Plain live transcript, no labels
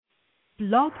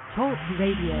Blog Talk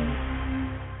Radio.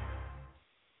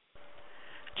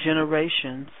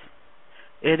 Generations.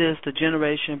 It is the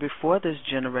generation before this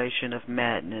generation of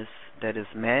madness that is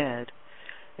mad,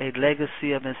 a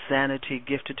legacy of insanity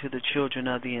gifted to the children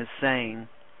of the insane.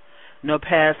 No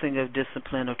passing of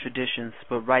discipline or traditions,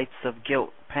 but rites of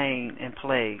guilt, pain, and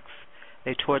plagues.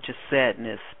 A torch of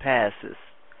sadness passes.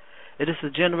 It is the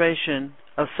generation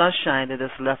of sunshine that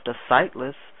has left us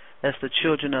sightless, as the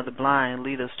children of the blind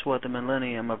lead us toward the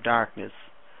millennium of darkness.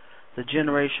 The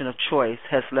generation of choice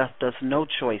has left us no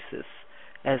choices,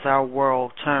 as our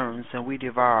world turns and we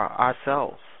devour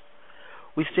ourselves.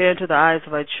 We stare into the eyes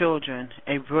of our children,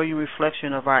 a brilliant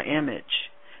reflection of our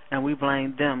image, and we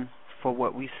blame them for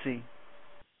what we see.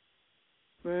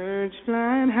 Birds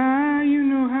flying high, you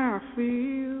know how I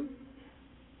feel.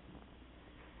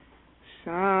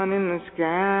 Sun in the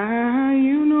sky,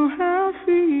 you know how I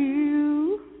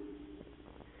feel.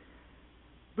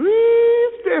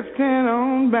 Breeze drifting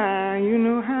on by, you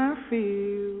know how I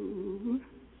feel.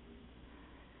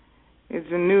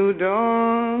 It's a new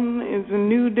dawn, it's a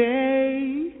new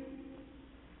day.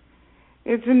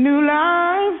 It's a new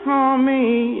life for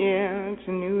me, yeah. It's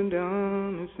a new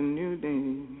dawn, it's a new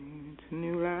day. It's a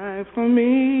new life for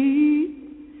me.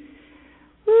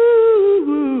 Ooh,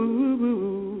 ooh,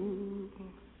 ooh.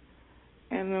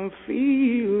 And I'm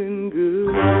feeling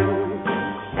good.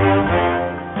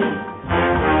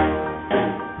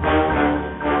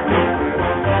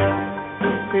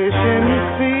 Fish in the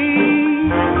sea,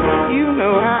 you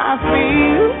know how I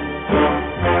feel.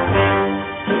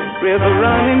 River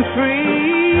running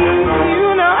free,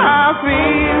 you know how I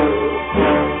feel.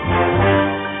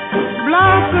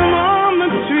 Blossom on the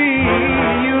tree,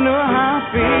 you know how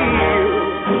I feel.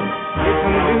 It's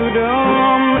a new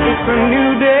dawn, it's a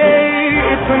new day,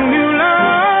 it's a new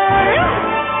life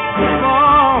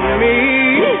for me,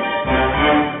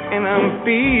 and I'm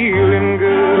feeling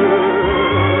good.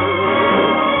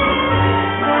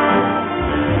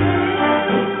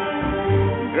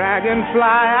 Dragonfly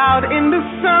out in the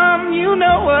sun, you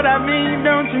know what I mean,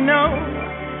 don't you know?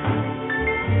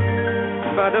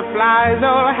 Butterflies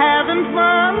all having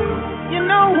fun, you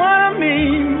know what I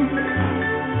mean.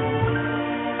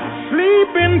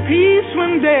 Sleep in peace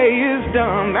when day is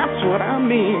done, that's what I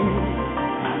mean.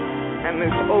 And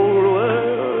this old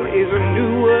world is a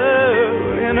new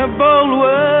world, and a bold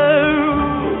world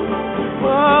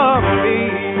for me,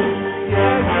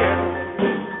 yeah, yeah.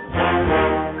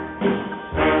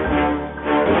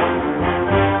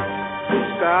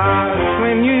 Stars,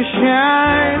 when you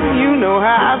shine, you know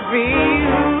how I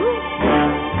feel.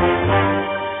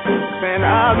 Spend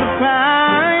all the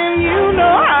time, you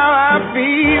know how I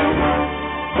feel.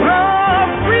 Oh,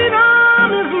 freedom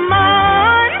is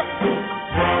mine,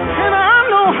 and I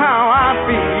know how I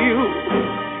feel.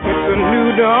 It's a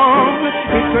new dawn,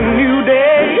 it's a new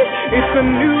day, it's a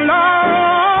new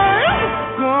life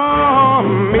for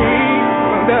me.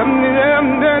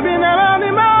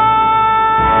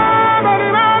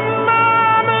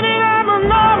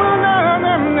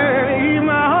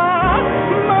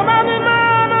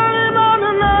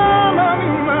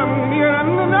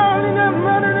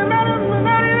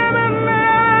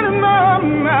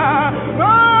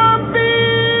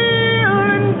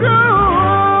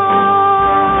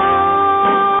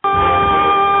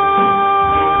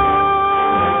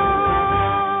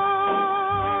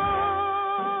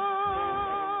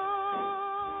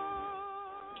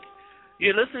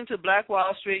 You're listening to Black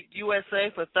Wall Street USA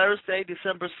for Thursday,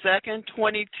 December 2nd,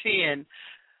 2010.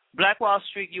 Black Wall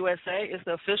Street USA is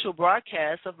the official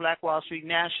broadcast of Black Wall Street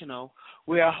National.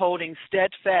 We are holding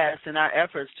steadfast in our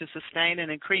efforts to sustain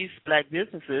and increase black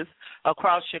businesses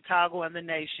across Chicago and the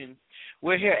nation.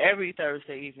 We're here every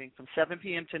Thursday evening from 7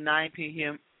 p.m. to 9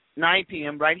 p.m.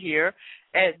 right here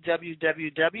at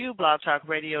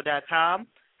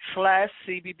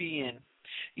www.blogtalkradio.com/CBBN.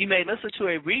 You may listen to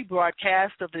a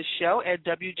rebroadcast of this show at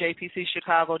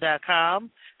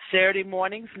WJPCChicago.com, Saturday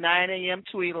mornings, 9 a.m.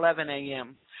 to 11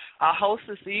 a.m. Our host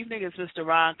this evening is Mr.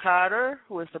 Ron Carter,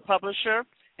 who is the publisher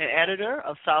and editor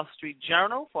of South Street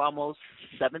Journal for almost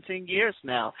 17 years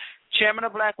now, chairman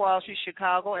of Black Wall Street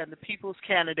Chicago, and the people's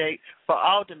candidate for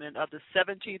alderman of the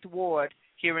 17th Ward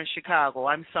here in Chicago.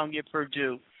 I'm Sonja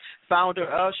Perdue, founder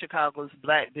of Chicago's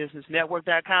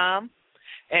BlackBusinessNetwork.com,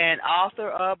 and author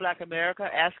of Black America,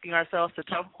 Asking Ourselves the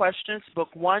Tough Questions,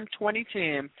 Book 1,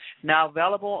 2010, now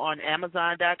available on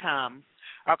Amazon.com.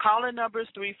 Our call-in number is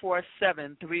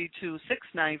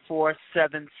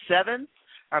 347-326-9477.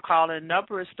 Our call-in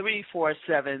number is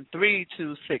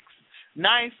 347-326-9477.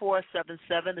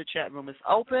 The chat room is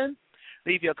open.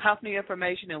 Leave your company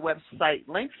information and website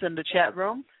links in the chat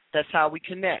room. That's how we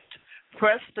connect.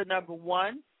 Press the number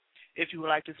 1 if you would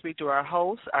like to speak to our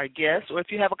host, our guest, or if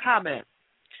you have a comment.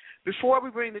 Before we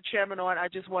bring the chairman on, I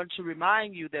just want to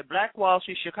remind you that Black Wall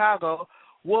Street Chicago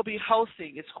will be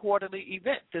hosting its quarterly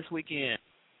event this weekend.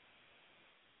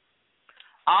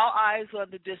 All eyes on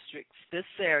the districts this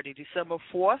Saturday, December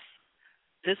 4th.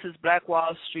 This is Black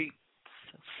Wall Street's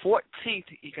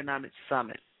 14th Economic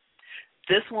Summit.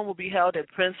 This one will be held at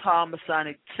Prince Hall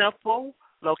Masonic Temple,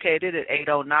 located at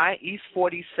 809 East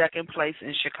 42nd Place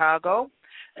in Chicago.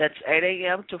 That's 8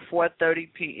 a.m. to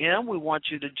 4:30 p.m. We want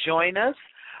you to join us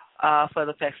for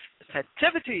the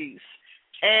festivities.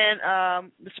 And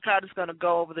Mr. Carter's going to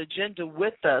go over the agenda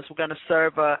with us. We're going to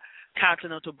serve a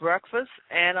continental breakfast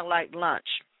and a light lunch.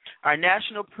 Our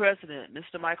national president,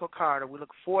 Mr. Michael Carter, we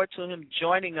look forward to him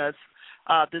joining us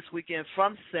this weekend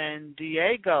from San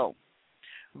Diego.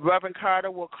 Reverend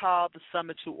Carter will call the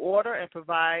summit to order and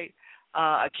provide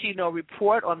a keynote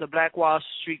report on the Black Wall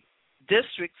Street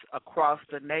districts across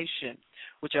the nation,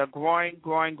 which are growing.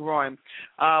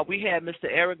 We had Mr.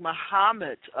 Eric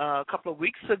Muhammad a couple of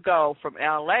weeks ago from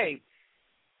L.A.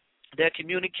 They're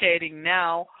communicating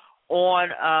now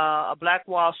on a Black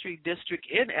Wall Street district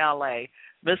in L.A.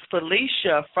 Ms.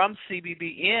 Felicia from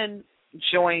CBBN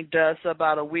joined us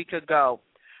about a week ago.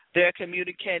 They're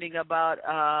communicating about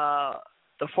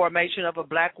the formation of a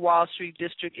Black Wall Street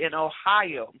district in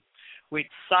Ohio. We're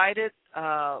excited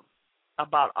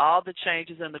about all the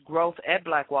changes and the growth at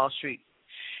Black Wall Street.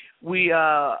 We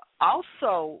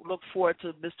also look forward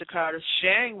to Mr. Carter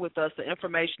sharing with us the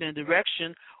information and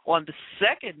direction on the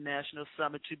second National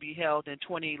Summit to be held in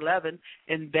 2011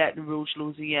 in Baton Rouge,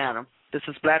 Louisiana. This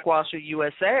is Black Wall Street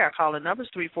USA. Our calling number is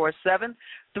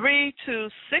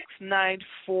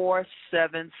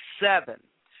 347-326-9477.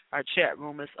 Our chat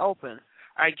room is open.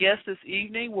 Our guest this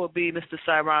evening will be Mr.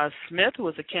 Cyrus Smith, who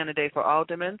is a candidate for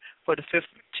Alderman for the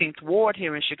 15th Ward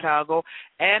here in Chicago,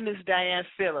 and Ms. Diane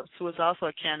Phillips, who is also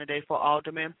a candidate for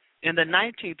Alderman in the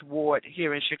 19th Ward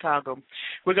here in Chicago.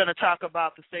 We're going to talk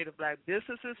about the state of black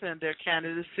businesses and their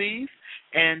candidacies,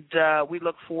 and we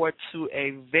look forward to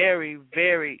a very,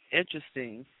 very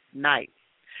interesting night.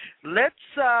 Let's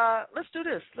do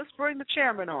this. Let's bring the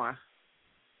chairman on.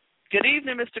 Good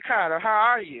evening, Mr. Carter. How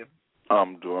are you?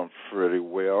 I'm doing pretty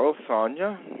well,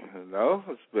 Sonja. You know,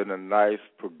 it's been a nice,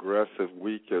 progressive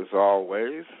week as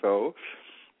always. So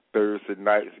Thursday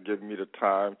nights give me the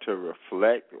time to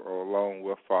reflect along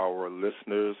with our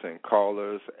listeners and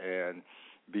callers and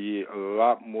be a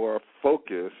lot more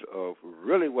focused of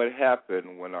really what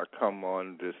happened when I come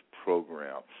on this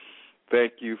program.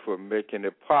 Thank you for making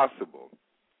it possible.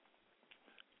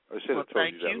 I should have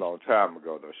told you that a long time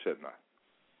ago, though, shouldn't I?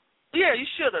 Yeah, you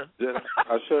should have. Yeah,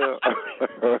 I should have.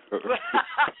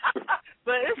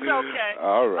 But it's okay.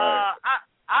 All right.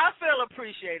 I feel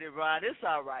appreciated, Rod. It's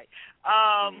all right.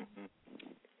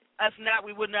 If not,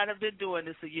 we would not have been doing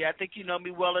this a year. I think you know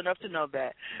me well enough to know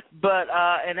that. But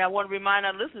and I want to remind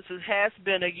our listeners, it has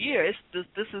been a year.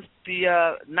 This is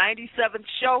the 97th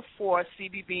show for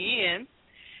CBBN,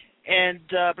 and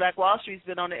Black Wall Street's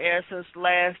been on the air since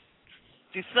last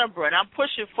December, and I'm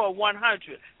pushing for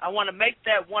 100. I want to make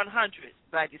that 100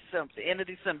 by December, the end of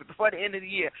December. Before the end of the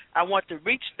year, I want to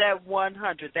reach that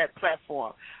 100, that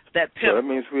platform, that pinnacle. So that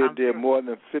means we did more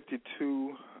than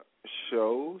 52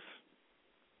 shows?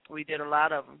 We did a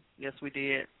lot of them. Yes, we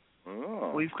did.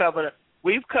 Oh. We've covered a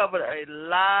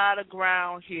lot of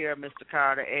ground here, Mr.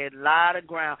 Carter, a lot of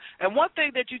ground. And one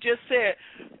thing that you just said,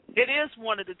 it is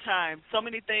one of the times. So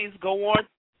many things go on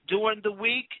during the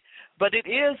week, but it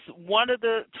is one of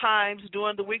the times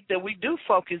during the week that we do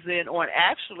focus in on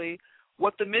actually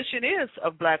what the mission is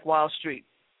of Black Wall Street.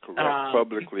 Correct.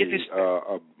 Publicly,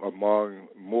 among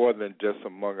more than just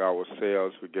among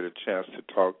ourselves, we get a chance to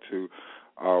talk to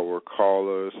our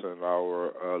callers and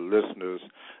our listeners,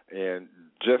 and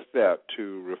just that,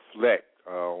 to reflect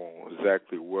on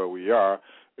exactly where we are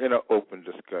in an open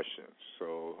discussion.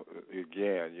 So,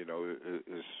 again, you know,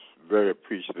 it's very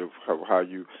appreciative of how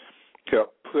you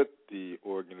help put the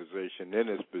organization in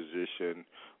its position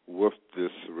with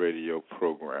this radio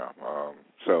program.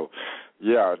 So,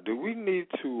 do we need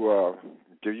to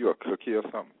give you a cookie or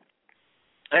something?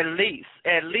 At least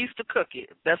a cookie.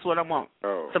 That's what I want.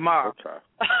 Tomorrow. Okay.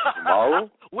 Tomorrow?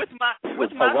 with my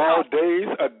Tomorrow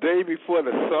a day before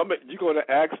the summit. You're going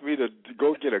to ask me to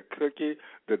go get a cookie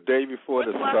the day before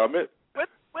the summit?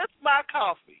 With my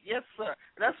coffee. Yes, sir.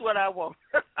 That's what I want.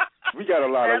 We got a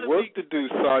lot of work to do,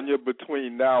 Sonja,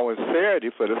 between now and Saturday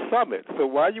for the summit. So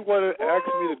why you want to ask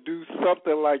me to do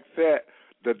something like that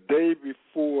the day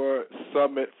before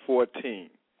Summit 14?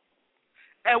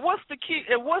 And what's the key?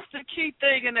 And what's the key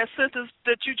thing in that sentence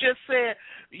that you just said?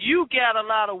 You got a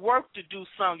lot of work to do,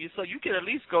 Sonja, so you can at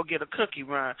least go get a cookie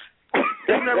run.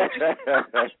 Isn't that what you Is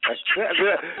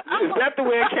that the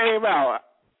way it came out?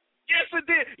 Yes, it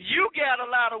did. You got a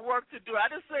lot of work to do. I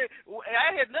just said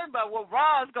I had nothing about what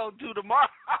Ron's gonna do tomorrow.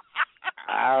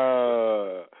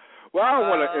 Well, I don't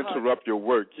want to interrupt your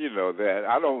work. You know that.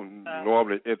 I don't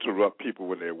normally interrupt people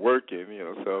when they're working.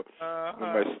 So it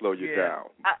might slow you down.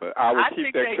 But I will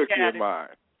keep that cookie in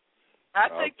mind. I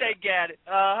think they got it.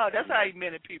 That's how he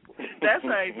meant it, people. That's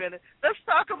how he meant it. Let's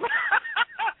talk about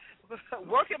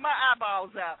working my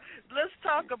eyeballs out. Let's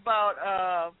talk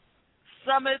about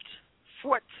Summit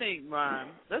 14,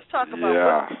 Ron. Let's talk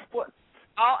about what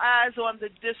all eyes on the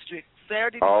district,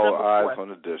 Saturday, December 4th. All eyes on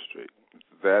the district.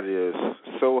 That is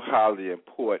so highly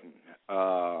important.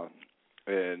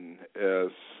 And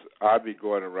as I be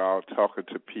going around talking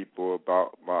to people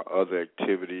about my other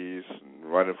activities, and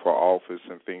running for office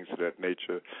and things of that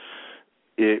nature,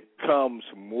 it comes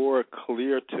more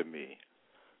clear to me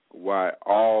why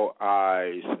all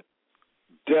eyes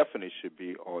definitely should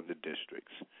be on the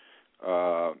districts.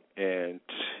 And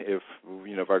if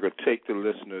I could take the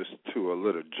listeners to a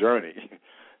little journey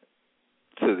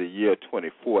to the year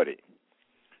 2040,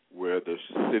 where the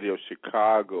city of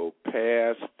Chicago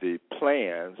passed the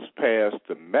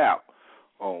map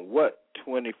on what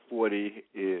 2040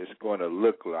 is going to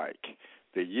look like,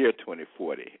 the year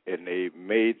 2040, and they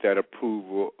made that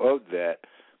approval of that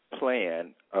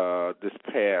plan this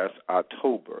past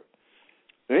October.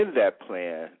 In that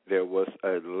plan, there was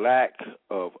a lack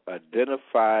of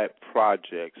identified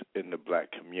projects in the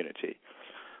black community.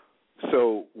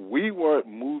 So we weren't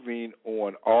moving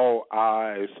on all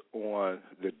eyes on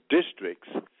the districts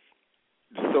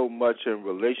so much in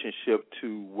relationship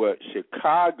to what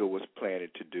Chicago was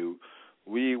planning to do.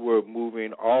 We were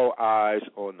moving all eyes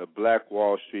on the Black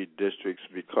Wall Street districts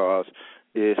because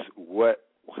it's what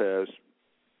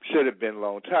should have been a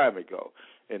long time ago.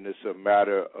 And it's a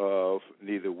matter of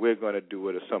neither we're going to do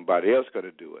it or somebody else going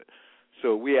to do it.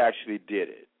 So we actually did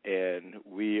it. And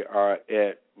we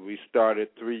started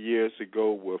 3 years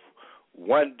ago with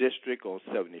one district on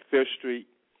 75th Street,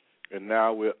 and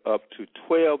now we're up to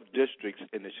 12 districts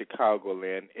in the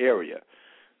Chicagoland area.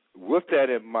 With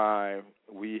that in mind,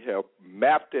 we have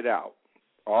mapped it out,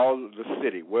 all of the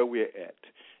city, where we're at,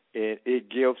 and it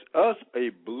gives us a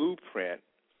blueprint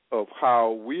of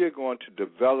how we are going to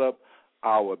develop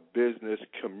our business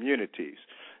communities.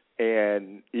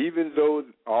 And even though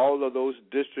all of those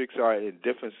districts are in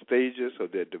different stages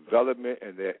of their development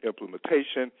and their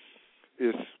implementation,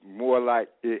 it's more like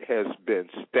it has been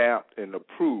stamped and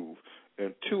approved.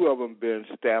 And two of them been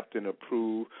stamped and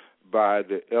approved by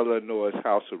the Illinois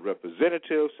House of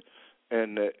Representatives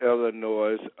and the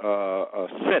Illinois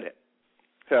Senate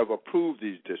have approved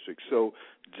these districts. So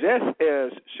just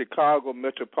as Chicago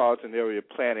Metropolitan Area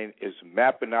Planning is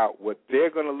mapping out what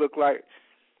they're going to look like,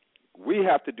 we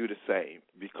have to do the same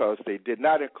because they did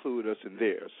not include us in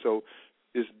theirs. So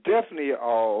it's definitely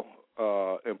all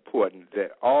important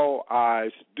that all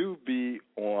eyes do be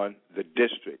on the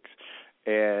districts.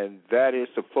 And that is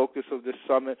the focus of this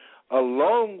summit,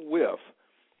 along with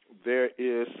there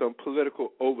is some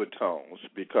political overtones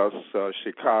because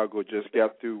Chicago just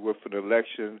got through with an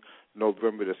election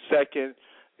November the 2nd.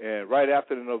 And right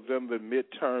after the November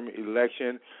midterm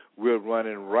election, we're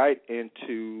running right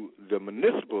into the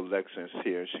municipal elections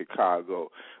here in Chicago,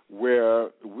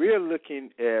 where we're looking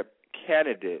at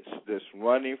candidates that's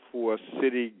running for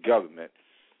city government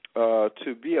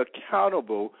to be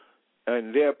accountable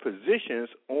in their positions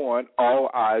on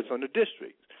all eyes on the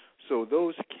district. So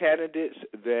those candidates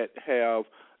that have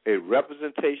a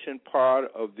representation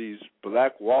part of these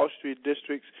Black Wall Street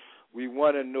districts, we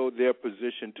want to know their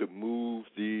position to move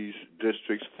these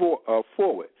districts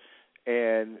forward.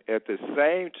 And at the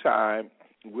same time,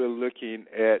 we're looking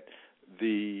at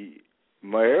the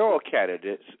mayoral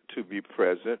candidates to be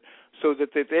present so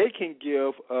that they can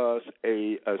give us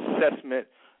a assessment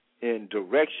and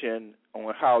direction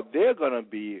on how they're going to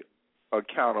be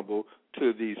accountable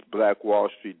to these Black Wall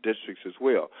Street districts as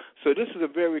well. So this is a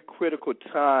very critical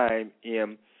time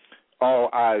in all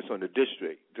eyes on the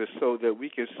district, just so that we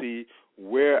can see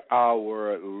where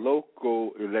our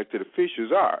local elected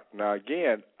officials are. Now,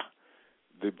 again,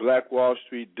 the Black Wall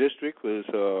Street district was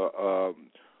a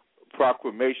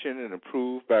proclamation and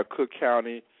approved by Cook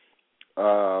County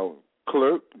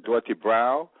Clerk Dorothy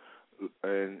Brown,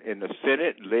 in the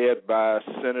Senate, led by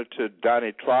Senator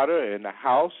Donnie Trotter, in the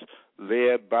House,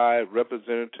 led by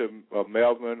Representative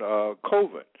Melvin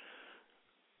Colvin.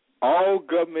 All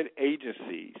government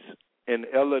agencies in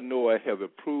Illinois have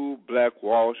approved Black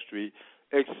Wall Street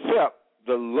except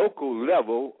the local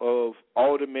level of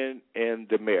aldermen and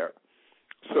the mayor.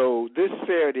 So this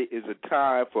Saturday is a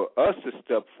time for us to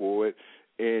step forward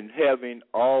in having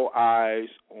all eyes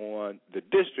on the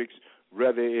districts,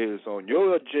 whether it is on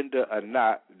your agenda or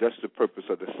not. That's the purpose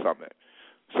of the summit.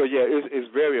 So, yeah, it's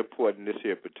very important this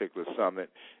here particular summit,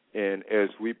 and as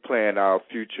we plan our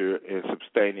future in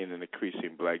sustaining and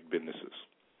increasing black businesses.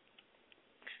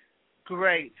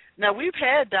 Great. Now, we've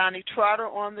had Donnie Trotter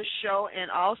on the show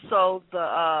and also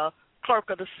the clerk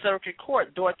of the circuit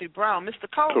court, Dorothy Brown. Mr.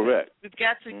 Coleman, correct.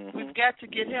 We've got to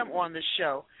get him on the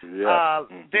show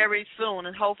very soon,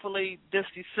 and hopefully this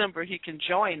December he can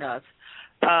join us.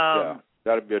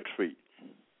 That'll be a treat.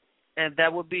 And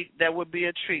that would be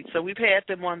a treat. So we've had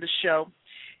them on the show,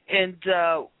 and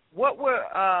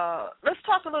let's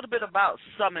talk a little bit about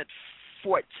Summit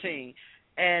 14.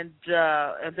 And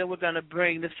then we're going to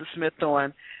bring Mr. Smith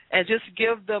on and just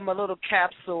give them a little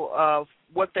capsule of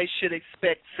what they should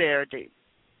expect Saturday.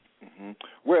 Mm-hmm.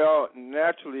 Well,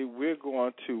 naturally, we're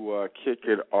going to kick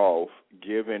it off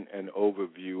giving an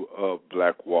overview of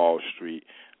Black Wall Street,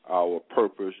 our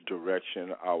purpose,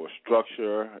 direction, our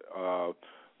structure.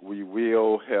 We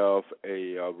will have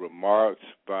remarks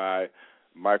by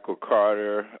Michael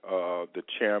Carter, the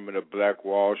chairman of Black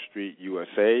Wall Street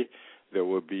USA. There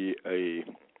will be a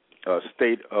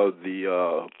state of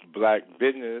the black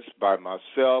business by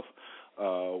myself.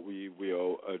 We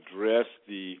will address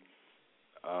the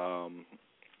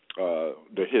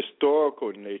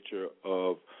historical nature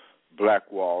of Black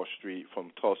Wall Street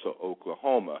from Tulsa,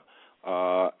 Oklahoma,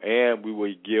 and we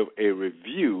will give a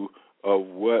review of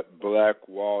what Black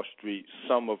Wall Street,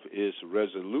 some of its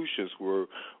resolutions were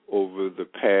over the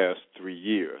past 3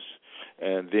 years.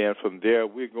 And then from there,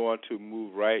 we're going to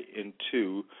move right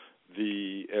into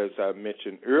as I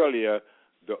mentioned earlier,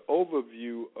 the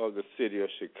overview of the city of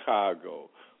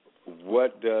Chicago.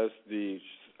 What does the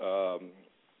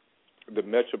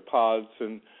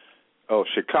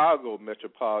Chicago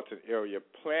Metropolitan Area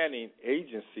Planning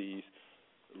Agencies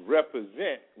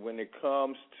represent when it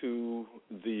comes to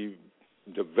the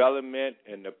development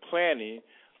and the planning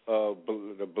of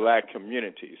the black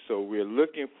community? So we're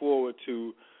looking forward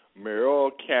to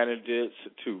mayoral candidates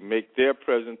to make their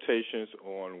presentations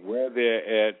on where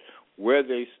they're at, where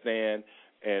they stand,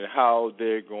 and how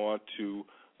they're going to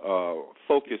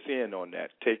focus in on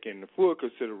that. Taking into full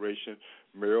consideration,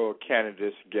 mayoral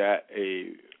candidates got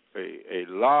a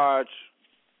large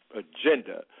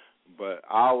agenda, but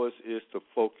ours is to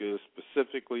focus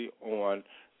specifically on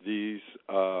these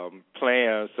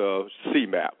plans of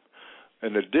CMAP.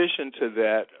 In addition to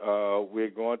that, we're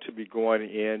going to be going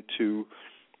into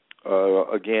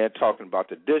again, talking about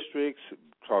the districts,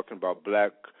 talking about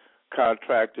black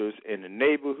contractors in the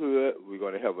neighborhood. We're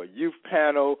going to have a youth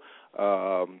panel.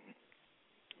 Mr.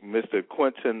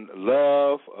 Quentin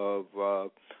Love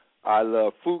of I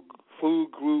Love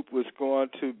Food Group was going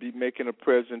to be making a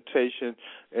presentation.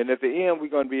 And at the end, we're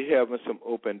going to be having some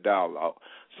open dialogue.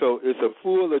 So it's a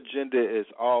full agenda as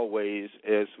always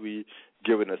as we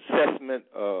give an assessment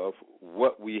of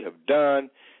what we have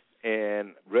done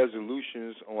and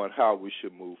resolutions on how we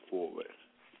should move forward.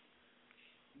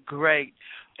 Great.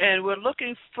 And we're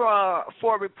looking for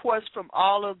reports from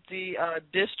all of the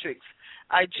districts.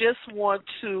 I just want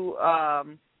to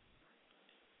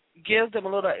give them a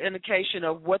little indication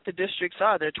of what the districts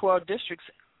are. There are 12 districts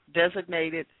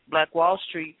designated Black Wall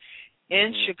Street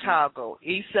in Chicago.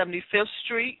 East 75th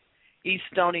Street, East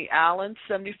Stony Island,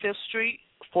 75th Street,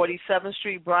 47th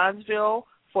Street, Bronzeville,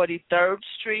 43rd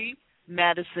Street,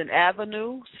 Madison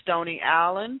Avenue, Stony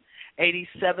Island,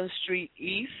 87th Street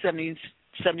East,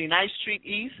 79th Street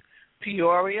East,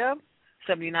 Peoria,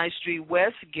 79th Street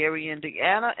West, Gary,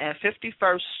 Indiana, and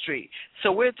 51st Street.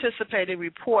 So we're anticipating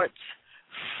reports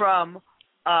from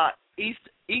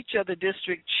each of the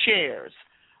district chairs.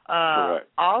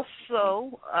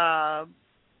 Also,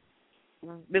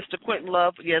 Mr. Quentin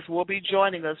Love, will be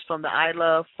joining us from the I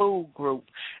Love Food Group.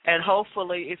 And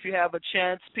hopefully, if you have a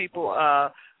chance, people,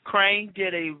 Crane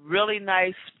did a really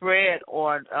nice spread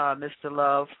on Mr.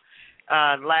 Love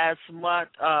last month,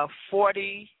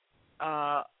 40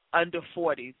 under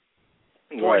 40.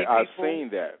 Right, I've seen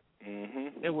that.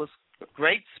 Mm-hmm. It was a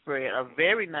great spread, a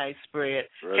very nice spread.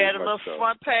 Very had a little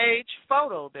front page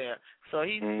photo there. So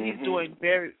he's doing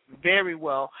very, very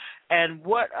well. And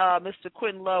what Mr.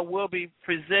 Quentin Love will be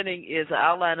presenting is an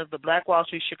outline of the Black Wall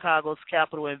Street Chicago's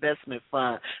Capital Investment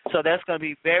Fund. So that's going to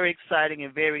be very exciting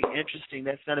and very interesting.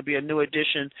 That's going to be a new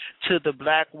addition to the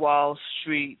Black Wall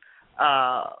Street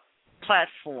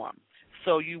platform.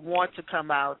 So you want to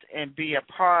come out and be a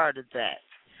part of that.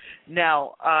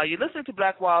 Now, you're listening to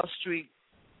Black Wall Street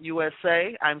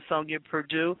USA. I'm Sonja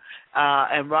Perdue,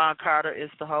 and Ron Carter is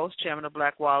the host, chairman of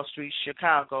Black Wall Street,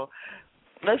 Chicago.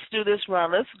 Let's do this,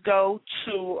 Ron. Let's go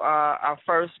to our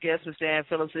first guest. Ms. Diane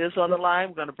Phillips is on the line.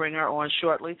 We're going to bring her on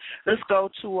shortly. Let's go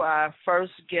to our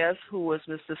first guest, who is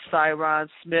Mr. Cyron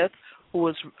Smith, who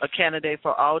is a candidate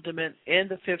for alderman in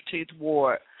the 15th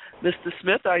Ward. Mr.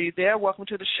 Smith, are you there? Welcome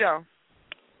to the show.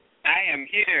 I am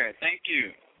here. Thank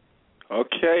you.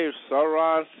 Okay,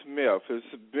 Cyron Smith. It's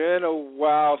been a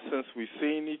while since we've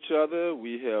seen each other.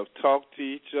 We have talked to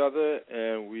each other,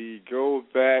 and we go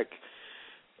back.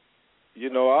 You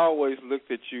know, I always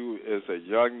looked at you as a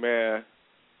young man,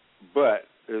 but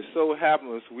it so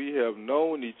happens we have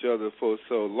known each other for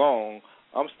so long,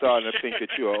 I'm starting to think that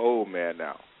you're an old man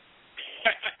now.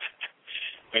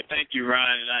 Well, thank you,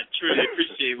 Ron, and I truly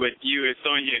appreciate what you and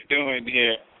Sonja are doing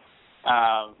here.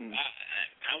 I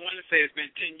want to say it's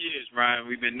been 10 years, Ron.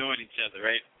 We've been knowing each other,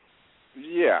 right?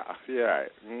 Yeah.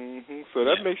 Mm-hmm. So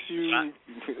that makes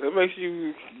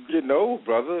you getting old,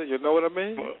 brother. You know what I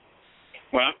mean?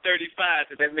 Well, I'm 35,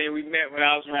 so that means we met when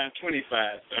I was around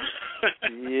 25. So.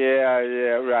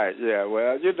 Yeah, right. Yeah.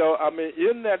 Well, you know, I mean,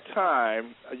 in that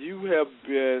time, you have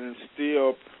been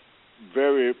still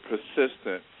very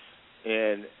persistent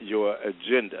in your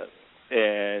agenda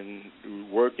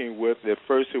and working with. At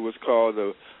first, it was called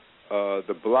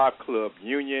the Block Club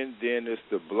Union. Then it's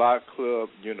the Block Club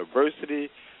University.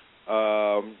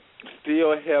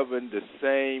 Still having the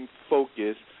same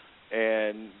focus.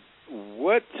 And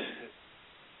what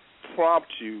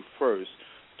prompted you first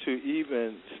to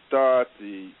even start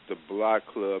the Block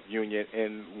Club Union,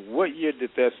 and what year did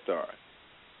that start?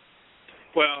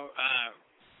 Well,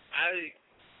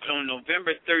 on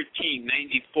November 13,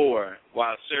 1994,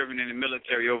 while serving in the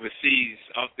military overseas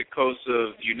off the coast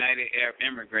of United Arab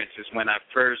Immigrants, is when I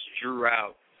first drew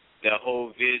out the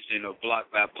whole vision of block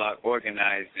by block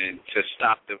organizing to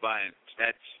stop the violence.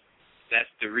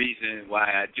 That's the reason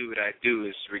why I do what I do,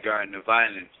 is regarding the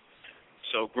violence.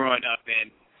 So growing up in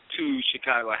two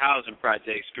Chicago housing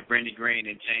projects, Cabrini Green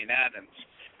and Jane Addams,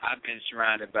 I've been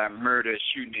surrounded by murder,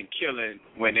 shooting, and killing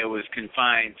when it was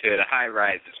confined to the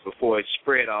high-rises before it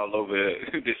spread all over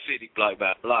the city block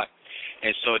by block.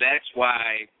 And so that's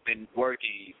why I've been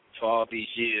working for all these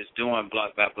years doing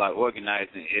block by block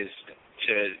organizing, is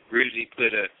to really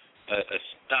put a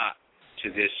stop to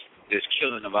this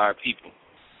killing of our people.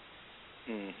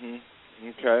 Mm-hmm.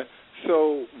 Okay.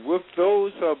 So with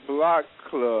those block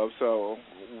clubs, how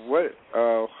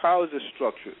is it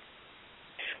structured?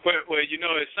 Well, you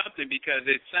know, it's something, because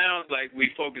it sounds like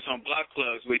we focus on block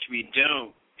clubs, which we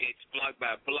don't. It's block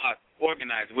by block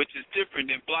organizing, which is different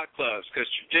than block clubs, because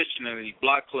traditionally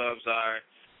block clubs are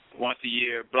once a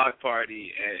year block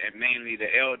party, and mainly the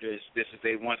elders, this is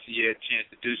a once a year chance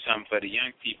to do something for the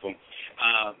young people.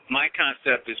 My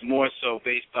concept is more so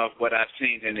based off what I've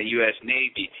seen in the U.S.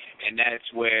 Navy, and that's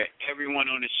where everyone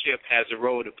on the ship has a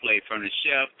role to play, from the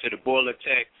chef to the boiler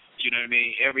tech. You know what I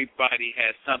mean? Everybody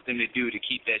has something to do to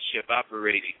keep that ship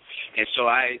operating. And so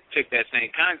I took that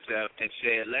same concept and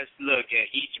said, let's look at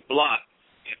each block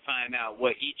and find out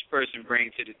what each person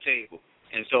brings to the table.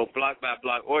 And so block by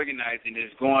block organizing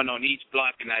is going on each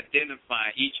block and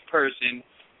identifying each person,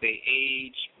 their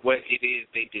age, what it is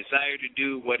they desire to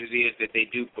do, what it is that they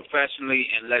do professionally,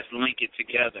 and let's link it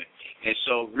together. And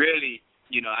so really,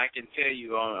 you know, I can tell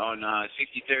you on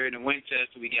 63rd and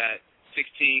Winchester, we got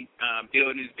 16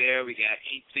 buildings there. We got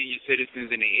 8 senior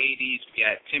citizens in the 80s. We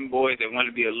got 10 boys that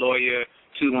want to be a lawyer,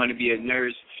 2 want to be a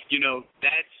nurse. You know,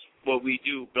 that's what we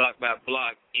do block by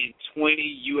block in 20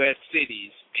 U.S.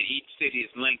 cities, and each city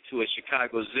is linked to a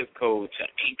Chicago zip code to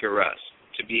anchor us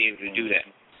to be able to do that.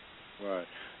 Right.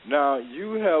 Now,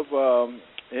 you have,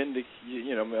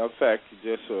 matter of fact,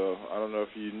 just I don't know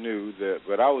if you knew that,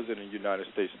 but I was in the United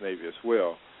States Navy as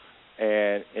well.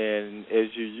 And as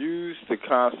you use the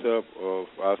concept of,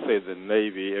 I'll say, the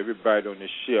Navy, everybody on the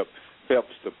ship helps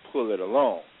to pull it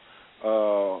along.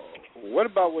 What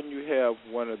about when you have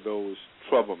one of those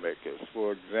troublemakers?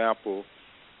 For example,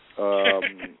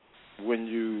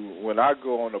 when I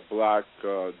go on a block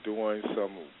doing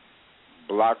some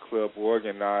block club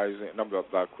organizing,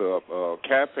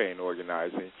 campaign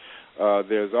organizing,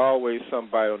 there's always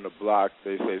somebody on the block.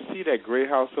 They say, see that gray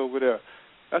house over there?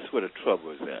 That's where the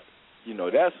trouble is at. You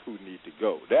know, that's who need to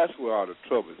go. That's where all the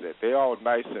trouble is at. They're all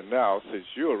nice and now since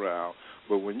you're around,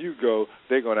 but when you go,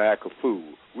 they're going to act a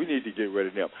fool. We need to get rid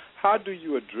of them. How do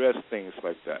you address things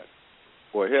like that?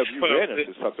 Or have you ran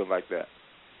into something like that?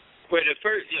 Well, at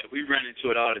first, we run into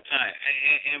it all the time.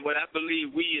 And what I believe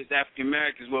we as African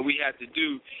Americans, what we have to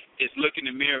do is look in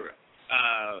the mirror.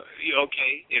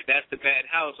 okay, if that's the bad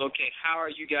house, okay, how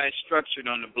are you guys structured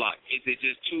on the block? Is it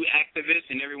just two activists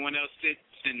and everyone else sits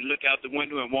and look out the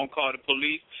window and won't call the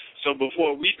police? So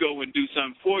before we go and do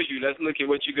something for you, let's look at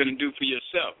what you're going to do for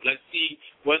yourself. Let's see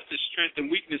what's the strengths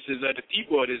and weaknesses of the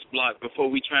people of this block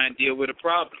before we try and deal with a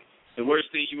problem. The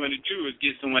worst thing you want to do is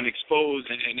get someone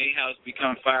exposed and their house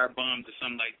become firebombed or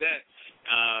something like that.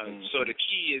 So the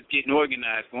key is getting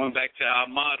organized. Going back to our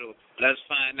motto, let's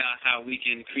find out how we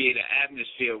can create an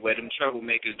atmosphere where them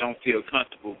troublemakers don't feel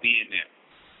comfortable being there.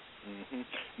 Mm-hmm.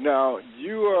 Now,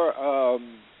 you are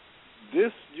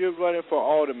you're running for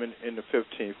alderman in the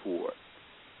 15th Ward.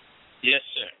 Yes,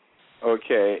 sir.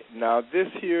 Okay. Now, this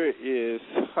here is,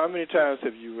 how many times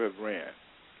have you ran?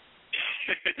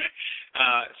 6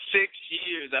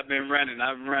 years I've been running.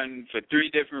 I've run for 3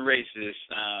 different races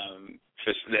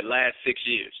for the last 6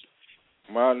 years.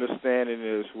 My understanding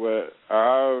is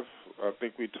I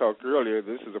think we talked earlier,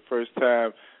 this is the first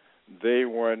time they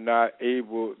were not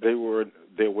able,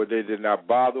 they did not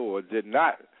bother or did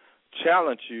not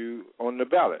challenge you on the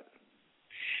ballot.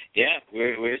 Yeah,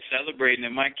 we're celebrating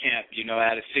in my camp. You know,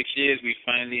 out of 6 years, we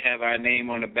finally have our name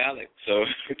on the ballot. So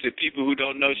to people who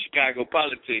don't know Chicago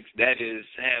politics, that is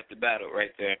half the battle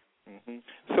right there. Mm-hmm.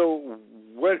 So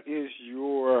what is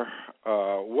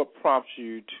what prompts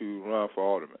you to run for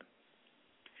alderman?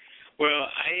 Well,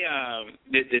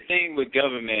 the thing with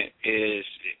government is,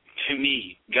 to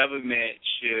me, government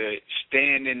should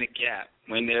stand in the gap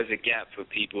when there's a gap for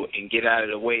people and get out of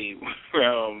the way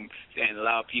and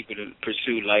allow people to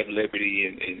pursue life, liberty,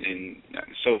 and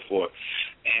so forth.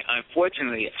 And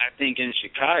unfortunately, I think in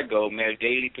Chicago, Mayor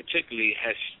Daley particularly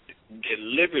has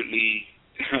deliberately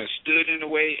stood in the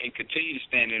way and continue to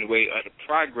stand in the way of the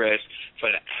progress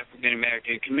for the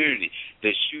African-American community.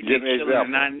 The shooting and killing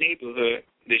in our neighborhood.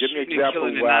 The shooting and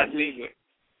killing in our neighborhood.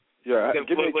 Yeah, can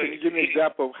you give me an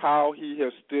example of how he has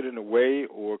stood in the way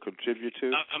or contributed to?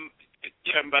 I'm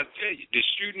about to tell you, the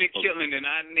shooting and killing in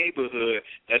our neighborhood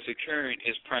that's occurring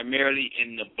is primarily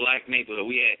in the black neighborhood.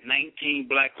 We had 19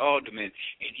 black aldermen,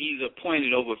 and he's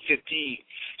appointed over 15.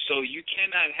 So you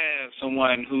cannot have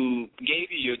someone who gave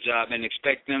you your job and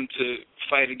expect them to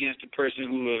fight against the person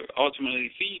who are ultimately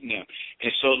feeding them.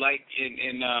 And so like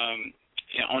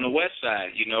on the west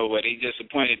side, you know, where they just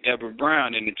appointed Deborah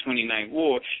Brown in the 29th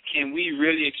Ward, can we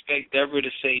really expect Deborah to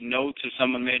say no to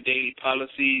some of their daily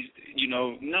policies? You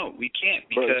know, no, we can't.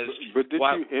 Because but did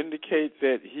you indicate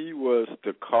that he was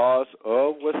the cause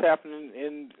of what's happening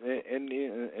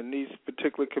in these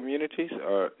particular communities?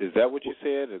 Or is that what you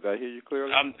said? Did I hear you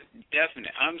clearly?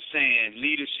 Definitely. I'm saying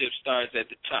leadership starts at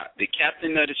the top. The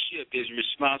captain of the ship is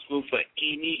responsible for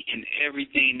any and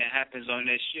everything that happens on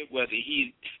that ship, whether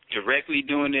he's directly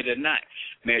doing it or not.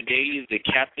 Mayor Daley is the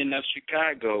captain of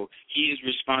Chicago. He is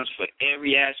responsible for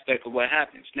every aspect of what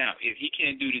happens. Now, if he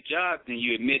can't do the job, then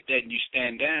you admit that and you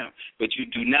stand down. But you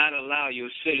do not allow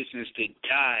your citizens to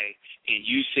die and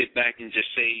you sit back and just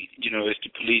say, you know, it's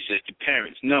the police, it's the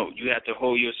parents. No, you have to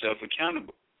hold yourself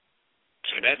accountable.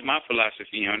 So that's my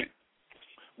philosophy on it.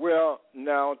 Well,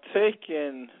 now take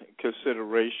in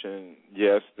consideration,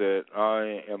 yes, that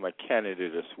I am a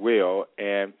candidate as well,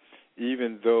 and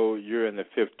even though you're in the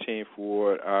 15th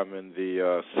Ward, I'm in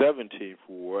the 17th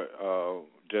Ward,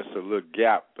 just a little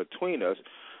gap between us,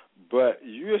 but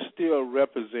you're still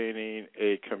representing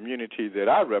a community that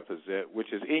I represent,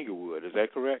 which is Inglewood. Is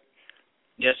that correct?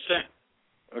 Yes, sir.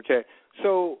 Okay.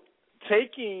 So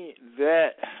taking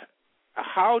that,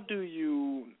 how do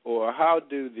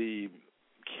the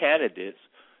candidates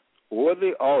or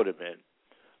the aldermen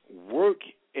work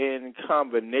in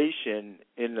combination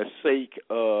in the sake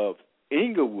of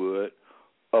Inglewood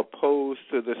opposed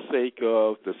to the sake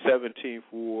of the 17th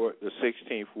Ward, the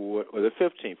 16th Ward, or the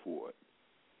 15th Ward?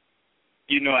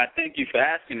 You know, I thank you for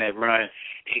asking that, Ron.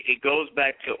 It goes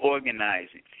back to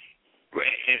organizing.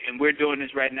 And we're doing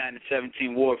this right now in the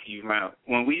 17th Ward for you, Ron.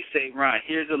 When we say, Ron,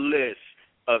 here's a list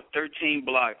of 13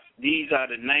 blocks. These are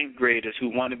the 9th graders who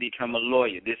want to become a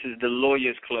lawyer. This is the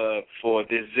Lawyers Club for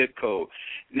this zip code.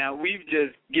 Now, we've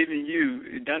just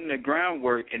done the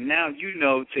groundwork, and now you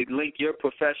know to link your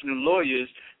professional lawyers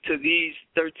to these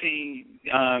 13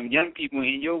 young people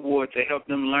in your ward to help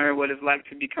them learn what it's like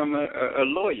to become a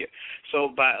lawyer. So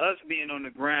by us being on the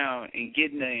ground and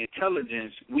getting the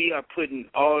intelligence, we are putting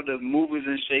all the movers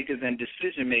and shakers and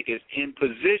decision makers in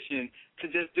position to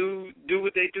just do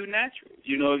what they do naturally.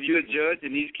 You know, if you're a judge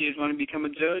and these kids want to become a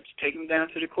judge, take them down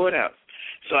to the courthouse.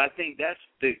 So I think that's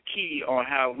the key on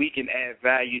how we can add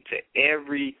value to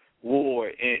every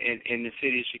ward in the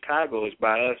city of Chicago is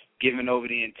by us giving over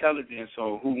the intelligence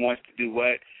on who wants to do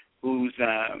what, who's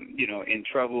in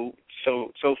trouble,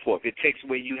 so forth. It takes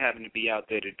away you having to be out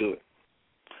there to do it.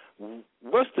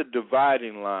 what's the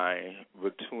dividing line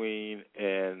between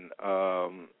an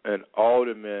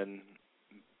alderman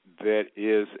that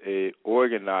is a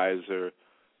organizer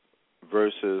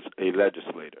versus a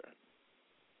legislator?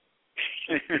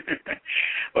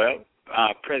 Well,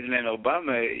 President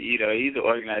Obama, he's an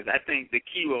organizer. I think the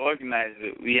key with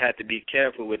organizer, we have to be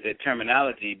careful with the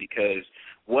terminology, because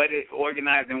what is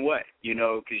organizing what?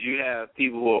 Because you have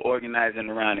people who are organizing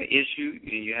around an issue,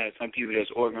 and you have some people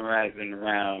that's organizing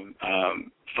around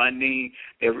funding.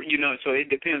 So it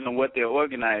depends on what they're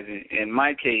organizing. In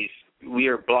my case, we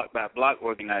are block by block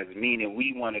organizers, meaning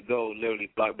we want to go literally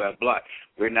block by block.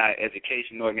 We're not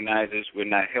education organizers. We're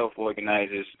not health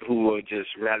organizers who will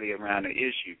just rally around an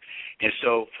issue. And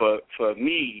so for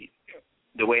me,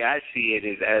 the way I see it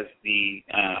is, as the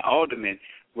alderman,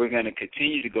 we're going to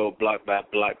continue to go block by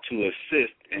block to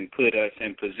assist and put us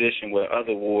in position where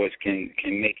other wards can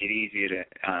make it easier to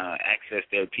access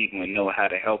their people and know how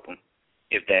to help them,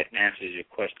 if that answers your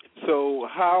question. So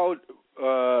how...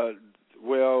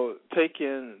 Well,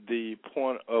 taking the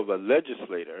point of a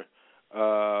legislator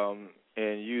and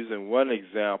using one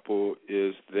example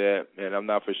is that, and I'm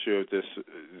not for sure if this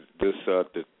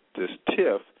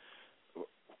TIF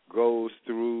goes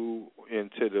through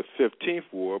into the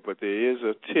 15th ward, but there is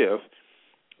a TIF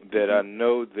that I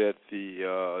know that the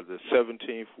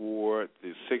 17th ward,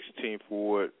 the 16th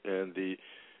ward, and the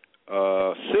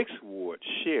 6th ward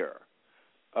share.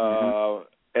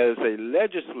 As a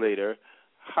legislator,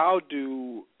 how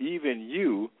do even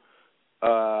you,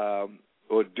 or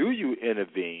do you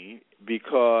intervene?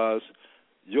 Because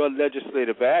your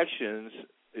legislative actions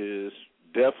is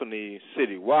definitely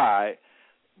citywide,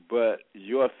 but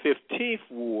your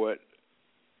 15th ward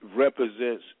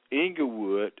represents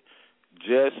Inglewood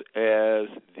just as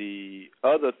the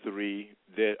other three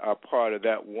that are part of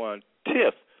that one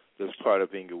TIF that's part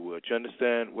of Inglewood. You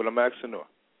understand what I'm asking? Or?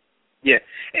 Yeah,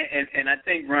 and I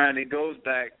think, Ron, it goes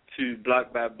back to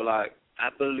block by block. I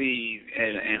believe,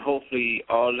 and hopefully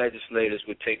all legislators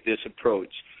would take this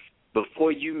approach.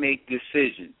 Before you make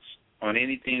decisions on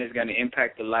anything that's going to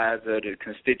impact the lives of the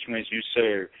constituents you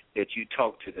serve, that you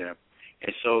talk to them.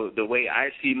 And so the way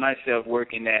I see myself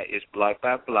working that is block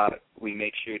by block. We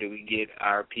make sure that we get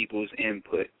our people's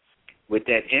input. With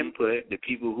that input, the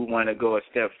people who want to go a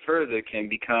step further can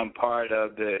become part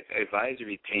of the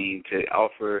advisory team to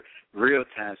offer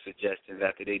real-time suggestions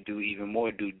after they do even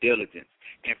more due diligence.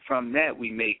 And from that,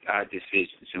 we make our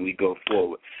decisions and we go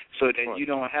forward. So that you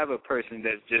don't have a person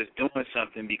that's just doing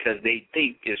something because they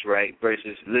think it's right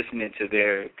versus listening to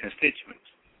their constituents.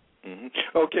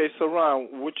 Okay, so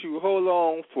Ron, would you hold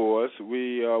on for us?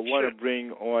 We want to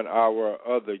bring on our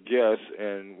other guests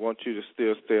and want you to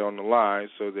still stay on the line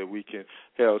so that we can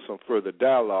have some further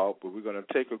dialogue. But we're going to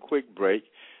take a quick break,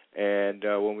 and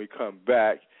when we come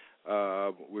back,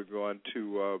 we're going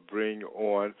to bring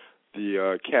on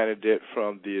the candidate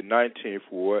from the 19th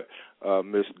Ward,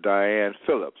 Miss Diane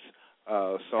Phillips.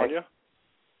 Sonja?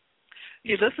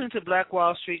 You're listening to Black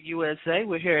Wall Street USA.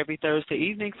 We're here every Thursday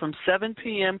evening from 7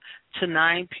 p.m. to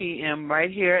 9 p.m. right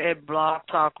here at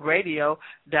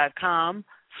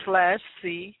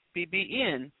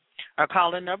blogtalkradio.com/CBBN. Our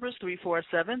call-in number is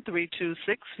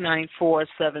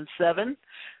 347-326-9477.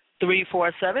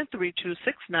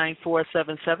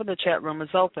 347-326-9477. The chat room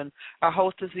is open. Our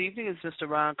host this evening is Mr.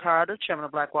 Ron Carter, Chairman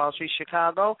of Black Wall Street,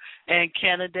 Chicago, and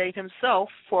candidate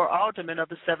himself for Alderman of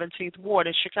the 17th Ward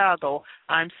in Chicago.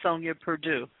 I'm Sonja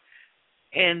Perdue.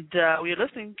 And we're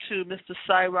listening to Mr.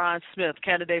 Cyron Smith,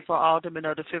 candidate for Alderman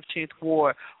of the 15th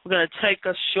Ward. We're going to take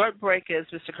a short break, as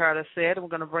Mr. Carter said, and we're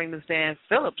going to bring Ms. Diane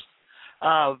Phillips,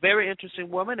 a very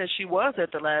interesting woman, and she was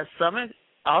at the last summit,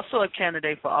 also a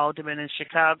candidate for Alderman in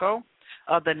Chicago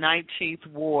of the 19th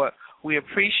Ward. We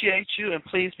appreciate you, and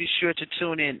please be sure to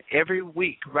tune in every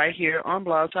week right here on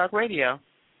Blog Talk Radio.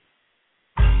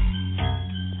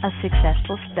 A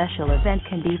successful special event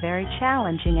can be very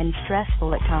challenging and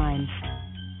stressful at times.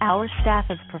 Our staff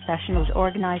of professionals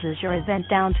organizes your event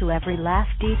down to every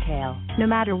last detail, no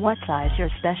matter what size your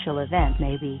special event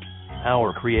may be.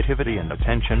 Our creativity and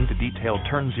attention to detail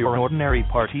turns your ordinary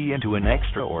party into an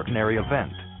extraordinary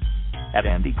event. At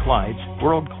Andy Clyde's,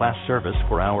 world-class service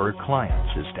for our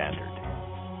clients is standard.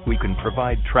 We can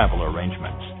provide travel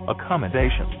arrangements,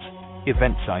 accommodations,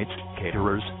 event sites,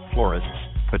 caterers, florists,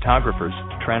 photographers,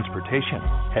 transportation,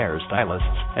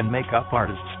 hairstylists, and makeup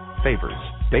artists, favors,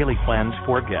 daily plans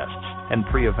for guests, and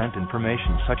pre-event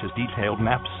information such as detailed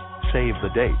maps,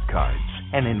 save-the-date cards,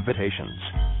 and invitations.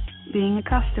 Being a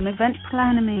custom event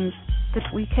planner means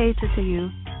that we cater to you.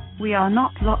 We are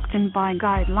not locked in by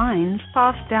guidelines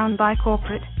passed down by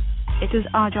corporate. It is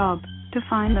our job to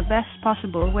find the best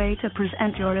possible way to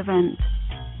present your event.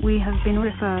 We have been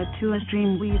referred to as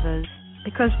dream weavers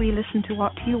because we listen to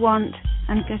what you want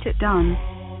and get it done.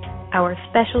 Our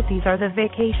specialties are the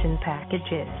vacation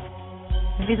packages.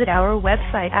 Visit our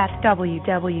website at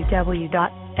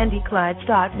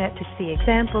www.andyclydes.net to see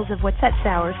examples of what sets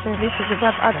our services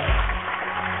above others.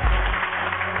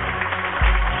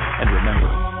 And remember,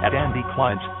 at Andy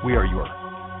Clydes, we are your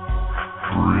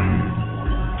dream.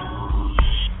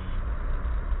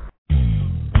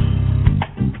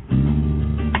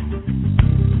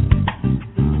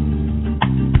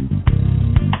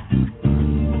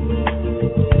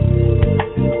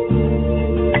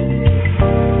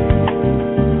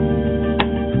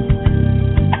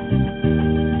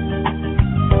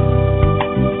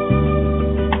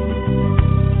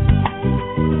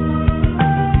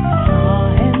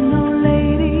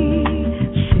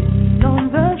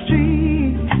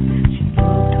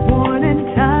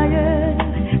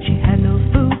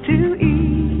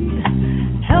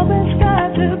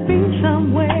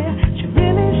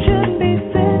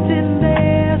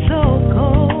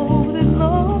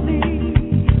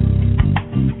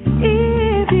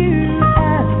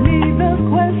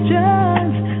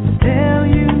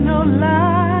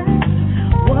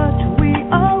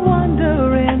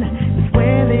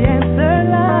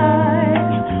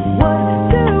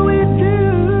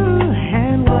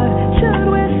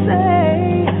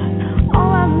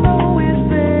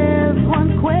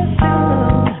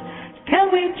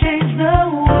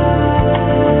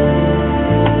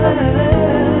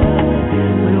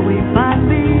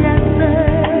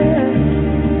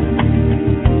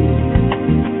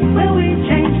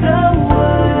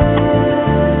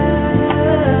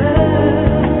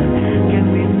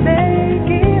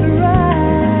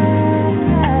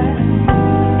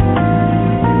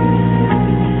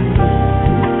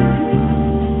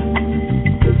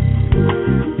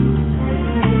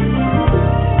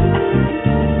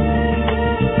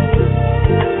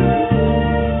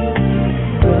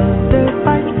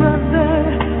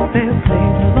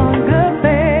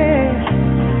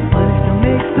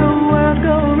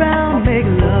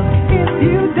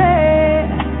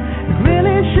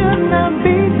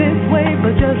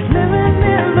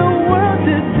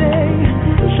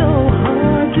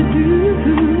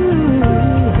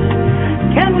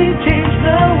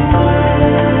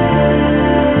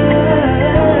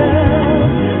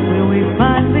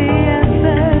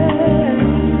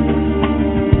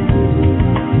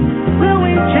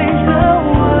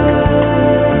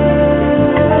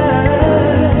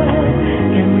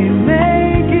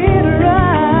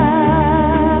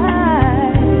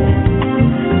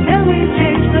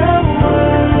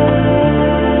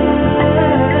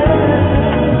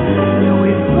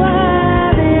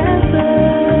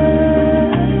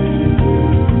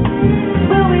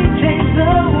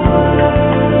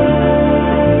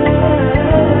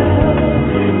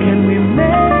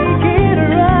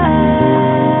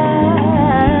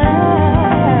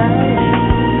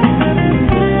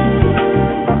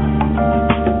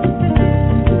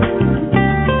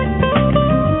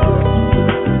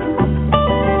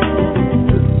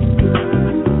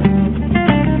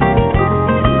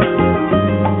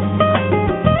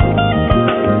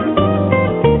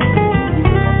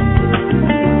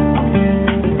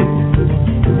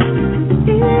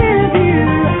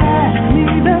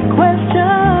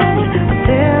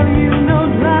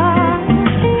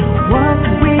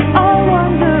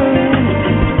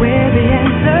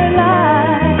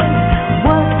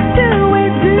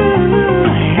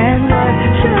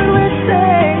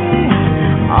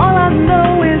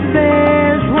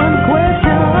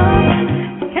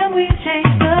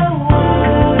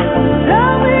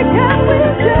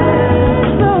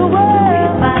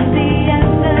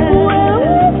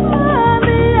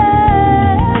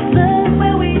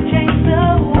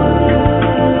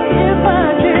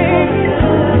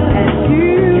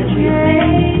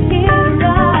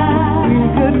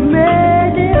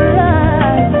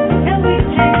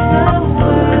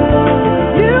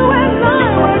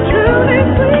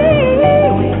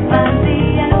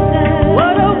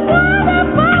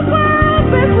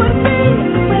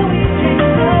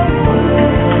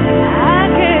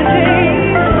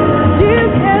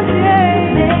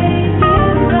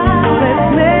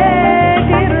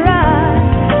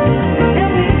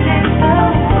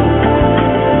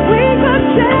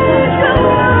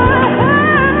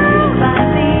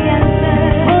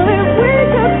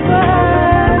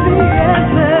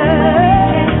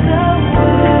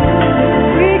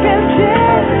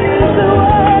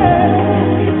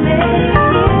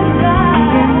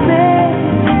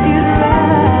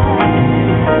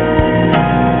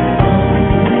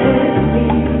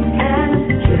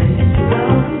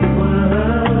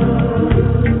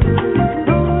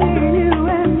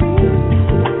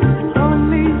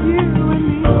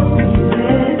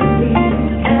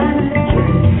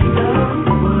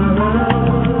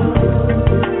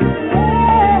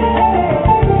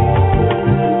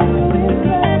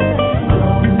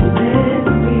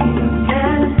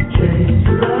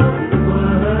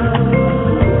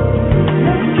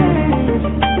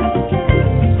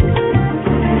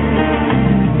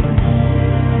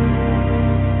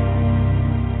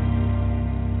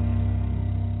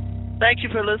 Thank you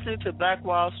for listening to Black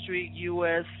Wall Street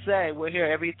USA. We're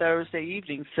here every Thursday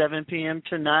evening, 7 p.m.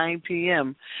 to 9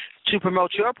 p.m. To promote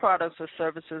your products or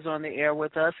services on the air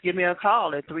with us, give me a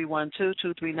call at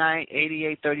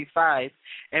 312-239-8835.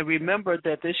 And remember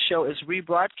that this show is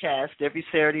rebroadcast every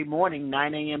Saturday morning,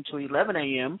 9 a.m. to 11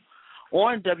 a.m.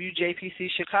 on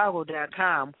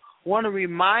WJPCChicago.com. Want to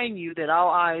remind you that all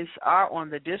eyes are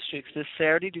on the districts this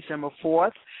Saturday, December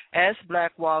 4th, as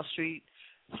Black Wall Street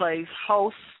plays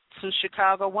host to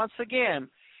Chicago once again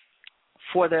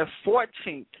for their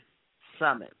 14th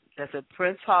summit. That's at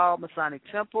Prince Hall Masonic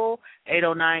Temple,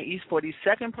 809 East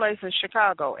 42nd Place in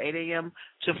Chicago, 8 a.m.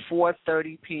 to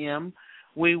 4:30 p.m.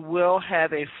 We will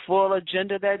have a full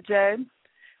agenda that day.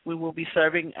 We will be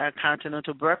serving a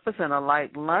continental breakfast and a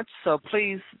light lunch, so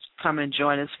please come and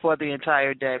join us for the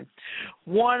entire day.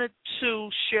 Wanted to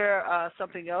share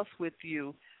something else with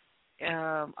you.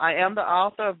 I am the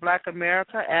author of Black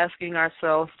America, Asking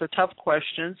Ourselves the Tough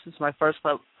Questions. This is my first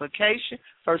publication.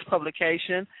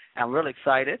 I'm really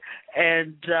excited.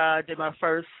 And did my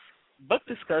first book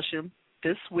discussion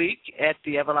this week at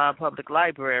the Avalon Public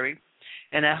Library.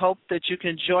 And I hope that you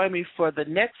can join me for the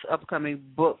next upcoming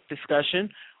book discussion,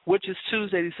 which is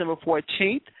Tuesday, December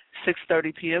 14th,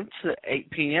 6:30 p.m. to 8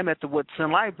 p.m. at the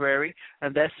Woodson Library,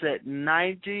 and that's at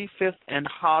 95th and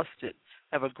Halsted.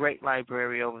 Have a great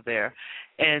library over there.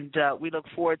 And we look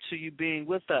forward to you being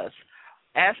with us.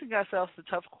 Asking Ourselves the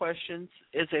Tough Questions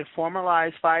is a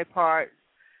formalized 5-part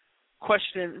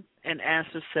question and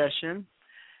answer session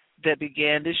that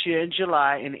began this year in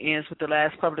July and ends with the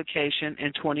last publication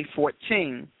in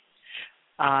 2014.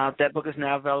 That book is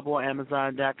now available on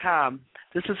Amazon.com.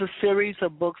 This is a series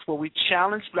of books where we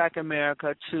challenge Black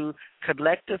America to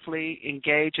collectively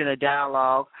engage in a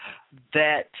dialogue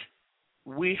that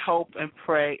we hope and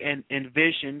pray and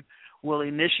envision will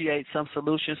initiate some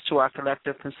solutions to our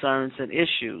collective concerns and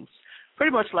issues,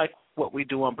 pretty much like what we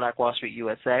do on Black Wall Street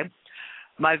USA.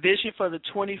 My vision for the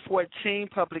 2014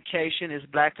 publication is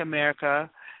Black America,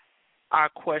 Our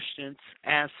Questions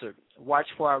Answered. Watch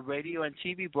for our radio and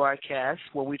TV broadcasts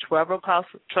where we travel across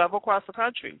the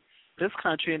country, this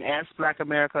country, and ask Black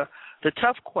America the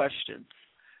tough questions.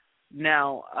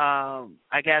 Now,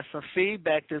 I got some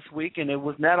feedback this week, and it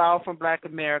was not all from Black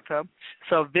America.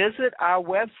 So visit our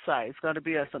website. It's going to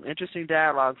be some interesting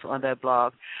dialogues on that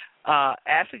blog.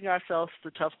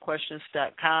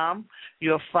 AskingOurselvesTheToughQuestions.com.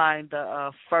 You'll find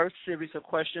the first series of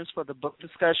questions for the book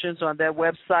discussions on that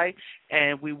website,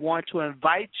 and we want to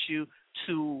invite you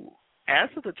to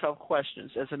answer the tough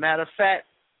questions. As a matter of fact,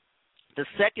 the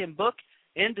second book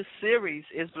in the series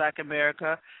is Black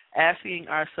America, Asking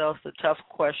Ourselves the Tough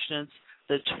Questions,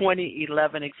 the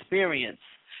 2011 Experience.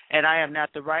 And I am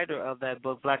not the writer of that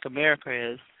book, Black America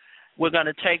is. We're going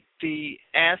to take the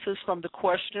answers from the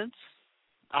questions.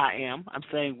 I am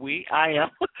going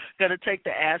to take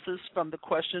the answers from the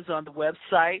questions on the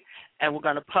website, and we're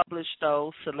going to publish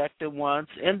those selected ones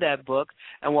in that book.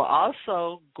 And we're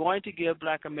also going to give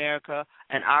Black America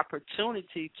an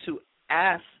opportunity to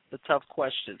ask the tough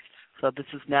questions. So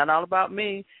this is not all about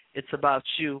me. It's about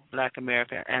you, Black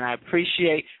America. And I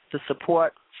appreciate the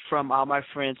support from all my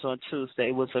friends on Tuesday.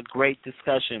 It was a great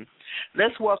discussion.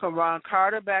 Let's welcome Ron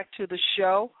Carter back to the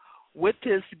show with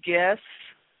his guest,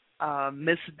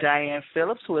 Miss Diane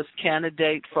Phillips, who is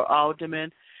candidate for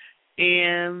Alderman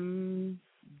in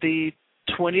the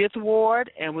 20th Ward.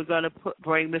 And we're going to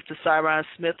bring Mr. Cyron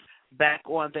Smith back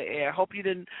on the air. Hope you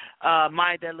didn't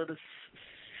mind that little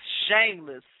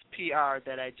shameless PR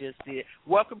that I just did.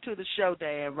 Welcome to the show,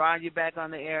 Diane. Ron, you're back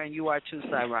on the air, and you are too,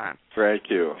 Cyron. Thank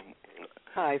you.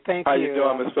 Hi, thank you. How you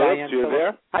doing, Ms. Phillips? You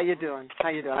there? How you doing?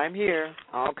 I'm here.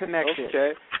 All connected.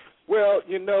 Okay. Well,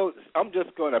 I'm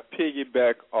just going to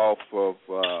piggyback off of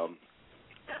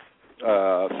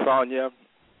Sonja,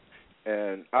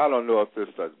 and I don't know if this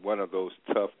is one of those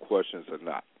tough questions or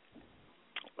not,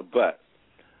 but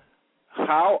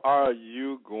how are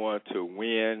you going to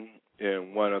win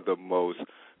in one of the most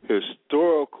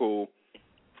historical,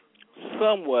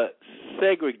 somewhat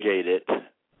segregated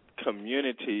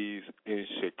communities in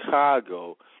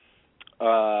Chicago,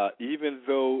 even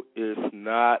though it's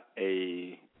not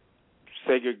a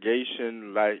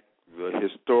segregation like the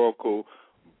historical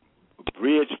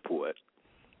Bridgeport?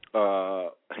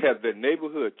 Have the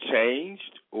neighborhood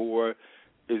changed, or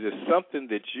is it something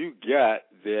that you got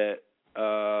that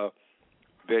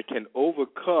can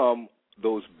overcome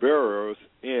those barriers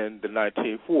in the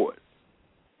 19th Ward?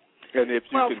 And if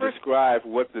you can describe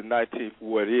what the 19th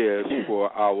Ward is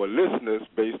for our listeners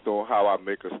based on how I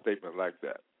make a statement like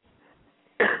that.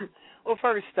 Well,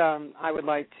 first, I would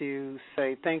like to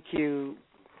say thank you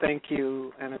thank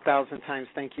you, and 1,000 times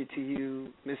thank you to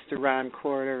you, Mr. Ron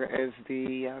Corder, as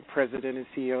the president and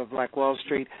CEO of Black Wall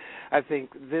Street. I think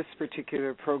this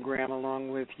particular program, along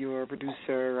with your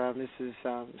producer,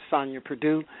 Mrs. Sonja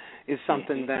Perdue, is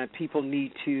something that people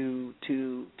need to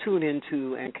tune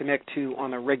into and connect to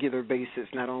on a regular basis,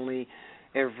 not only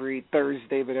every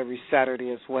Thursday but every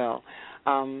Saturday as well,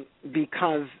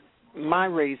 because my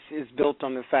race is built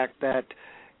on the fact that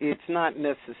it's not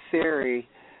necessary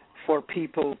for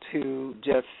people to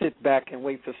just sit back and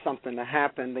wait for something to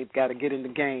happen. They've got to get in the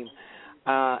game,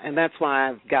 and that's why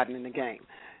I've gotten in the game.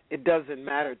 It doesn't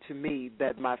matter to me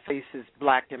that my face is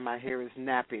black and my hair is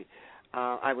nappy.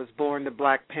 I was born to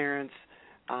black parents.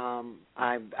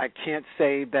 I can't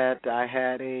say that I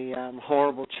had a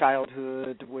horrible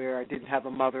childhood where I didn't have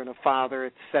a mother and a father,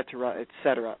 et cetera, et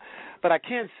cetera. But I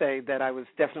can say that I was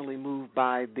definitely moved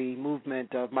by the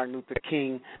movement of Martin Luther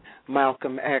King,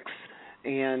 Malcolm X,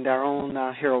 and our own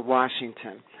Harold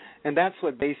Washington. And that's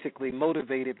what basically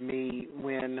motivated me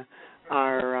when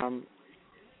our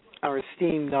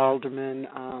esteemed Alderman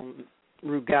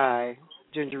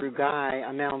Ginger Rugai,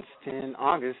 announced in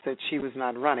August that she was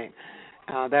not running.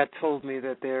 That told me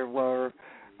that there were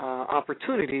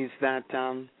opportunities that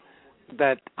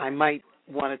I might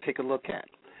want to take a look at.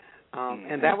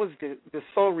 And that was the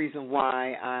sole reason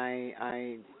why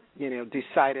I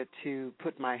decided to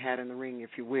put my hat in the ring,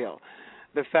 if you will.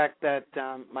 The fact that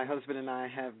my husband and I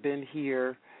have been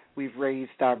here, we've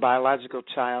raised our biological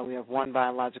child. We have one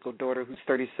biological daughter who's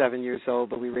 37 years old,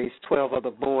 but we raised 12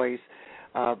 other boys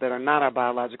that are not our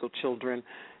biological children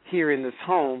here in this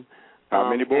home. How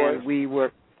many boys? And we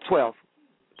were 12.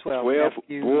 12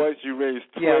 nephews. Boys, you raised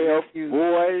 12 nephews,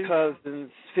 boys?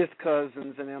 Cousins, fifth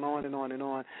cousins, and then on and on and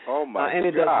on. Oh, my gosh. And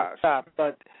it doesn't stop.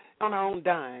 But on our own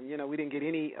dime, we didn't get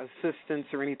any assistance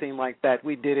or anything like that.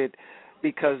 We did it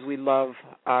because we love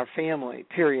our family,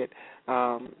 period.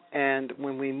 And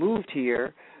when we moved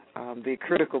here, the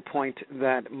critical point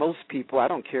that most people, I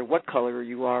don't care what color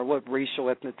you are, what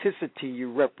racial ethnicity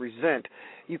you represent,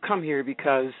 you come here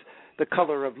because the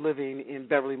color of living in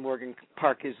Beverly Morgan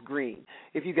Park is green.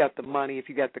 If you got the money, if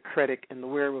you got the credit and the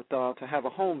wherewithal to have a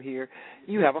home here,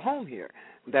 you have a home here.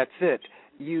 That's it.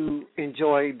 You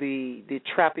enjoy the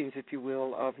trappings, if you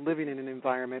will, of living in an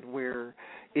environment where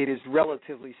it is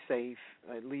relatively safe.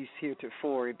 At least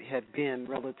heretofore it had been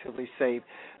relatively safe.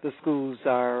 The schools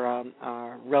are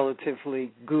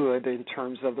relatively good in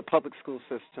terms of the public school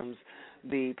systems.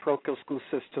 The parochial school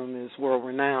system is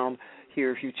world-renowned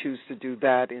here if you choose to do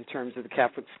that in terms of the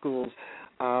Catholic schools.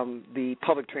 The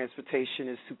public transportation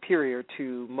is superior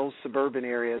to most suburban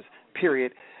areas,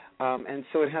 period. And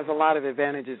so it has a lot of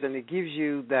advantages, and it gives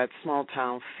you that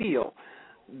small-town feel.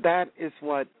 That is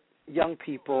what young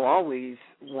people always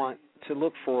want to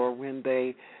look for when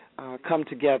they come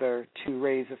together to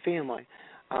raise a family.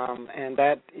 And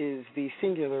that is the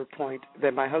singular point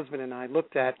that my husband and I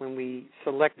looked at when we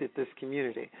selected this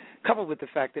community, coupled with the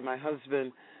fact that my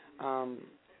husband,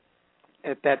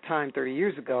 at that time, 30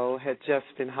 years ago, had just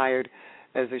been hired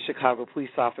as a Chicago police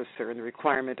officer, and the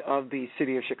requirement of the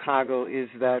city of Chicago is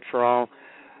that for all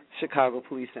Chicago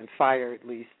police and fire, at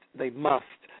least, they must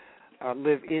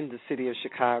live in the city of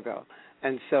Chicago.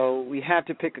 And so we had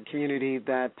to pick a community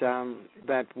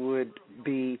that would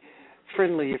be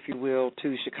friendly, if you will,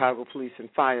 to Chicago police and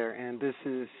fire, and this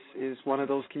is one of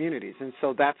those communities. And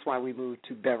so that's why we moved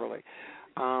to Beverly.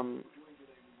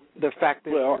 The fact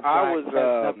that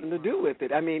has nothing to do with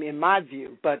it. I mean, in my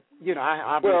view, but I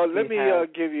obviously. Well, let me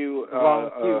give you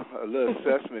a little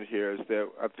assessment here. Is that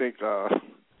I think,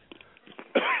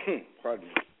 pardon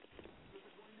me,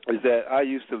 is that I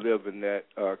used to live in that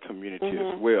community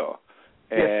as well,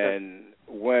 and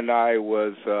when I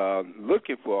was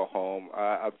looking for a home,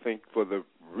 I think for the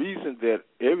reason that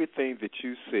everything that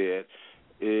you said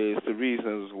is the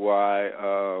reasons why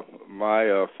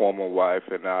my former wife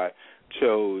and I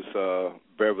chose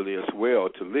Beverly as well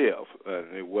to live.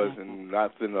 And it wasn't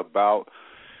nothing about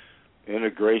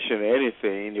integration or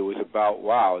anything. It was about,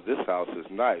 wow, this house is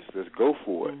nice. Let's go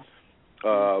for it.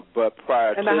 But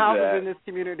prior to that... And the houses in this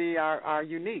community are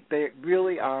unique. They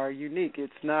really are unique.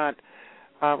 It's not...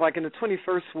 like in the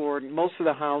 21st Ward, most of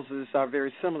the houses are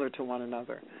very similar to one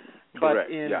another. Correct,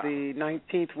 but in the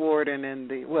 19th Ward and in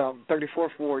the,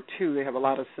 34th Ward, too, they have a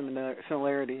lot of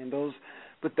similarity in those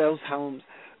homes.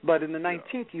 But in the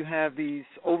 19th, you have these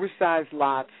oversized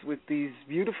lots with these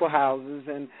beautiful houses,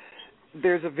 and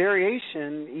there's a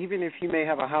variation. Even if you may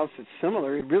have a house that's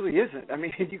similar, it really isn't. I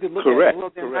mean, you could look at it.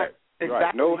 Correct. Exactly.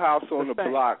 Right. No house on the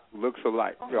block looks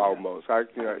alike almost.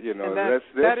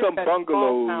 There's some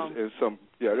bungalows and some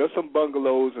there's some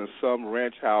bungalows and some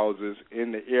ranch houses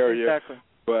in the area. Exactly.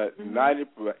 but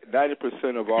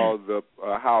 90% of all the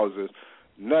houses,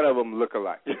 none of them look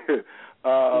alike.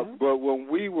 But when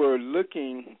we were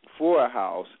looking for a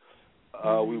house,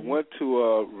 we went to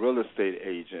a real estate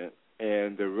agent,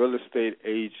 and the real estate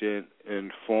agent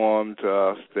informed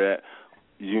us that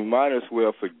you might as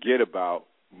well forget about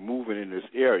moving in this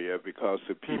area because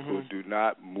the people do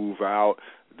not move out.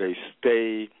 They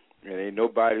stay, and ain't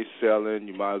nobody selling.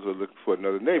 You might as well look for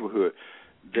another neighborhood.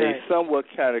 They somewhat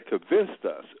kind of convinced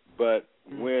us, but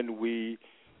when we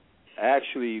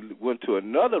actually went to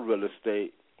another real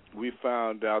estate, we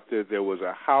found out that there was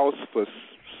a house for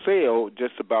sale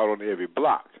just about on every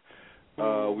block.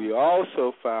 We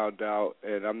also found out,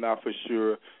 and I'm not for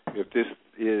sure if this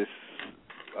is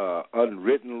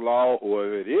unwritten law or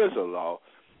if it is a law,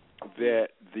 that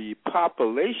the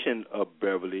population of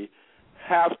Beverly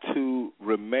have to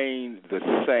remain the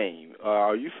same.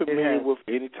 Are you familiar with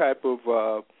any type of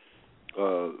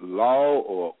law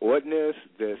or ordinance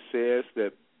that says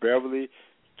that Beverly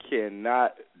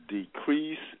cannot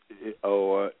decrease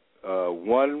or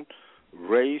one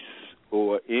race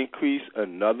or increase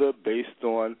another based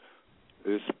on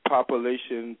its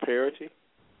population parity?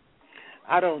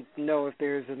 I don't know if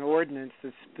there's an ordinance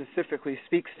that specifically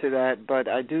speaks to that, but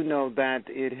I do know that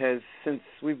it has, since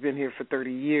we've been here for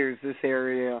 30 years, this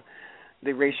area,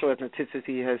 the racial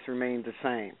ethnicity has remained the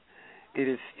same. It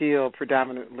is still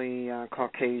predominantly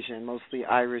Caucasian, mostly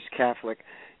Irish Catholic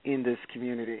in this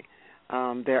community.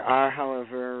 There are,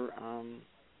 however,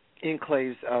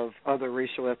 enclaves of other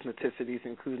racial ethnicities,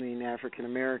 including African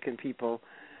American people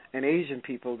and Asian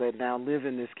people that now live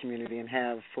in this community and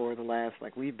have for the last,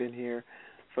 like we've been here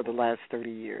for the last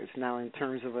 30 years. Now, in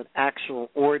terms of an actual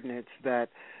ordinance that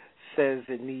says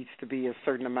it needs to be a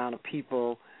certain amount of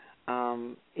people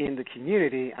in the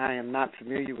community, I am not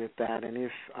familiar with that. And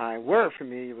if I were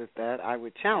familiar with that, I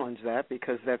would challenge that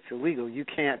because that's illegal. You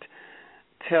can't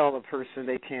tell a person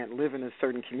they can't live in a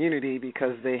certain community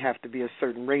because they have to be a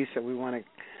certain race, and we want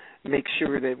to make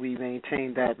sure that we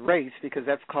maintain that race because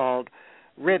that's called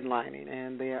redlining,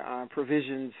 and there are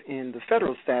provisions in the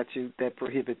federal statute that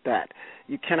prohibit that.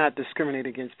 You cannot discriminate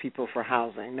against people for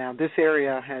housing. Now, this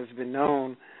area has been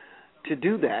known to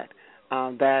do that.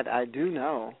 That I do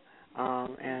know,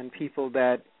 and people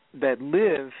that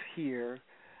live here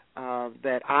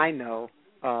that I know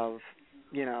of,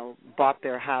 bought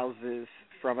their houses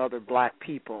from other black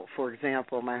people. For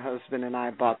example, my husband and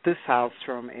I bought this house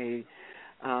from a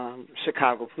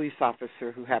Chicago police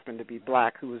officer who happened to be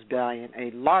black, who was buying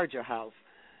a larger house,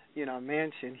 a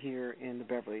mansion here in the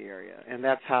Beverly area, and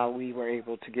that's how we were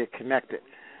able to get connected.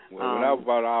 Well, when I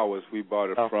bought ours, we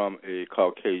bought it from a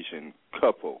Caucasian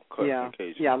couple. A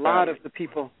lot of the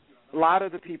people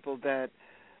that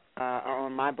are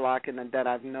on my block and that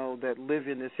I know that live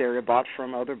in this area bought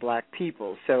from other black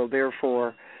people. So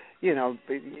therefore,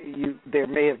 there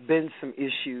may have been some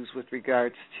issues with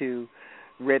regards to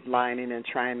redlining and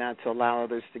trying not to allow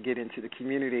others to get into the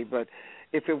community. But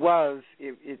if it was,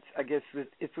 I guess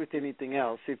it's with anything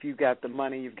else. If you got the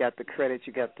money, you've got the credit,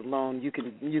 you got the loan, you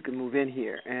can move in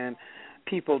here. And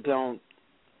people don't,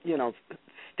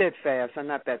 steadfast. I'm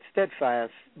not that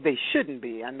steadfast. They shouldn't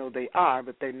be. I know they are,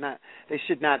 but they're not. They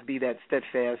should not be that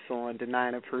steadfast on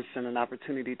denying a person an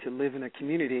opportunity to live in a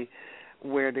community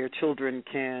where their children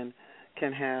can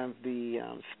have the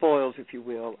spoils, if you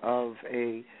will, of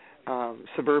a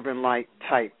suburban-like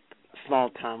type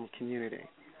small-town community.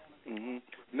 Mm-hmm.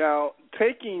 Now,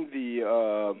 taking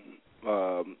the,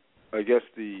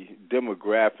 the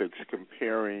demographics,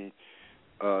 comparing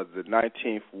the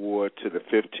 19th Ward to the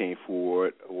 15th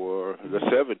Ward or the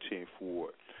 17th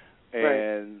Ward,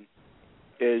 and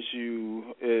as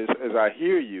I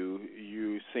hear you,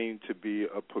 you seem to be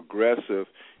a progressive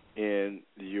in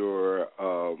your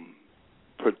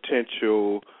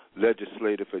potential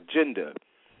legislative agenda.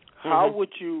 How would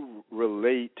you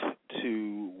relate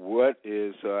to what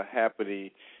is happening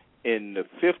in the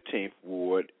 15th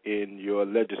Ward in your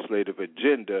legislative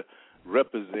agenda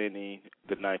representing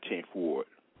the 19th Ward?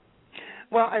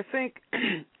 Well, I think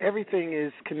everything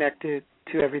is connected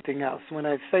to everything else. When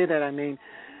I say that, I mean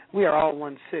we are all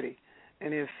one city.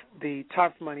 And if the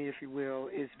TARP money, if you will,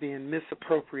 is being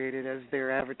misappropriated as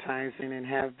they're advertising and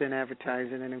have been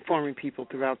advertising and informing people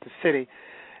throughout the city,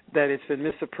 that it's been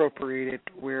misappropriated,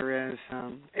 whereas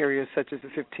areas such as the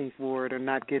 15th Ward are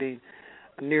not getting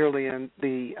nearly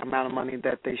the amount of money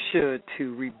that they should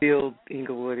to rebuild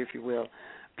Inglewood, if you will,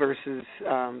 versus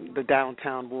the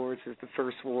downtown wards as the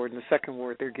first ward and the second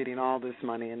ward. They're getting all this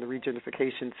money. And the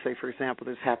regentrification, say, for example,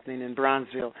 that's happening in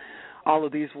Bronzeville, all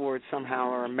of these wards somehow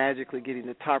are magically getting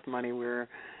the TARP money where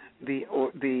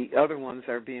the other ones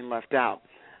are being left out.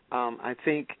 I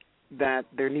think that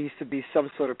there needs to be some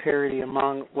sort of parity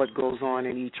among what goes on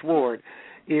in each ward.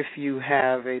 If you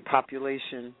have a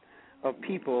population of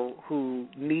people who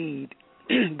need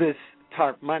this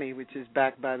TARP money, which is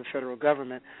backed by the federal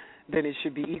government, then it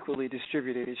should be equally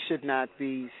distributed. It should not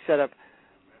be set up.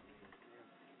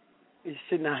 It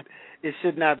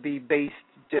should not be based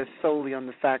just solely on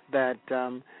the fact that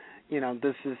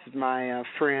this is my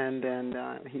friend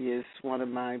and he is one of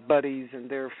my buddies, and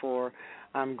therefore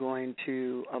I'm going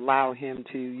to allow him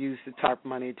to use the TARP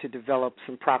money to develop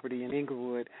some property in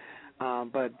Inglewood,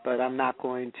 but I'm not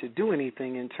going to do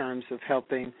anything in terms of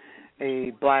helping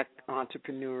a black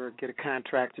entrepreneur get a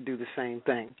contract to do the same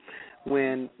thing.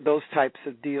 When those types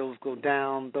of deals go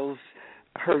down, those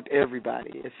hurt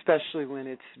everybody, especially when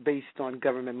it's based on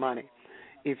government money.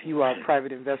 If you are a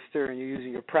private investor and you're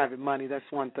using your private money, that's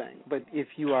one thing. But if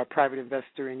you are a private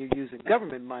investor and you're using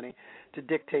government money to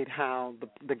dictate how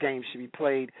the game should be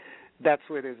played, that's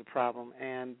where there's a problem.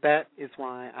 And that is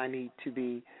why I need to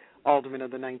be alderman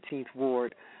of the 19th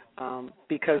Ward,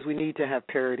 because we need to have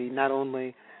parity, not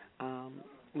only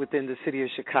within the city of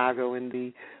Chicago in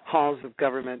the halls of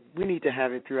government. We need to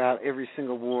have it throughout every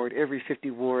single ward, every 50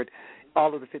 ward,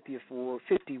 all of the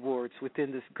 50 wards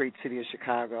within this great city of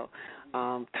Chicago.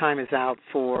 Time is out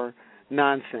for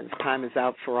nonsense. Time is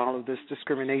out for all of this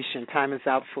discrimination. Time is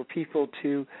out for people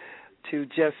to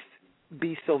just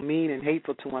be so mean and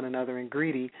hateful to one another and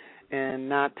greedy, and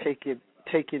not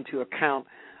take into account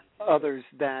others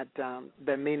that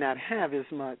may not have as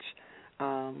much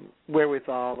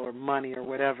wherewithal or money or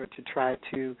whatever to try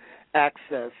to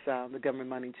access the government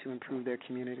money to improve their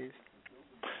communities.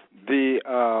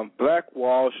 The Black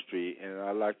Wall Street, and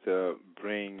I'd like to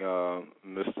bring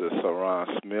Mr. Saran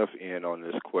Smith in on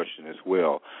this question as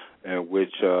well, in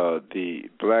which the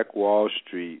Black Wall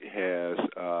Street has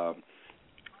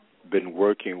been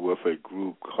working with a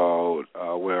group called,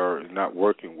 not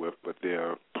working with, but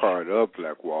they're part of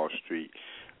Black Wall Street,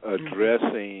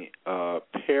 addressing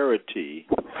parity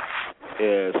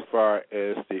as far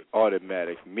as the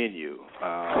automatic menu,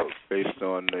 based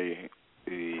on the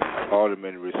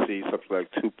alderman receives something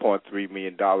like $2.3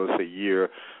 million a year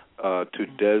to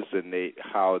designate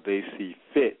how they see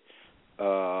fit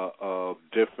of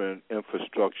different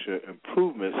infrastructure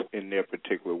improvements in their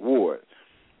particular ward.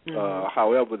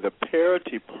 However, the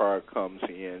parity part comes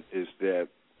in is that,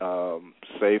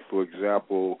 say, for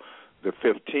example, the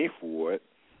 15th Ward,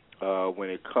 when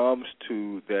it comes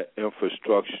to that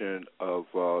infrastructure of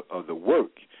the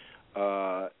work,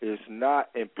 is not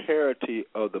in parity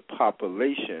of the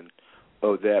population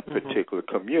of that particular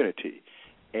community.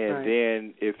 And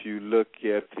then if you look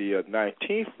at the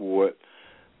 19th Ward,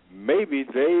 maybe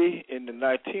they in the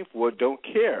 19th Ward don't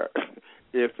care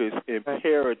if it's in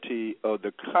parity of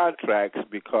the contracts,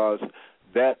 because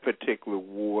that particular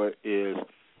ward is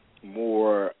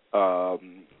more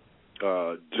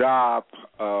job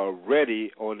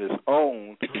ready on its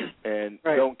own and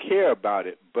don't care about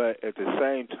it. But at the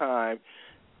same time,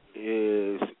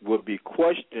 would be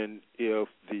questioned if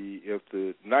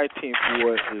the 19th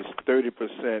Ward is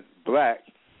 30% black.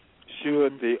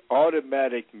 Should the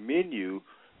automatic menu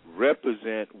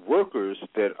represent workers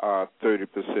that are 30%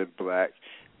 black,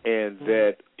 and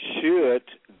that should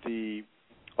the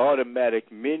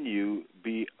automatic menu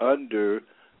be under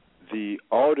the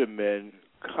alderman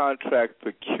contract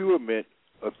procurement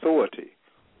authority,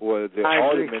 or the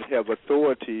aldermen have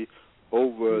authority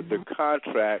over the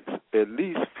contracts, at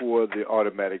least for the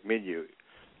automatic menu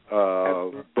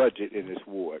budget in this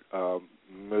ward?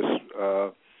 Ms.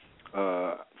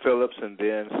 Phillips and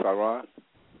then Saran?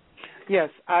 Yes,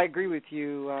 I agree with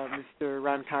you, Mr.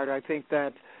 Ron Carter. I think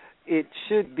that it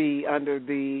should be under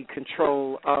the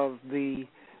control of the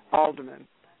alderman,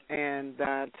 and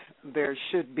that there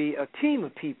should be a team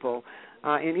of people.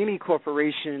 In any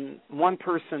corporation, one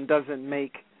person doesn't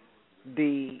make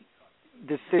the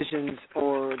decisions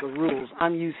or the rules.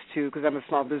 I'm used to, because I'm a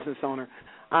small business owner,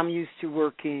 I'm used to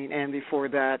working, and before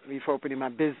opening my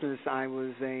business, I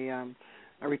was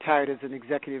I retired as an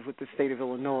executive with the state of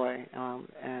Illinois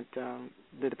at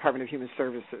the Department of Human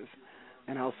Services,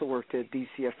 and I also worked at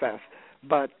DCFS.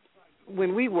 But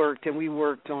when we worked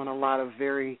on a lot of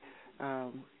very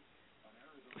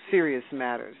serious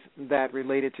matters that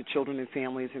related to children and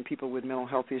families and people with mental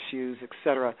health issues, et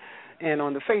cetera. And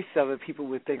on the face of it, people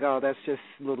would think, oh, that's just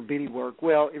little bitty work.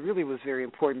 Well, it really was very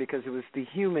important, because it was the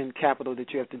human capital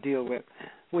that you have to deal with.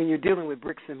 When you're dealing with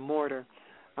bricks and mortar,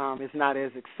 it's not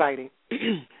as exciting,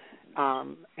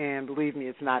 and believe me,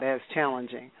 it's not as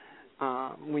challenging.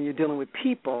 When you're dealing with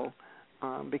people,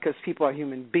 because people are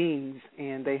human beings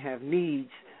and they have needs,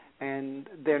 and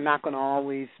they're not going to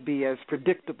always be as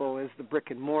predictable as the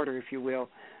brick and mortar, if you will.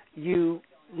 you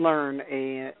learn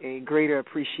a greater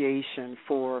appreciation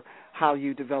for how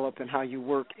you develop and how you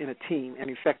work in a team and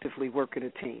effectively work in a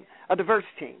team, a diverse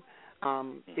team.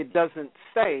 It doesn't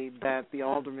say that the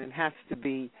alderman has to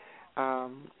be a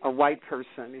white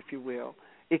person, if you will.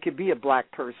 It could be a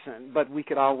black person, but we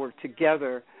could all work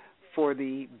together for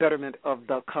the betterment of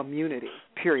the community,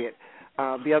 period.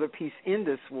 The other piece in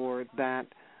this ward that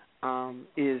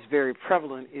is very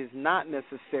prevalent is not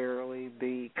necessarily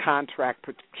the contract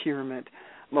procurement.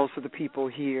 Most of the people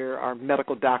here are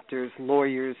medical doctors,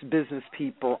 lawyers, business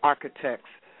people, architects,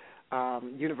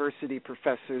 university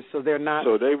professors. So they're not.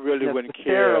 So they really wouldn't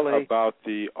care about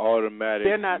the automatic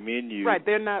menu. Right.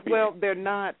 They're not. Well, they're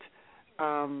not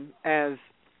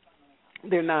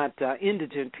they're not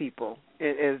indigent people.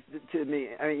 As to me,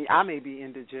 I mean, I may be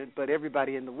indigent, but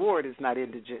everybody in the ward is not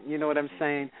indigent. You know what I'm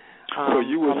saying? So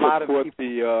you would support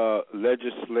the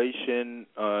legislation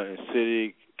in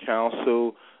city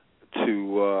council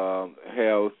to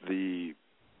have the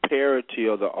parity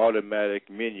of the automatic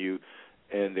menu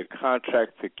and the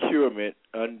contract procurement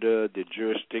under the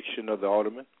jurisdiction of the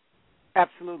alderman?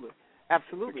 Absolutely.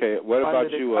 Absolutely. Okay, what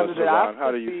about you, Saran?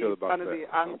 How do you feel about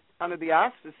that? Under the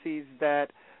auspices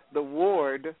that the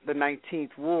ward, the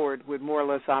 19th ward, would more or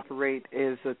less operate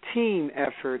as a team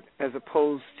effort as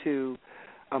opposed to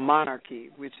a monarchy,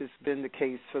 which has been the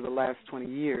case for the last 20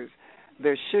 years.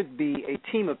 There should be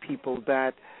a team of people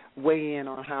that weigh in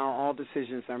on how all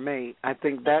decisions are made. I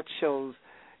think that shows,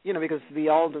 because the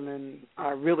aldermen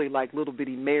are really like little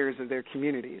bitty mayors of their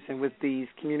communities, and with these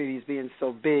communities being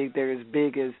so big, they're as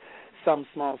big as some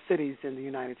small cities in the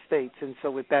United States. And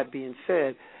so with that being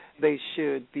said, they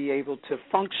should be able to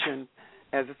function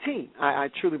as a team. I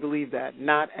truly believe that,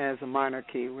 not as a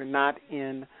monarchy. We're not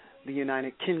in the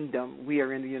United Kingdom. We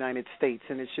are in the United States,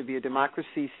 and it should be a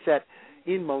democracy set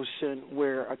in motion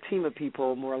where a team of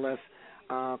people more or less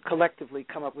collectively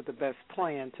come up with the best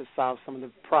plan to solve some of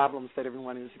the problems that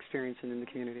everyone is experiencing in the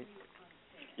community.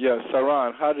 Yeah,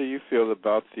 Saran, how do you feel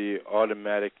about the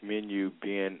automatic menu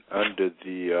being under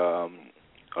the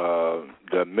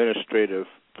administrative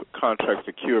contract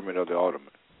procurement of the alderman?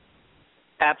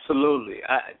 Absolutely.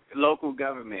 Local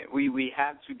government, we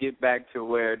have to get back to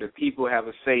where the people have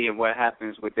a say in what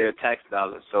happens with their tax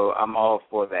dollars, so I'm all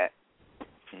for that.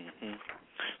 Mm-hmm.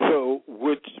 So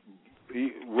with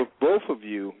both of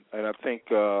you, and I think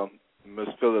Ms.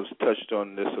 Phillips touched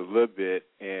on this a little bit,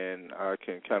 and I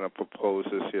can kind of propose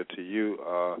this here to you,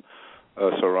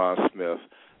 Saran Smith,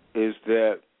 is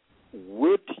that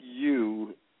would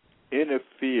you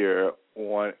interfere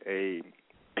on a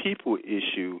people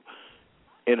issue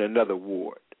in another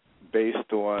ward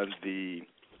based on the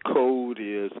code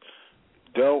is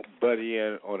don't butt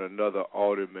in on another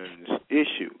alderman's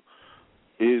issue?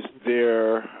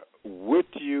 Would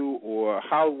you, or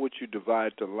how would you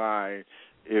divide the line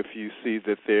if you see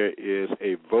that there is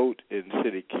a vote in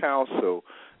city council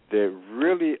that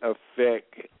really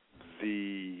affect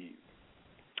the,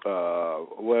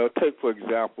 take, for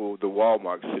example, the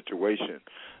Walmart situation,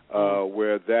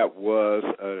 where that was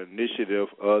an initiative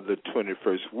of the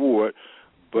 21st Ward,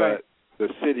 but right. The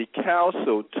city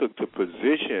council took the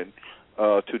position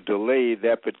to delay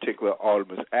that particular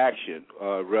alderman's action,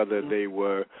 whether they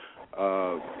were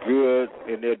good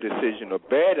in their decision or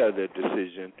bad at their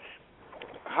decision.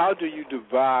 How do you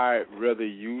divide whether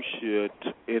you should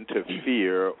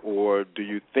interfere, or do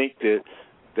you think that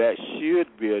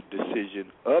should be a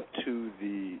decision up to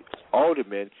the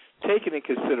alderman, taking in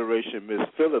consideration, Ms.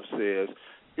 Phillips says,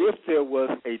 if there was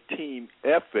a team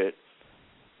effort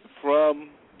from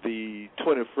the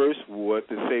 21st Ward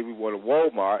to say we want a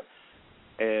Walmart,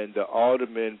 and the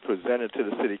alderman presented to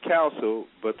the city council,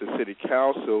 but the city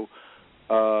council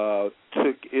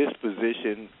took its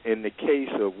position in the case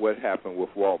of what happened with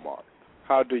Walmart.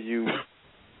 How do you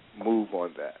move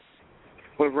on that?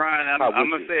 Well, Ron, I'm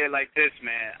going to say it like this,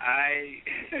 man.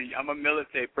 I'm a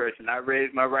military person. I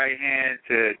raised my right hand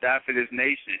to die for this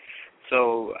nation.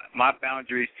 So my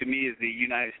boundaries to me is the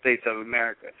United States of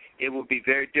America. It will be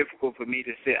very difficult for me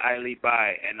to sit idly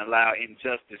by and allow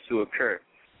injustice to occur.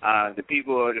 The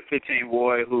people of the 15th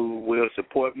Ward who will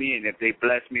support me, and if they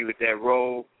bless me with that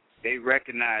role, they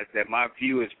recognize that my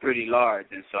view is pretty large,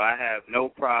 and so I have no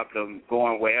problem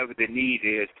going wherever the need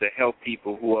is to help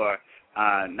people who are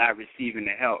not receiving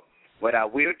the help. What I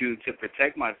will do to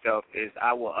protect myself is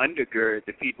I will undergird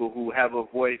the people who have a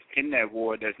voice in that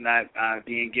ward that's not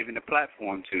being given a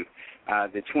platform to.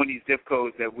 The 20 zip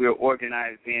codes that we're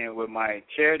organized in with my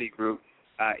charity group,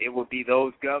 it will be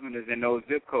those governors in those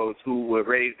zip codes who will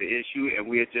raise the issue, and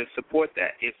we'll just support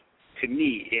that. To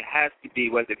me, it has to be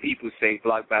what the people say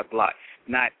block by block.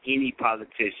 not any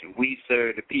politician. We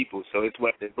serve the people. So it's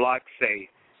what the blocks say.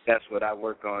 That's what I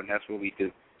work on. That's what we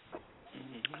do.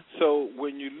 So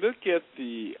when you look at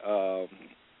the,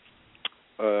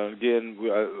 again,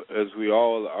 as we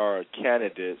all are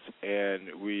candidates,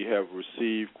 and we have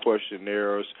received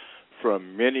questionnaires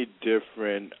from many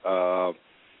different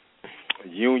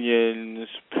unions,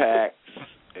 PACs,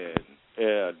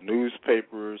 and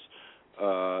newspapers,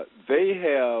 they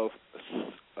have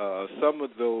some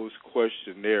of those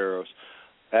questionnaires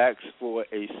ask for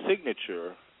a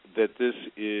signature that this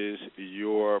is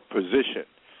your position.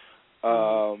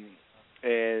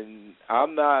 And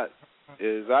I'm not,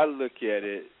 as I look at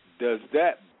it, does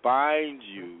that bind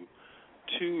you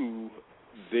to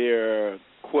their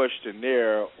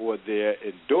questionnaire or their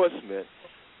endorsement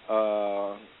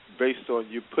based on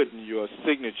you putting your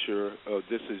signature of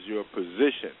this is your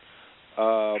position,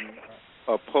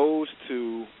 opposed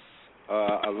to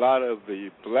a lot of the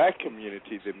black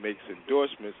community that makes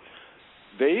endorsements,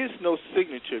 there is no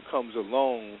signature comes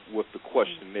along with the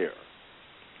questionnaire.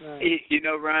 Right. You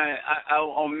know, Ryan, I,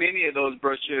 on many of those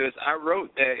brochures, I wrote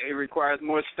that it requires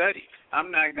more study. I'm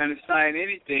not going to sign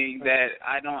anything that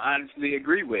I don't honestly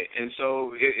agree with. And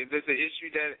so if there's an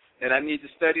issue that I need to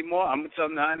study more, I'm going to tell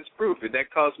them the honest proof. If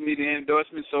that costs me the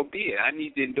endorsement, so be it. I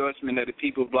need the endorsement of the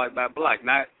people block by block,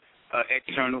 not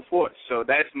external force. So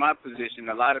that's my position.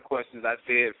 A lot of questions I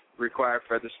said require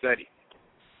further study.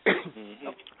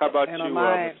 How about you,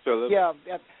 Ms. Phillips? Yeah,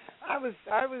 I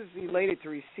was elated to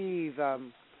receive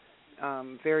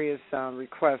various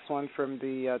requests, one from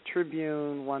the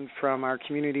Tribune, one from our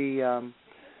community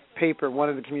paper, one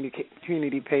of the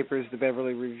community papers, the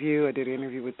Beverly Review. I did an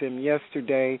interview with them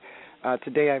yesterday.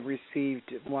 Today I've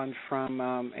received one from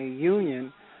a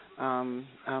union.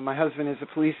 My husband is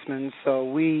a policeman,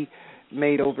 so we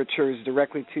made overtures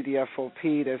directly to the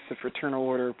FOP, that's the Fraternal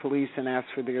Order of Police, and asked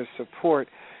for their support.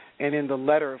 And in the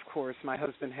letter, of course, my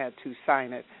husband had to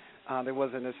sign it. There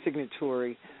wasn't a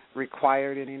signatory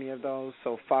required in any of those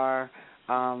so far.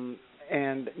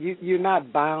 And you're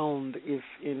not bound, if,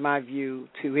 in my view,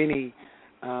 to any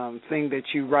thing that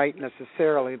you write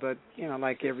necessarily, but, you know,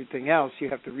 like everything else, you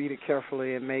have to read it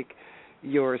carefully and make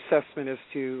your assessment as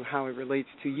to how it relates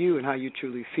to you and how you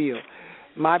truly feel.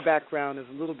 My background is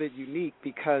a little bit unique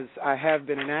because I have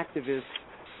been an activist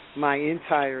my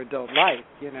entire adult life.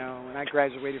 You know, when I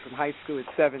graduated from high school at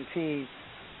 17,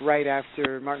 right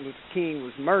after Martin Luther King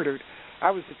was murdered,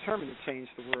 I was determined to change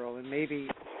the world, and maybe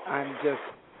I'm just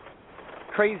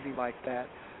crazy like that,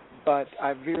 but I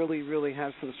really, really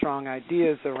have some strong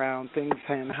ideas around things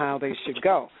and how they should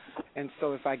go. And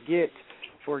so if I get,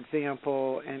 for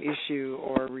example, an issue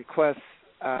or a request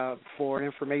for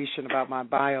information about my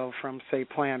bio from, say,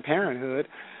 Planned Parenthood,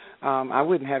 I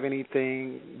wouldn't have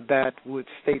anything that would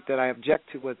state that I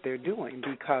object to what they're doing,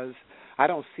 because I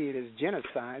don't see it as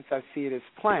genocide. I see it as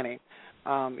planning,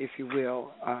 if you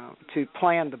will, to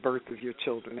plan the birth of your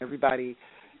children. Everybody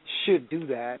should do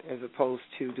that as opposed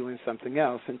to doing something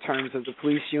else. In terms of the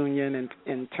police union and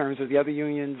in terms of the other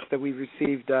unions that we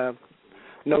received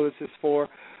notices for,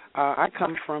 I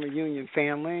come from a union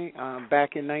family.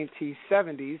 Back in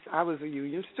 1970s, I was a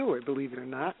union steward, believe it or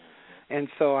not. And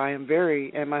so I am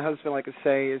and my husband, like I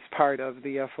say, is part of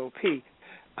the FOP.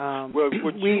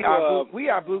 We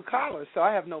are blue collar, so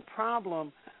I have no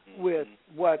problem with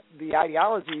what the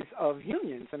ideologies of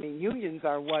unions. I mean, unions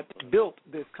are what built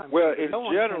this country. Well, in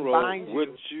general,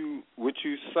 would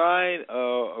you sign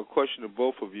a question to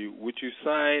both of you? Would you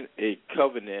sign a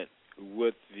covenant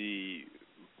with the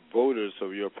voters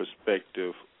of your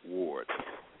prospective ward?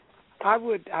 I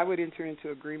would enter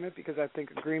into agreement because I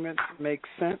think agreement makes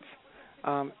sense.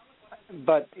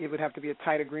 But it would have to be a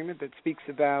tight agreement that speaks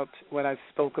about what I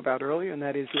spoke about earlier, and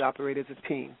that is we operate as a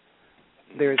team.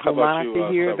 There is no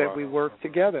monarchy here that we work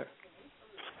together.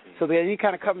 So any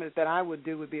kind of covenant that I would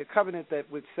do would be a covenant that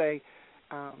would say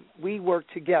we work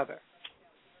together.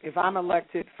 If I'm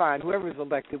elected, fine. Whoever is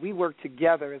elected, we work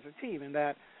together as a team, and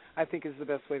that, I think, is the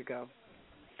best way to go.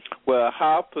 Well,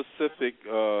 how specific,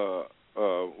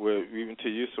 even to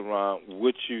you, Saran,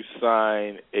 would you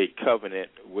sign a covenant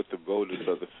with the voters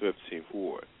of the 15th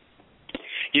Ward?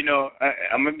 You know,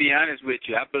 I'm going to be honest with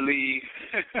you. I believe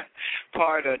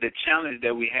part of the challenge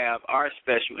that we have are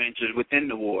special interests within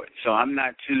the ward. So I'm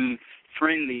not too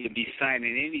friendly to be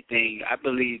signing anything. I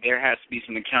believe there has to be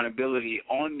some accountability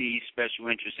on these special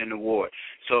interests in the ward.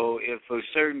 So if a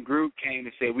certain group came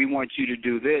and said, we want you to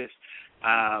do this,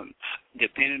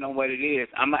 depending on what it is,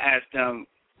 I'm going to ask them,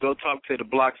 go talk to the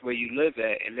blocks where you live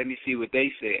at and let me see what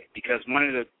they said. Because one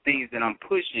of the things that I'm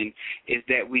pushing is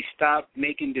that we stop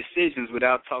making decisions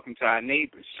without talking to our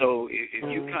neighbors. So if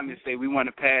you come and say we want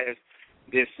to pass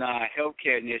this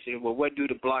healthcare initiative. Well, what do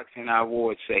the blocks in our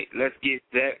ward say? Let's get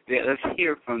that. Let's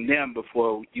hear from them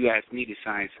before you ask me to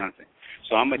sign something.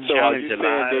 So I'm gonna challenge a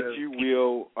lot.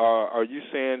 Are you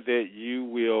saying that you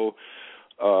will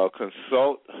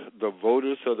consult the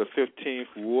voters of the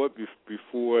 15th ward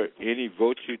before any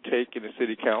vote you take in the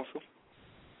city council?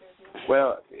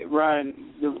 Well, Ryan,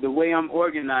 the way I'm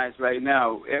organized right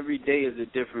now, every day is a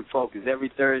different focus. Every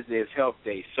Thursday is Health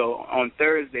Day. So on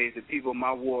Thursdays, the people in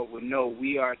my ward will know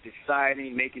we are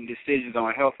deciding, making decisions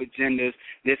on health agendas.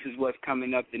 This is what's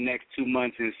coming up the next 2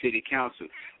 months in the city council.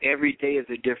 Every day is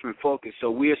a different focus. So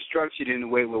we are structured in a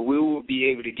way where we will be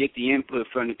able to get the input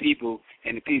from the people,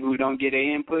 and the people who don't get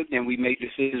their input, then we make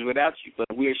decisions without you.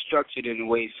 But we are structured in a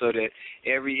way so that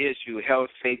every issue, health,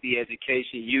 safety,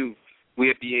 education, youth,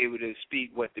 we'll be able to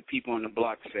speak what the people on the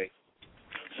block say.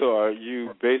 So are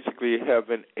you basically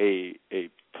having a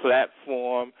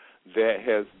platform that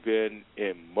has been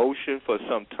in motion for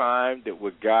some time that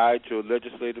would guide your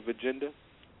legislative agenda?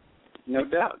 No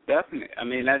doubt, definitely. I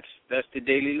mean, that's the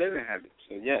daily living habit,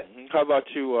 so yes. Mm-hmm. How about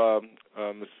you,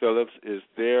 Ms. Phillips? Is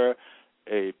there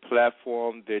a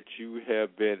platform that you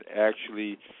have been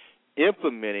actually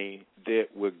implementing that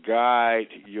would guide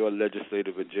your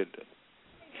legislative agenda?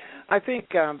 I think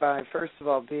by, first of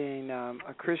all, being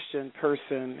a Christian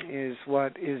person is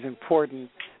what is important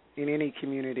in any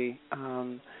community.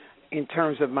 In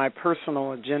terms of my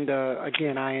personal agenda,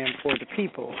 again, I am for the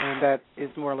people, and that is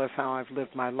more or less how I've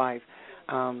lived my life.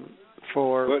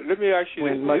 But let me ask you,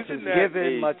 when much is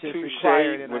given, much is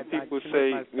required. And when people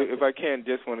say, if I can,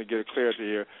 just want to get a clarity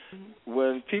here. Mm-hmm.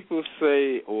 When people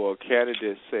say, or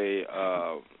candidates say,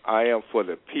 I am for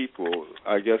the people,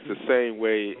 I guess the same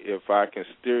way, if I can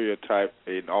stereotype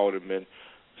an alderman,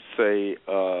 say,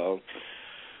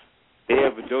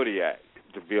 Ed Vidodiak,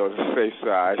 to be on the safe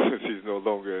side, since he's no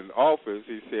longer in office,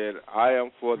 he said, I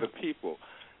am for the people.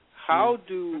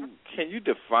 Can you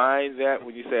define that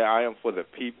when you say I am for the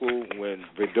people, when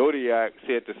Vidodiak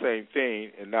said the same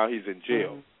thing and now he's in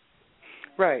jail?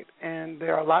 Mm-hmm. Right, and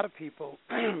there are a lot of people.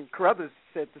 Carruthers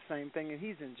said the same thing and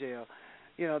he's in jail.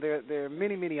 You know, there are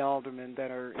many, many aldermen that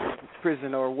are in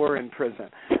prison or were in prison,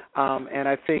 and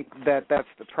I think that that's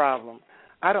the problem.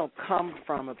 I don't come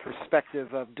from a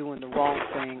perspective of doing the wrong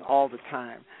thing all the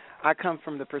time. I come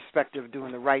from the perspective of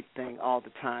doing the right thing all the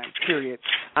time, period.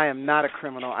 I am not a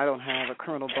criminal. I don't have a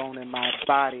criminal bone in my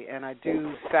body, and I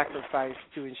do sacrifice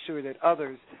to ensure that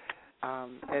others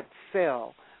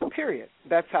excel, period.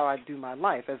 That's how I do my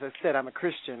life. As I said, I'm a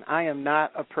Christian. I am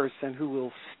not a person who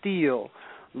will steal,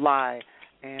 lie,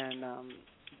 and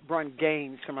run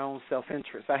games for my own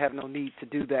self-interest. I have no need to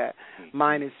do that.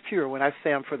 Mine is pure. When I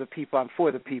say I'm for the people, I'm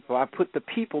for the people. I put the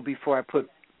people before I put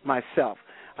myself.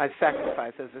 I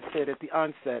sacrifice. As I said at the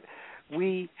onset,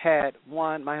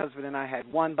 my husband and I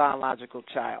had one biological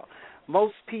child.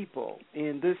 Most people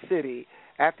in this city,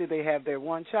 after they have their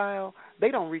one child,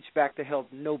 they don't reach back to help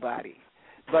nobody.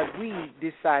 But we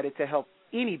decided to help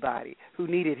anybody who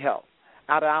needed help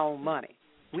out of our own money.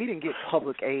 We didn't get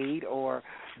public aid or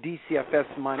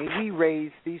DCFS money. We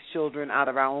raised these children out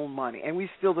of our own money, and we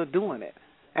still are doing it.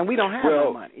 And we don't have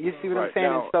no money. You see what I'm saying?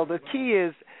 And so the key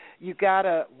is you got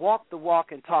to walk the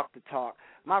walk and talk the talk.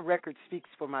 My record speaks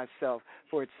for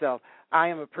itself. I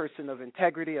am a person of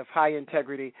integrity, of high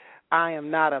integrity. I am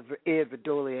not a Ed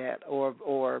Vidoliak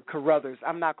or Carruthers.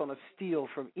 I'm not going to steal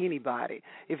from anybody.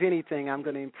 If anything, I'm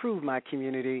going to improve my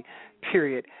community,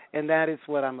 period. And that is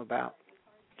what I'm about.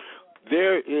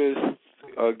 There is,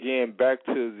 again, back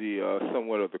to the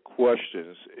somewhat of the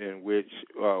questions in which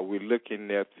we're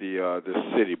looking at the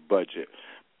city budget,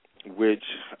 which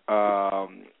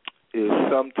is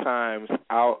sometimes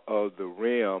out of the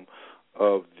realm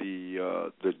of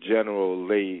the general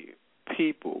lay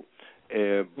people,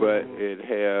 but it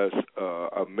has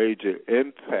a major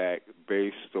impact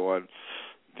based on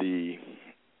the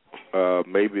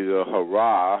maybe the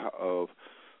hurrah of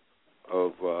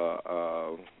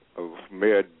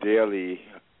Mayor Daley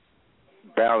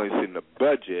balancing the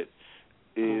budget.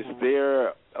 Is there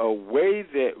a way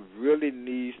that really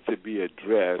needs to be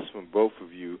addressed from both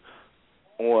of you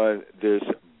on this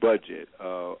budget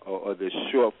or this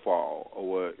shortfall,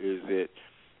 or is it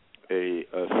a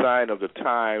sign of the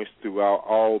times throughout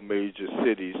all major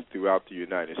cities throughout the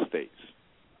United States?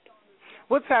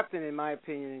 What's happening, in my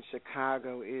opinion, in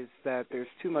Chicago is that there's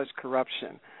too much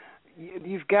corruption.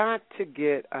 You've got to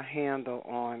get a handle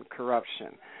on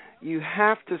corruption. You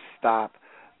have to stop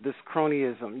this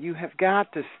cronyism. You have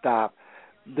got to stop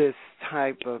this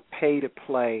type of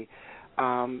pay-to-play.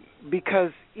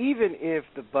 Because even if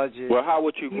the budget... Well, how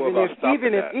would you go about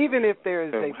stopping that? Even if there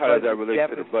is a how does that relate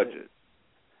to the budget?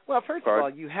 Well, first of all,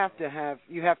 you have to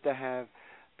have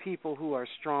people who are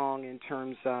strong in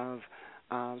terms of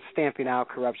stamping out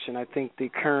corruption. I think the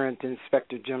current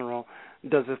Inspector General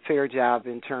does a fair job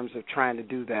in terms of trying to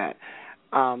do that.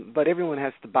 But everyone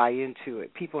has to buy into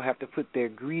it. People have to put their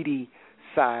greedy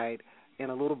side in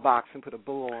a little box and put a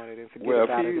bow on it and forget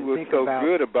about it. Well, if he was so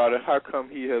good about it, how come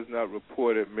he has not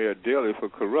reported Mayor Daley for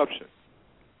corruption?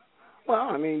 Well,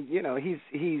 I mean, you know, he's.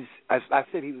 I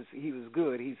said he was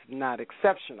good. He's not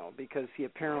exceptional because he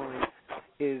apparently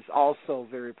is also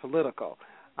very political.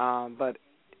 But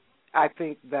I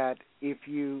think that if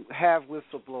you have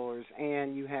whistleblowers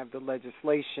and you have the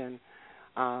legislation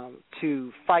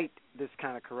to fight this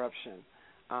kind of corruption,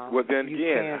 well, then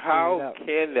again, how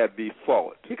can that be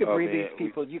fought? You could bring these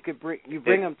people. You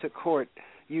bring them to court.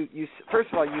 You first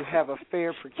of all, you have a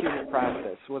fair procurement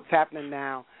process. What's happening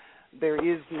now? There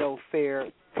is no fair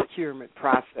procurement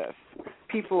process.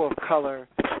 People of color,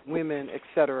 women,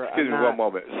 etc. Excuse me one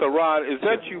moment. So, Ron, is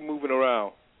that you moving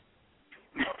around?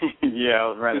 Yeah, I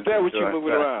was right. Is that what you're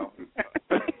moving around?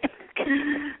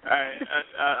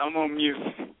 I'm on mute.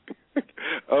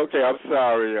 Okay, I'm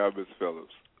sorry, Ms.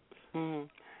 Phillips. Mm-hmm.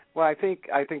 Well, I think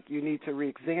you need to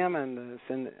reexamine this,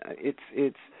 and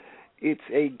it's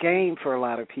a game for a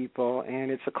lot of people,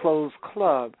 and it's a closed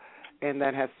club, and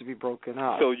that has to be broken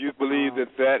up. So you believe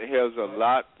that has a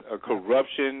lot of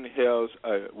corruption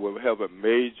will have a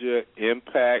major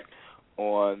impact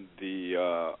on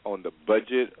the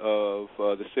budget of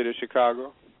the city of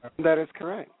Chicago? That is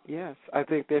correct. Yes, I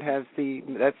think that's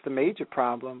the major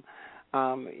problem.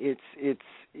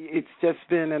 It's just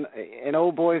been an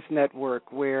old boys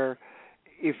network where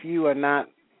if you are not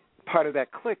part of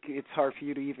that clique, it's hard for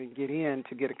you to even get in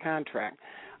to get a contract.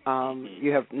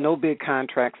 You have no big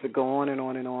contracts that go on and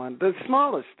on and on. The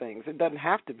smallest things. It doesn't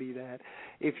have to be that.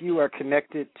 If you are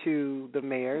connected to the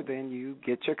mayor, then you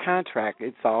get your contract.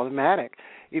 It's automatic.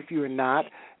 If you are not,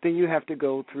 then you have to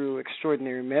go through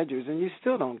extraordinary measures, and you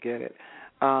still don't get it.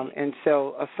 And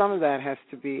so some of that has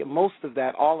to be, most of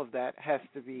that, all of that has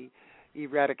to be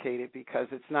eradicated because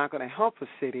it's not going to help a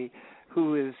city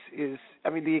who is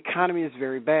I mean, the economy is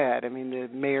very bad. I mean, the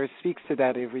mayor speaks to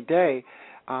that every day.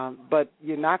 But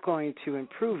you're not going to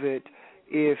improve it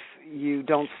if you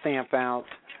don't stamp out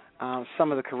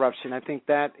some of the corruption. I think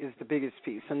that is the biggest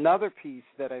piece. Another piece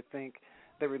that I think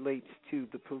that relates to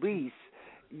the police,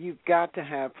 you've got to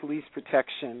have police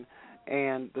protection,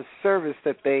 and the service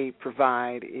that they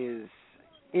provide is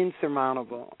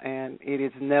insurmountable, and it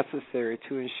is necessary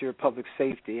to ensure public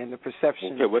safety and the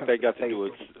perception. Okay, what they got to do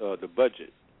with the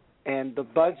budget? And the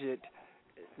budget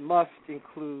must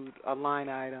include a line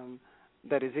item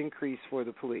that is increased for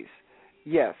the police.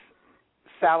 Yes,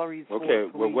 salaries for the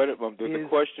police. The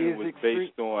question was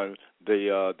based on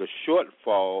the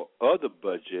shortfall of the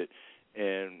budget,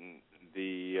 and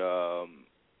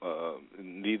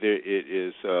neither it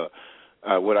is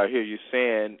what I hear you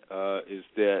saying is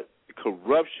that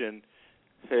corruption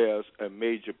has a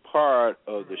major part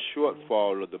of the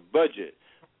shortfall of the budget,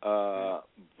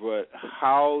 but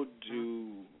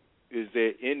is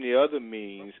there any other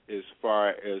means as far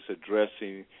as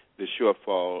addressing the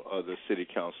shortfall of the city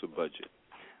council budget?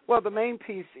 Well, the main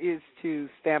piece is to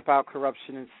stamp out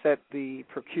corruption and set the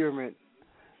procurement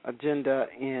agenda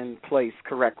in place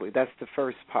correctly. That's the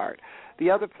first part. The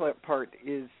other part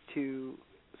is to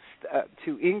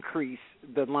increase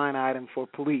the line item for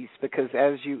police, because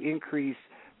as you increase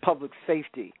public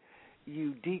safety,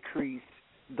 you decrease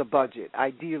the budget,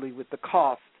 ideally with the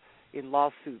cost in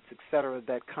lawsuits, et cetera,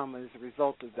 that come as a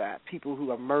result of that. People who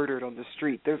are murdered on the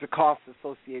street, there's a cost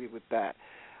associated with that.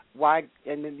 Why?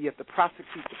 And then you have to prosecute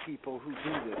the people who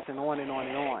do this, and on and on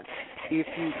and on. If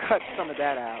you cut some of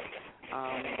that out,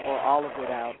 or all of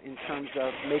it out, in terms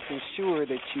of making sure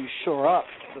that you shore up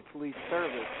the police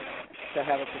service to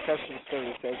have a professional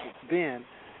service as it's been,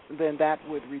 then that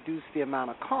would reduce the amount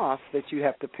of cost that you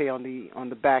have to pay on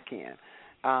the back end.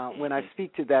 When I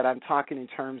speak to that, I'm talking in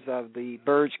terms of the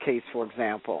Burge case, for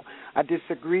example. I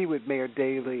disagree with Mayor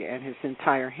Daley and his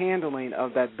entire handling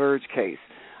of that Burge case.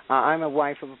 I'm a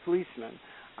wife of a policeman.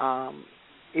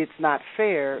 It's not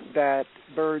fair that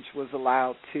Burge was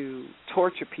allowed to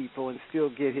torture people and still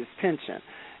get his pension.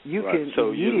 You can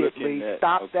immediately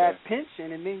stop that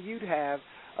pension, and then you'd have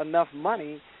enough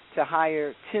money to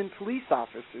hire 10 police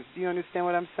officers. Do you understand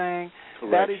what I'm saying?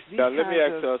 Correct. That is now, let me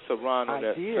ask Serrano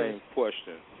that same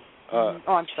question.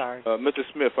 I'm sorry. Mr.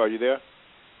 Smith, are you there?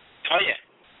 Oh,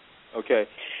 yeah. Okay.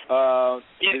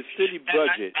 The city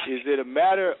budget, is it a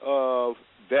matter of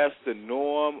that's the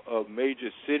norm of major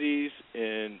cities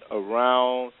in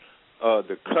around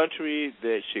the country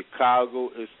that Chicago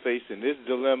is facing this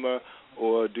dilemma,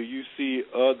 or do you see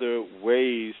other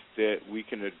ways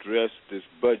can address this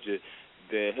budget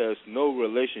that has no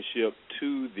relationship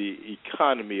to the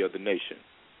economy of the nation?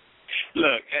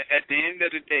 Look, at the end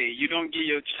of the day, you don't give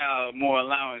your child more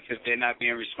allowance if they're not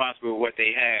being responsible with what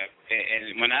they have.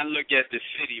 And when I look at the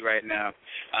city right now,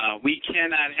 we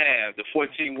cannot have the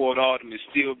 14 Ward Alderman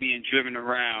still being driven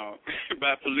around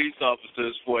by police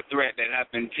officers for a threat that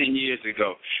happened 10 years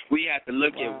ago. We have to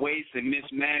look at waste and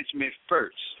mismanagement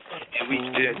first.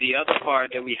 And the other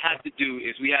part that we have to do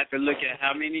is we have to look at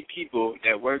how many people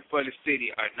that work for the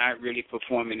city are not really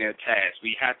performing their tasks.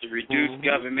 We have to reduce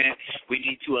government. We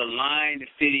need to align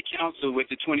the city council with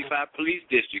the 25 police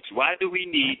districts. Why do we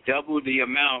need double the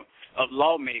amount of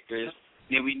lawmakers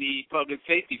than we need public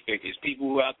safety figures, people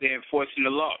who are out there enforcing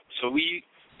the law? So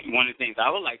one of the things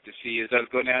I would like to see is us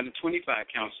go down to 25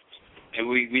 councils. And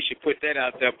we should put that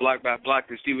out there block by block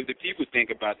and see what the people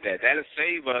think about that. That'll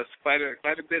save us quite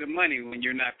a bit of money when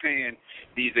you're not paying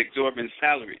these exorbitant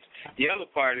salaries. The other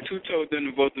part is who told them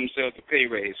to vote themselves a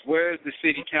pay raise? Where is the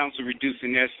city council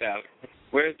reducing their salary?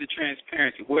 Where is the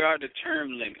transparency? Where are the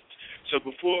term limits? So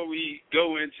before we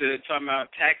go into talking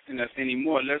about taxing us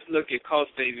anymore, let's look at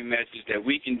cost-saving measures that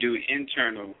we can do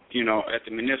internal, at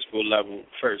the municipal level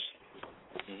first.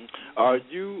 Are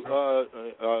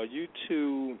you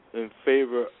two in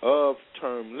favor of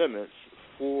term limits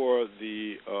for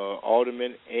the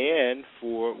aldermen and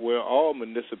for all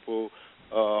municipal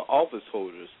office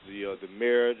holders, the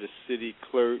mayor, the city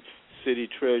clerk, city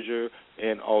treasurer,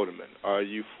 and aldermen? Are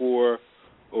you for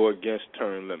or against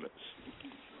term limits?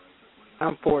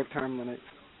 I'm for term limits.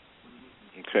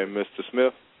 Okay, Mr.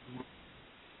 Smith?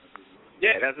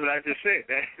 Yeah, that's what I just said.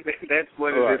 That's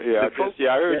what it is.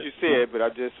 I heard you say it, but I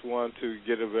just want to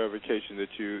get a verification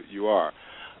that you are.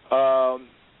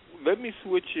 Let me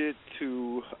switch it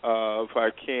to, if I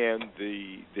can,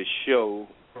 the show,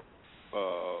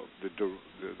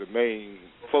 the main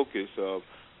focus of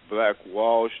Black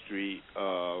Wall Street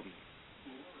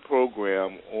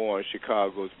program on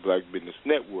Chicago's Black Business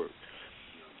Network.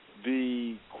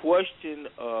 The question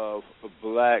of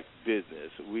black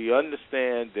business, we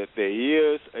understand that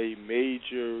there is a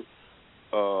major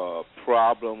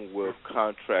problem with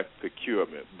contract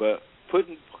procurement, but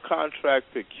putting contract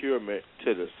procurement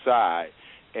to the side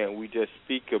and we just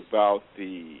speak about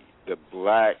the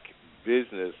black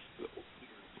business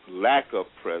lack of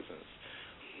presence,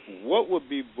 what would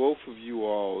be both of you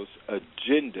all's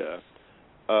agenda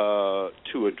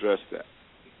to address that?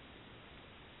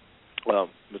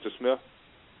 Mr. Smith?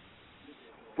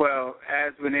 Well,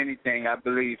 as with anything, I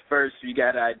believe first you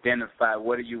got to identify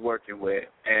what are you working with,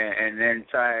 and then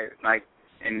try, like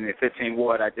in the 15th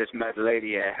Ward, I just met a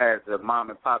lady that has a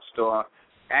mom and pop store,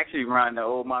 actually around the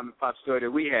old mom and pop store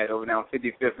that we had over there on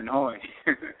 55th and Horn.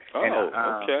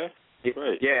 Okay.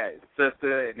 Great. Yeah,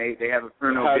 sister, and they have a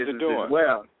funeral How's business it doing? as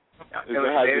well. How's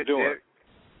it doing?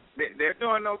 They're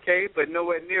doing okay, but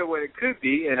nowhere near what it could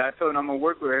be, and I told them I'm going to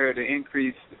work with her to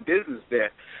increase business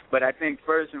there. But I think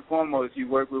first and foremost, you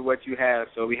work with what you have,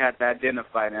 so we have to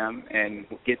identify them and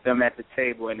get them at the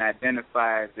table and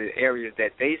identify the areas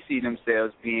that they see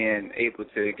themselves being able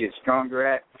to get stronger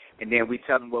at, and then we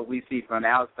tell them what we see from the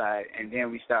outside, and then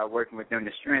we start working with them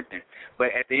to strengthen. But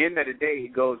at the end of the day,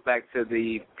 it goes back to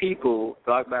the people,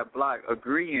 block by block,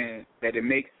 agreeing that it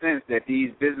makes sense that these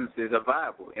businesses are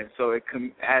viable. And so it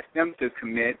asks them to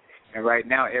commit, and right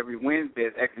now every Wednesday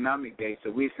is Economic Day, so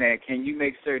we're saying, can you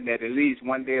make certain that at least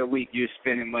one day a week you're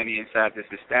spending money inside this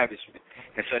establishment?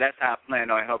 And so that's how I plan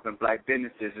on helping black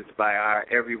businesses, is by our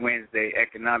every Wednesday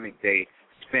Economic Day,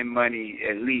 spend money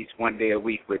at least one day a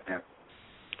week with them.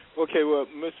 Okay, well,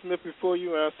 Ms. Smith, before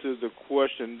you answer the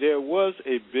question, there was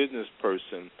a business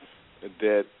person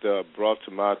that brought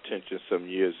to my attention some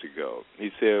years ago. He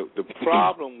said the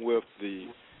problem with the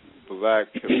black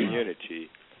community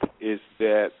is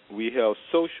that we have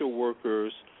social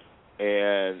workers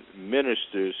and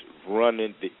ministers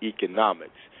running the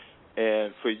economics.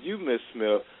 And for you, Ms.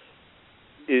 Smith,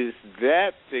 is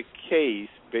that the case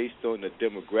based on the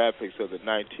demographics of the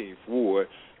 19th Ward?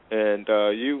 And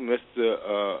you,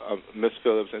 Ms.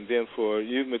 Phillips, and then for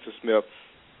you, Mr. Smith,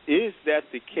 is that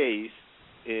the case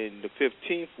in the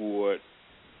 15th Ward?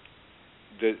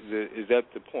 Is that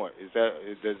the point? Is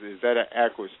that an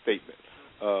accurate statement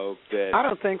of that? I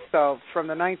don't think so. From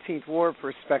the 19th Ward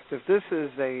perspective, this is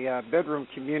a bedroom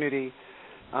community.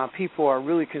 People are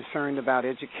really concerned about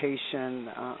education,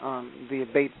 the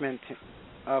abatement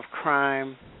of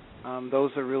crime. Those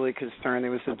are really concerned.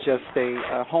 There was just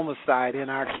a homicide in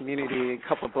our community a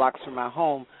couple of blocks from my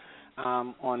home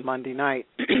on Monday night.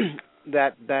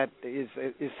 that is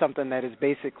something that has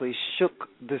basically shook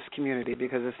this community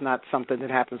because it's not something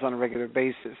that happens on a regular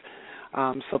basis.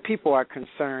 So people are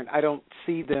concerned. I don't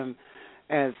see them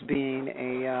as being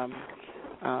a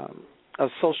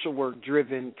social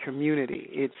work-driven community.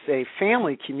 It's a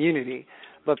family community,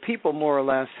 but people more or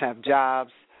less have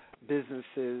jobs,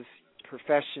 businesses,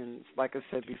 professions. Like I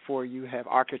said before, you have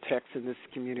architects in this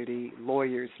community,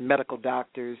 lawyers, medical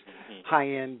doctors,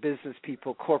 high-end business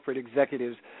people, corporate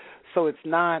executives. So it's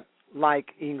not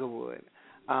like Inglewood.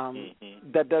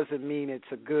 That doesn't mean it's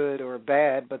a good or a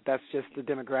bad, but that's just the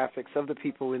demographics of the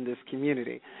people in this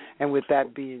community. And with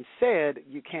that being said,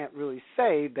 you can't really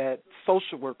say that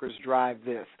social workers drive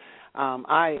this.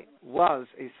 I was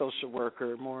a social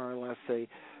worker, more or less an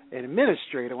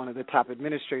administrator, one of the top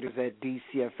administrators at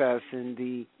DCFS in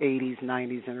the 80s,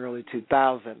 90s, and early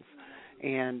 2000s.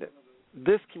 And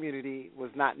this community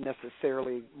was not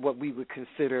necessarily what we would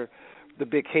consider the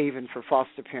big haven for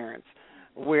foster parents,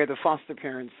 where the foster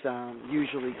parents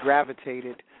usually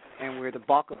gravitated and where the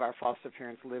bulk of our foster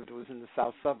parents lived was in the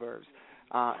south suburbs.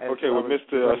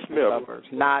 Mr. Smith. Suburbs,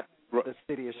 not the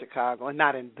city of Chicago, and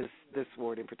not in this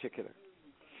ward in particular.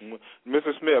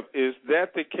 Mr. Smith, is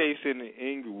that the case in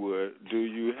Inglewood? Do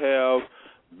you have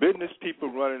business people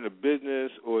running the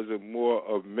business, or is it more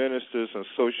of ministers and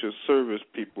social service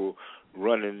people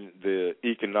running the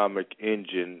economic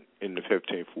engine in the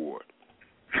 15th Ward?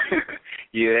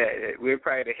 Yeah, we're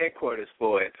probably the headquarters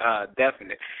for it,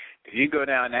 definitely. If you go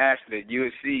down to Ashland, you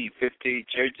would see 15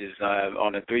 churches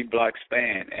on a 3-block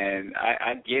span, and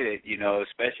I get it,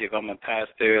 especially if I'm a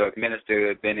pastor or minister who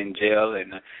has been in jail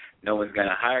and no one's going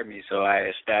to hire me, so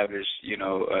I established,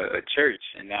 a church,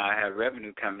 and now I have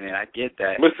revenue coming in. I get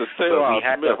that. Mr.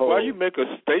 Smith, why you make a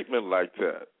statement like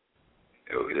that?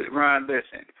 Ron,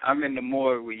 listen, I'm in the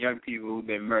morgue with young people who've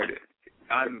been murdered.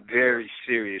 I'm very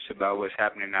serious about what's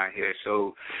happening out here.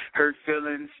 So hurt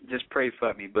feelings, just pray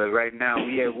for me. But right now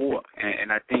we at war,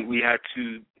 and I think we have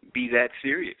to be that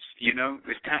serious.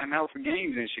 It's time out for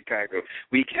games in Chicago.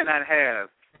 We cannot have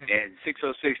in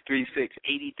 60636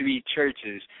 83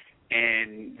 churches,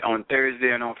 and on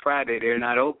Thursday and on Friday they're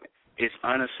not open. It's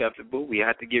unacceptable. We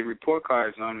have to get report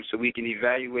cards on them so we can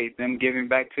evaluate them giving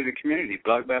back to the community,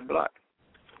 block by block.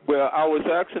 Well, I was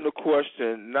asking the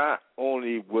question not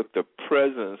only with the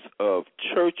presence of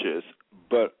churches,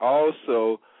 but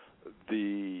also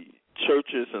the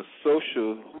churches and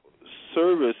social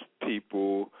service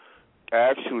people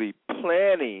actually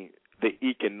planning the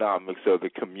economics of the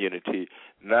community,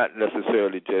 not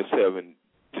necessarily just having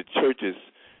the churches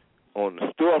on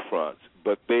the storefronts,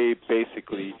 but they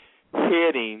basically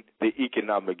heading the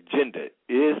economic agenda.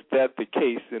 Is that the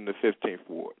case in the 15th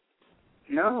Ward?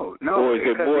 No. Or is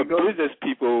it more business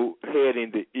people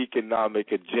heading the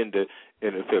economic agenda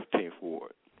in the 15th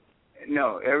Ward?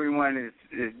 No, everyone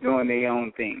is doing their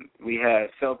own thing. We have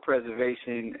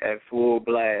self-preservation at full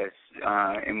blast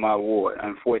in my ward,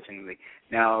 unfortunately.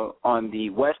 Now, on the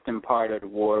western part of the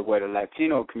ward where the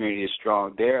Latino community is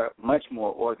strong, they're much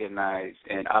more organized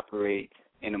and operate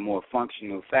in a more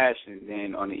functional fashion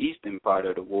than on the eastern part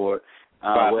of the ward.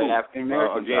 Again,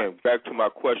 back to my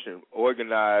question,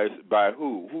 organized by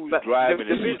who? Who's driving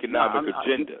this economic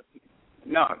agenda?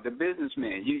 No, the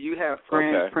businessmen. You have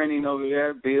friends printing over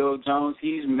there. Bill Jones,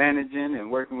 he's managing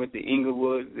and working with the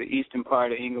Inglewood, the eastern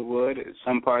part of Inglewood,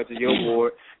 some parts of your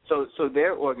ward. So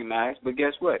they're organized, but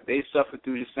guess what? They suffer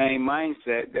through the same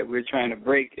mindset that we're trying to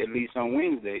break, at least on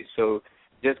Wednesdays. So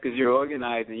just because you're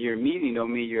organized and you're meeting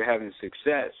don't mean you're having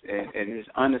success. And it's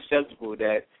unacceptable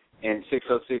that in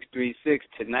 60636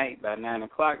 tonight by 9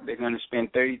 o'clock, they're going to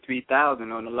spend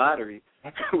 $33,000 on the lottery,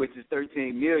 which is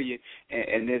 $13 million,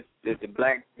 and the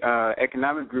black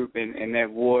economic group in that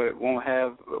ward won't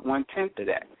have 1/10 of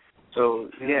that. So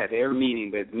yeah, they're meeting,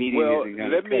 but meeting isn't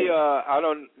going to pay.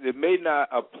 It may not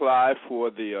apply for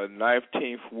the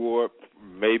 19th Ward,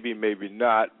 maybe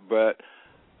not. But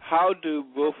how do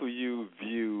both of you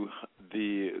view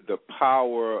the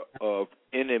power of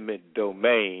eminent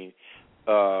domain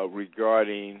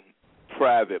regarding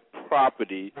private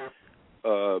property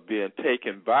being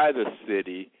taken by the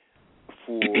city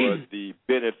for the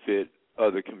benefit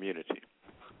of the community?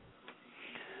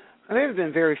 There have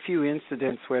been very few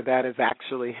incidents where that has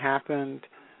actually happened.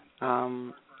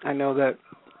 I know that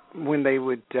when they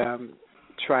would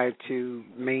try to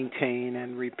maintain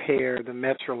and repair the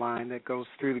metro line that goes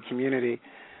through the community,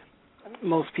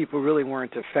 most people really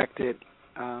weren't affected.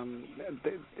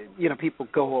 People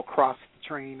go across the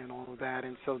train and all of that,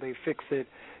 and so they fix it.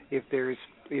 If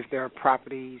there are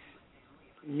properties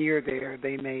near there,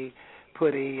 they may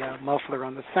put a muffler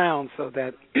on the sound so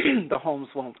that the homes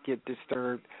won't get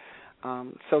disturbed.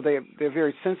 So they're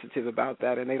very sensitive about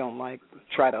that, and they don't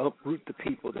try to uproot the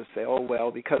people to say, oh,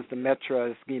 well, because the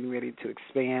Metro is getting ready to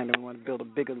expand and we want to build a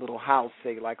bigger little house,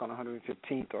 say like on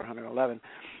 115th or 111th,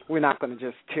 we're not going to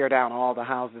just tear down all the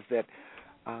houses that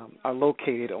are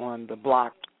located on the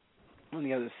block on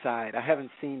the other side. I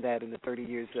haven't seen that in the 30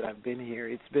 years that I've been here.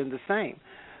 It's been the same.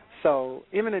 So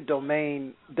eminent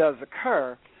domain does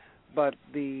occur, but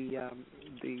the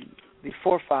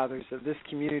forefathers of this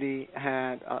community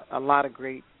had a lot of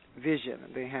great vision.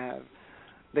 They had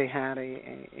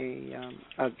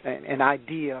an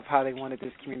idea of how they wanted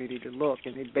this community to look,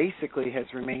 and it basically has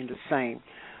remained the same.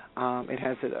 It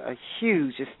has a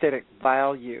huge aesthetic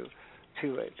value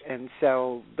to it, and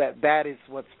so that is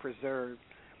what's preserved.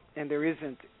 And there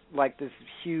isn't like this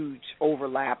huge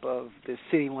overlap of the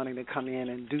city wanting to come in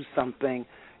and do something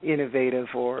innovative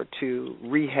or to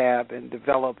rehab and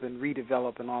develop and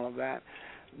redevelop and all of that.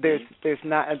 There's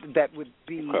not, that would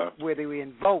be where they would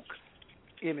invoke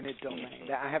eminent domain.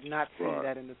 I have not seen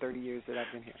that in the 30 years that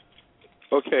I've been here.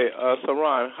 Okay, so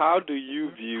Ron, how do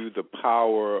you view the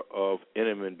power of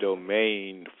eminent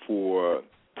domain for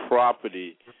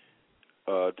property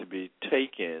to be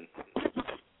taken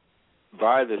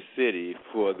by the city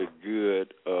for the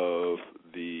good of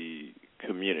the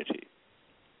community?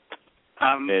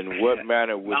 In what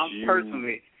manner would you...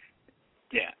 Personally,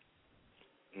 yeah.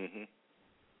 Mm-hmm.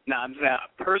 No, I'm saying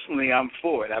personally, I'm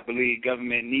for it. I believe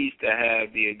government needs to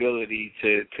have the ability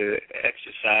to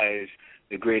exercise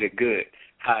the greater good.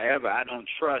 However, I don't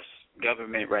trust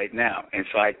government right now, and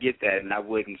so I get that, and I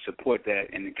wouldn't support that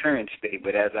in the current state.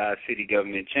 But as our city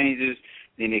government changes,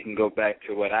 then it can go back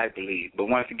to what I believe. But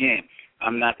once again,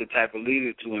 I'm not the type of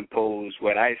leader to impose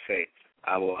what I say.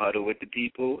 I will huddle with the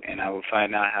people, and I will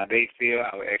find out how they feel.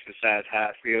 I will exercise how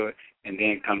I feel, and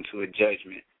then come to a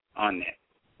judgment on that.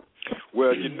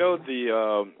 Well, you know,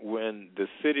 when the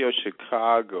city of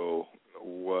Chicago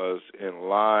was in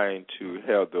line to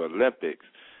have the Olympics,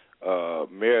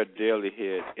 Mayor Daley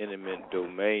had eminent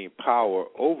domain power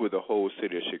over the whole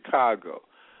city of Chicago.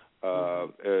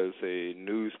 As a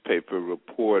newspaper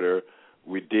reporter,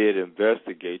 we did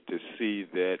investigate to see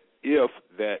that if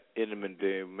that eminent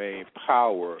domain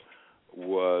power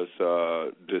was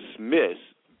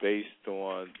dismissed based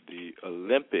on the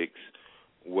Olympics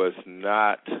was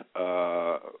not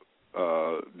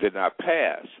did not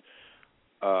pass,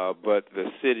 but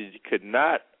the city could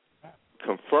not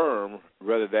confirm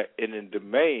whether that eminent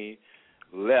domain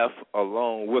left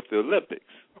along with the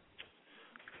Olympics.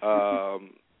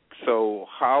 So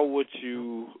how would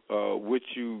you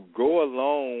go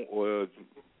along, or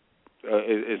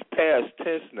it's past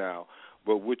tense now,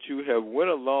 but would you have went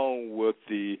along with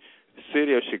the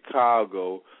city of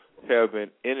Chicago having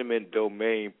eminent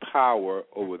domain power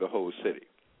over the whole city?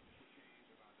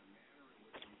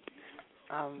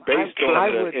 Based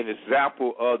on an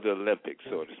example of the Olympics,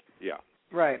 so to speak. Yeah.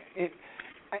 Right.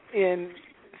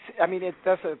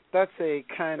 That's a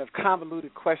kind of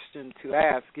convoluted question to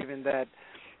ask, given that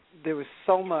there was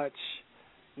so much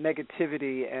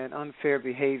negativity and unfair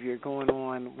behavior going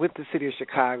on with the city of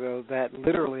Chicago that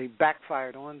literally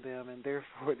backfired on them, and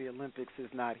therefore the Olympics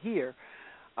is not here.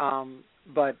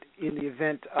 But in the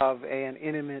event of an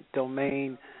eminent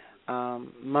domain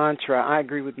mantra, I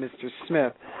agree with Mr.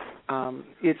 Smith.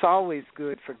 It's always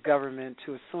good for government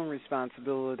to assume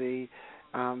responsibility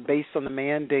based on the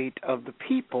mandate of the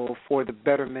people for the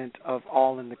betterment of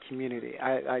all in the community.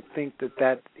 I think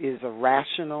that is a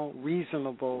rational,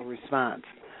 reasonable response.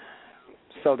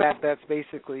 So that's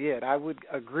basically it. I would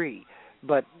agree.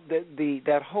 But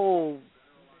that whole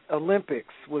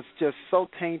Olympics was just so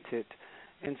tainted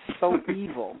and so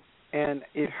evil, and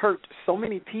it hurt so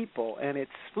many people, and it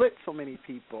split so many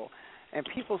people, and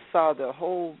people saw the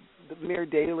Mayor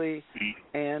Daley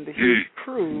and his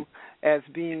crew as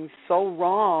being so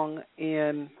wrong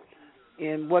in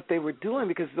what they were doing,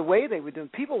 because the way they were doing,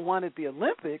 people wanted the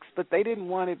Olympics, but they didn't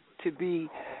want it to be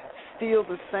still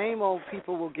the same old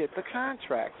people will get the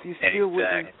contracts. You still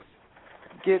wouldn't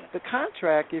get the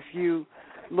contract if you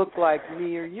look like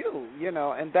me or you,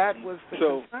 and that was the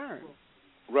concern.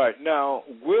 Right. Now,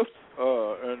 with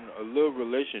a little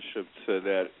relationship to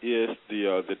that is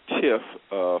the TIF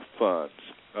funds.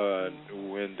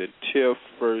 When the TIF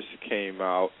first came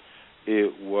out,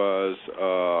 it was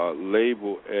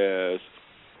labeled as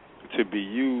to be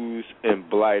used in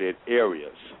blighted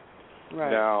areas.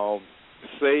 Right. Now,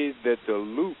 say that the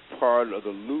loop part of the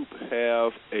loop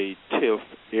have a TIF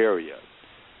area,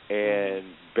 and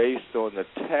based on the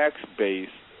tax base,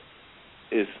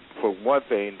 is, for one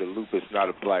thing, the loop is not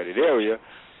a blighted area,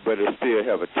 but it still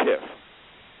have a TIF.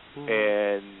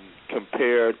 And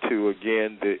compared to,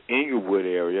 again, the Inglewood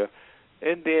area,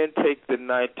 and then take the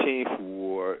 19th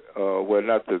Ward, well,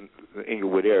 not the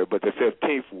Inglewood area, but the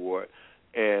 15th Ward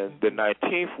and the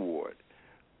 19th Ward.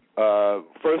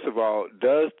 First of all,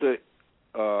 does the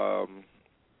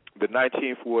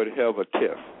 19th Ward have a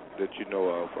TIF that you know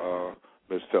of,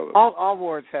 Ms. Phillips? All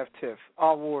wards have TIF.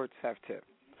 All wards have TIF.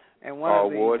 And all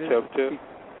wards have TIF?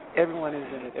 Everyone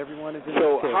is in it. Everyone is in it.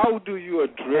 So how do you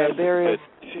address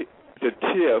the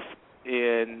TIF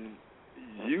in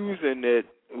using it?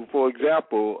 For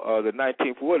example, the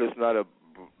 19th Ward is not a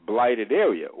blighted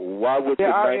area. Why would the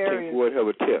 19th Ward have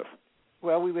a TIF?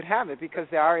 Well, we would have it because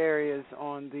there are areas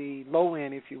on the low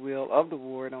end, if you will, of the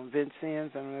ward on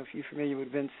Vincennes. I don't know if you're familiar with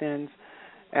Vincennes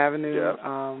Avenue.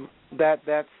 Yeah.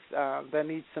 That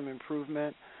needs some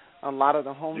improvement. A lot of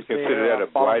the homes there. You consider that a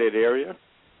blighted area?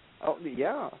 Oh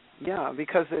yeah,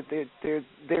 because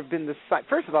they've been the site.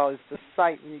 First of all, it's the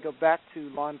site when you go back to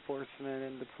law enforcement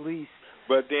and the police.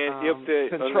 But then, if the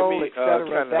control,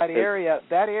 etc., that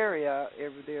area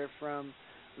over there from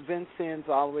Vincennes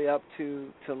all the way up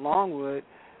to Longwood,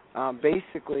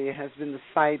 basically it has been the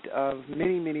site of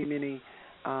many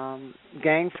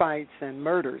gang fights and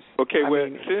murders. Okay,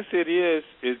 since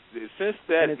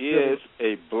that is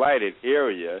a blighted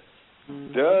area,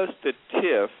 does the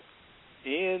TIF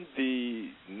in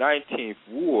the 19th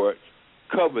Ward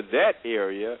cover that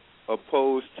area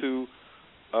opposed to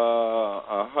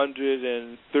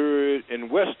 103rd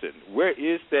and Western? Where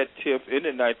is that TIF in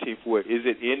the 19th Ward? Is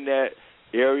it in that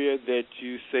area that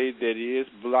you say that is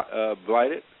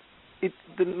blighted?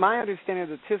 My understanding of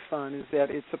the TIF fund is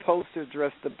that it's supposed to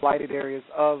address the blighted areas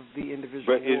of the individual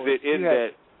wards. But is it in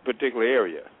that particular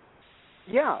area?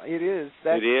 Yeah, it is.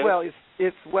 It is? Well, it's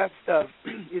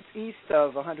it's east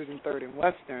of 103rd and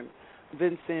Western.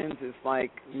 Vincennes is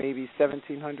like maybe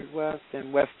 1700 West,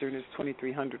 and Western is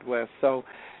 2300 West. So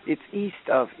it's east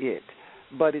of it,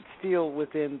 but it's still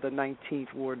within the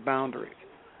 19th Ward boundaries.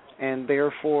 And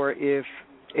therefore, if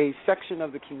a section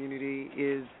of the community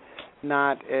is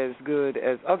not as good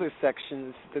as other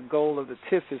sections, the goal of the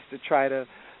TIF is to try to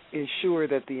ensure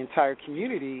that the entire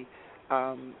community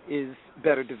is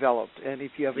better developed. And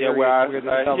if you have areas where the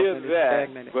development is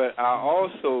stagnated. But I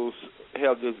also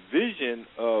have this vision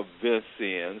of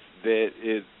Vincennes that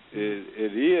it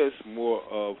is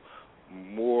more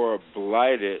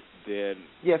blighted than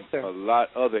a lot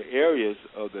other areas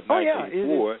of the 19th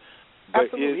Ward.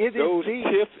 But those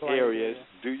TIF areas,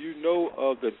 do you know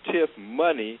of the TIF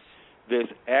money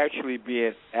that's actually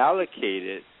being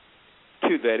allocated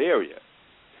to that area?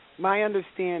 My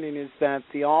understanding is that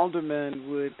the alderman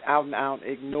would out and out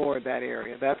ignore that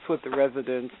area. That's what the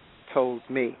residents told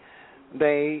me.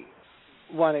 They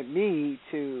wanted me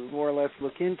to more or less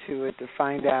look into it to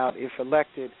find out, if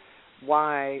elected,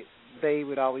 why they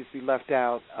would always be left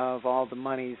out of all the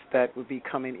monies that would be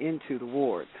coming into the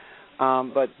ward.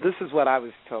 But this is what I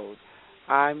was told.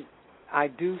 I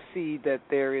do see that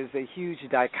there is a huge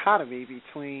dichotomy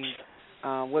between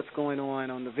what's going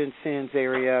on the Vincennes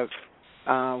area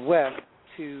west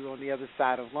to on the other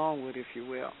side of Longwood, if you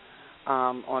will,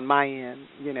 on my end.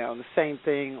 The same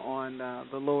thing on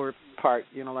the lower part,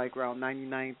 like around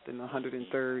 99th and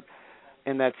 103rd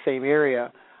in that same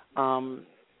area.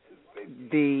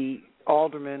 The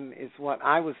alderman is what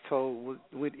I was told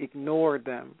would ignore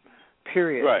them,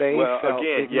 period. Right. They felt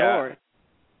again, ignored. Yeah.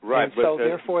 Right. And so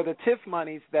therefore the TIF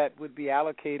monies that would be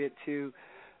allocated to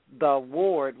the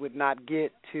ward would not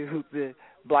get to the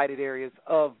blighted areas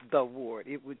of the ward.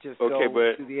 It would just go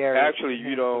to the area. Actually,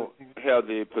 you don't have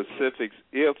the specifics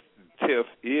if TIF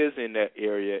is in that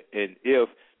area and if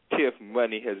TIF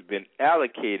money has been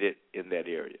allocated in that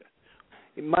area.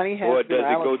 Money has or been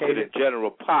allocated. Or does it go to the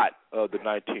general pot of the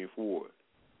 19th Ward?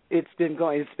 It's been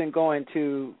going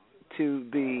to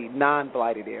the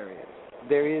non-blighted areas.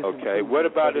 There is. Okay. What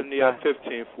about in the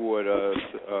 15th Ward,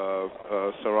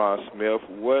 Saran Smith?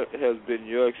 What has been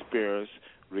your experience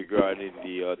regarding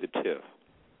the TIF?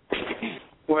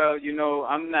 Well,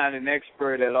 I'm not an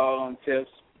expert at all on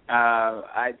TIFs.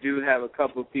 I do have a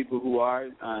couple of people who are,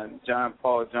 John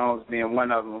Paul Jones being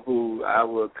one of them, who I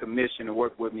will commission to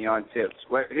work with me on TIFs.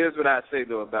 Here's what I say,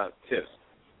 though, about TIFs.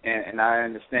 And I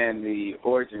understand the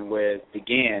origin where it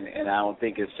began, and I don't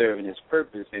think it's serving its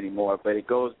purpose anymore, but it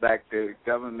goes back to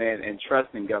government and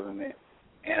trusting government.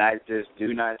 And I just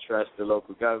do not trust the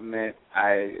local government.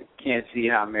 I can't see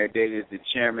how Mayor Daley is the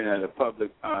chairman of the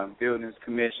Public Buildings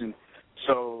Commission.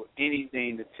 So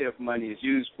anything the TIF money is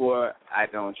used for, I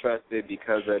don't trust it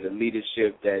because of the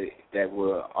leadership that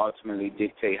will ultimately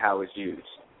dictate how it's used.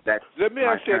 Let me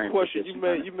ask you a question. You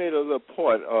made a little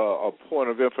point, a point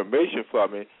of information for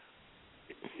me.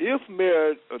 Since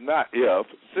Mayor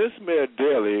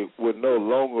Daley would no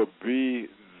longer be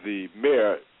the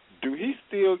mayor, do he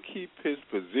still keep his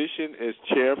position as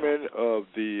chairman of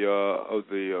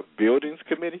the buildings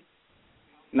committee?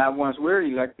 Not once we're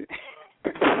elected.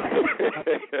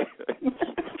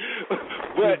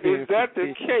 But is that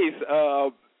the case?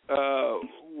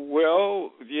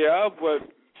 Well, yeah, but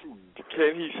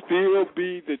can he still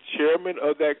be the chairman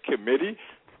of that committee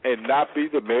and not be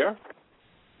the mayor?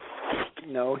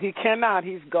 No, he cannot.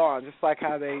 He's gone. Just like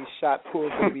how they shot poor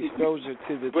baby Sonja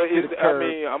to the curb. I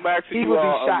mean, I'm asking you a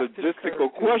logistical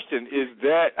question. Is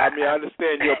that, I mean, I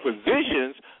understand your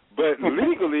positions, but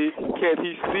legally, can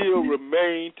he still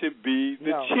remain to be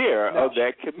the chair of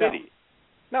that committee?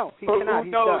 No, he cannot.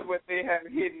 Who knows what they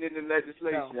have hidden in the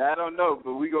legislation? No. I don't know,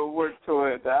 but we're going to work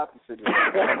toward the opposite of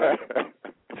that.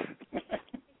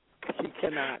 He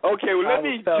cannot. Okay, well, let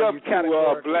me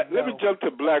jump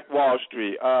to Black Wall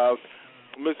Street.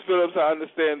 Ms. Phillips, I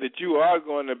understand that you are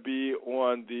going to be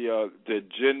on the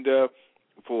agenda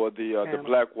for the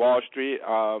Black Wall Street.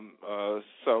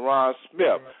 Saran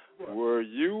Smith, were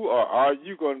you or are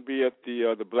you going to be at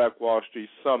the Black Wall Street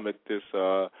Summit this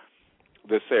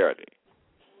Saturday?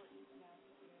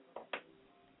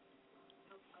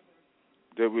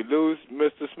 Did we lose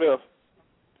Mr. Smith?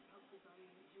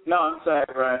 No, I'm sorry,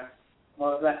 Brian.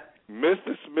 What was that?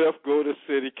 Mr. Smith, go to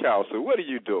City Council. What are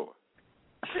you doing?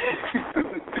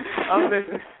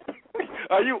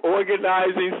 Are you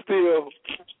organizing still?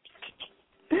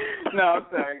 No, I'm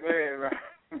sorry. Go ahead, Brian.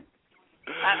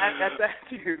 I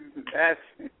thought you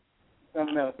asked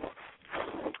something else.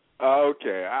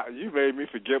 Okay, you made me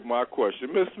forget my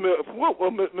question. Miss Smith,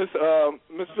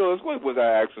 Miss Phillips, what was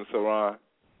I asking Saran?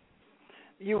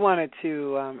 You wanted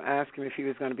to ask him if he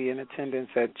was going to be in attendance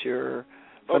at your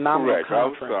phenomenal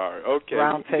conference. I'm sorry. Okay.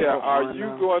 Roundtable. Are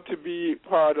you going to be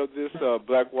part of this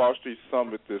Black Wall Street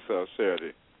Summit this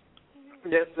Saturday?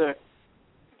 Yes, sir.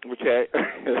 Okay.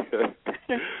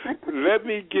 Let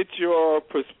me get your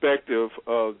perspective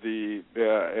of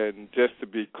and just to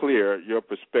be clear, your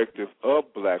perspective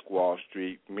of Black Wall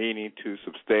Street, meaning to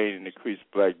sustain and increase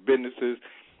black businesses.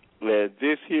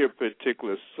 This here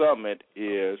particular summit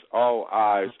is all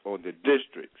eyes on the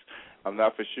districts. I'm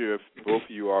not for sure if both of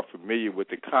you are familiar with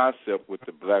the concept with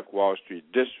the Black Wall Street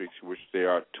districts, which there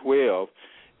are 12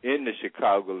 in the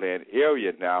Chicagoland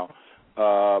area now.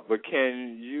 But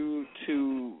can you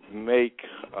two make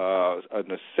an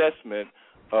assessment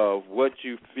of what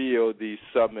you feel these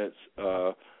summits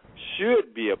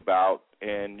should be about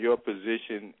and your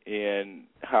position in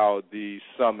how these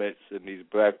summits and these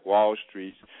Black Wall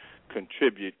Streets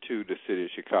contribute to the city of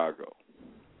Chicago?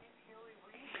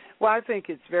 Well, I think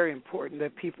it's very important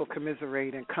that people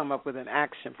commiserate and come up with an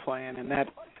action plan, and that,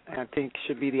 I think,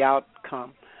 should be the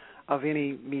outcome of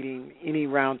any meeting, any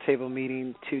roundtable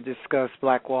meeting to discuss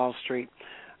Black Wall Street.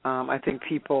 I think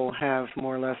people have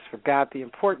more or less forgot the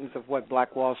importance of what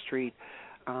Black Wall Street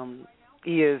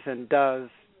is and does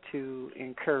to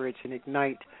encourage and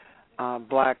ignite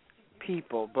black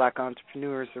people, black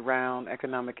entrepreneurs around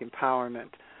economic empowerment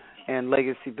and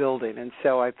legacy building. And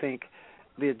so I think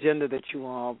the agenda that you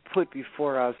all put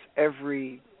before us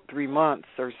every 3 months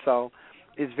or so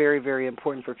is very, very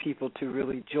important for people to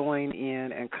really join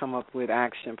in and come up with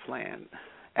action plans,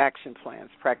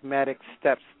 pragmatic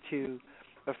steps to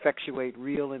effectuate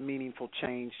real and meaningful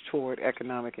change toward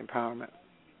economic empowerment.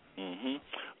 Mm-hmm.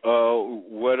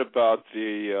 What about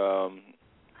the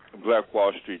Black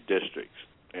Wall Street districts?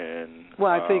 And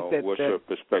I think what's your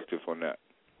perspective on that?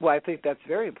 Well, I think that's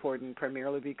very important,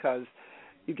 primarily because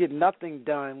you get nothing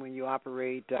done when you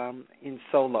operate in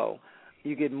solo.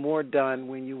 You get more done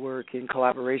when you work in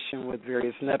collaboration with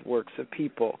various networks of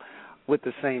people with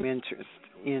the same interest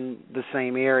in the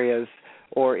same areas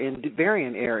or in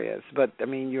varying areas. But, I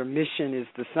mean, your mission is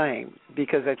the same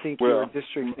because I think your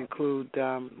districts include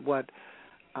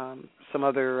some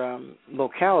other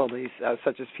localities,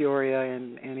 such as Peoria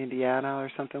and Indiana or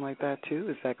something like that, too.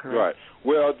 Is that correct? Right.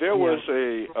 Well, there was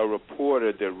a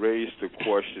reporter that raised the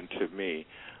question to me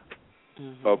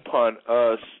upon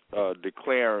us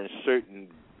declaring certain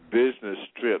business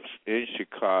strips in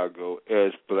Chicago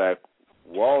as Black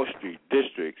Wall Street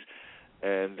districts,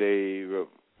 and they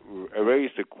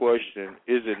raised the question,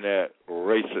 isn't that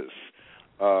racist?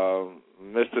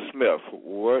 Mr. Smith,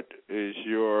 what is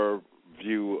your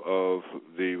view of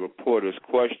the reporter's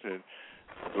question,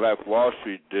 Black Wall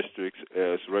Street districts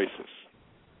as racist?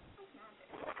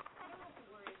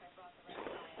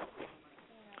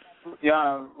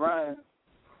 Yeah, Ryan.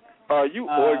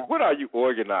 What are you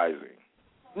organizing?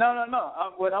 No.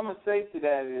 What I'm gonna say to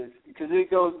that is because it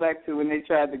goes back to when they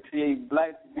tried to create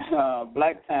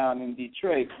Blacktown in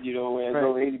Detroit. You know, where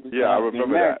over 80% I remember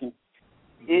Americans.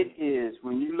 It is.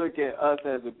 When you look at us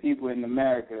as a people in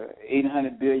America,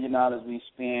 $800 billion we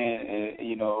spend,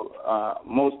 and,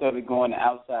 most of it going to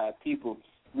outside people,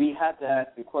 we have to ask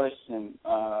the question,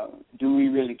 do we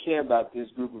really care about this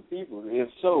group of people? If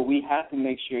so, we have to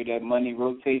make sure that money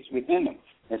rotates within them.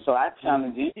 And so I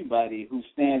challenge anybody who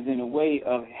stands in the way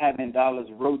of having dollars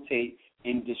rotate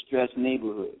in distressed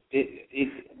neighborhoods.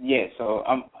 So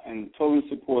I'm in total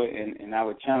support, and I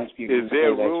would challenge people. Is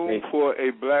there room for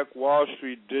a Black Wall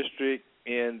Street district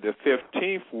in the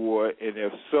 15th Ward, and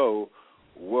if so,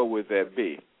 what would that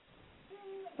be?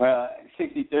 Well,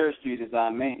 63rd Street is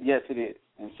our main. Yes, it is.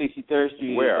 And 63rd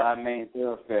Street is our main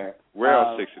thoroughfare. Where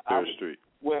on 63rd Street?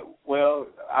 Well,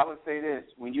 I would say this.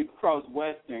 When you cross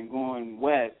Western going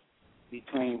west,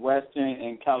 between Western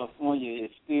and California,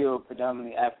 is still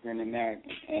predominantly African American,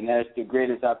 and that's the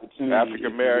greatest opportunity. African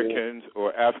Americans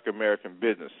or African American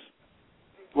business?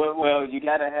 Well, you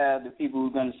got to have the people who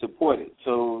are going to support it.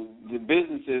 So the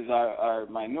businesses are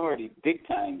minority big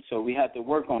time, so we have to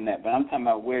work on that. But I'm talking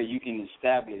about where you can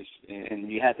establish,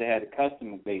 and you have to have a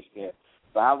customer base there.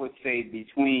 But I would say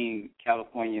between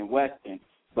California and Western,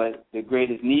 but the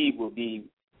greatest need will be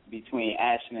between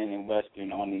Ashland and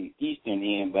Western on the eastern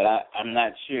end, but I'm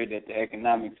not sure that the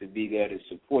economics would be there to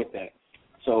support that.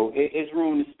 So it's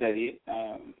room to study it.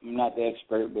 I'm not the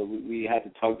expert, but we have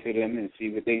to talk to them and see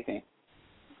what they think.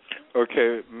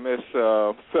 Okay, Ms.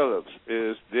 Phillips,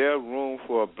 is there room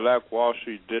for a Black Wall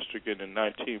Street district in the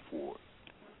 19th Ward?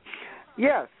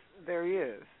 Yes, there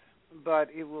is, but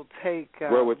it will take...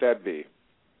 Where would that be?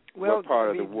 Well, what part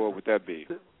of the ward would that be?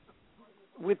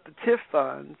 With the TIF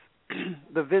funds,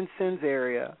 the Vincennes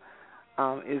area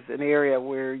is an area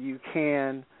where you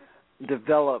can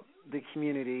develop the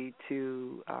community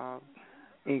to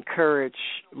encourage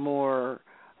more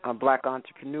Black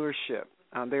entrepreneurship.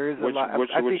 There is a lot.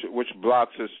 Which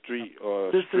blocks of street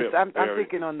or strip I'm area?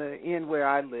 thinking on the end where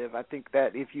I live. I think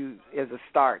that if you, as a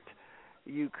start,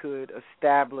 you could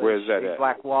establish a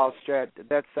Black Wall Street.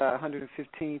 That's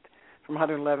 115th, from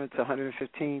 111th to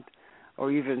 115th. Or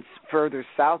even further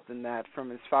south than that,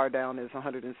 from as far down as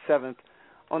 107th,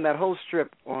 on that whole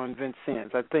strip on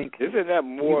Vincennes. I think. Isn't that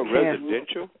more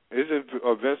residential? Isn't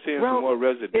Vincennes more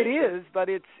residential? It is, but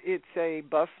it's a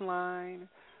bus line.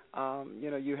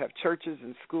 You have churches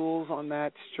and schools on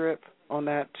that strip, on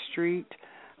that street.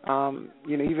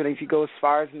 Even if you go as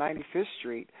far as 95th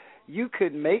Street, you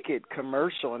could make it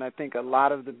commercial, and I think a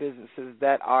lot of the businesses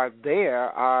that are there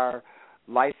are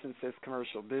licensed as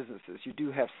commercial businesses. You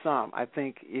do have some. I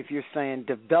think if you're saying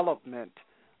development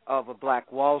of a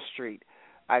Black Wall Street,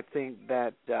 I think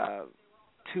that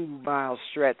 2-mile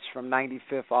stretch from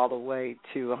 95th all the way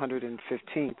to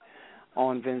 115th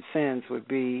on Vincennes would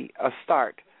be a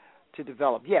start to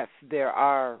develop. Yes, there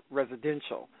are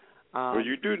residential. Well,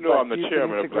 you do know I'm the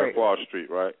chairman of Black Wall Street,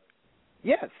 right?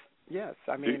 Yes.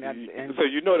 I mean, so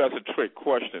you know that's a trick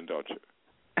question, don't you?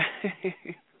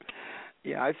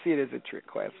 Yeah, I see it as a trick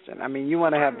question. I mean, you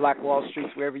want to have Black Wall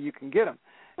Streets wherever you can get them.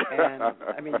 And,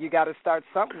 I mean, you got to start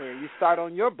somewhere. You start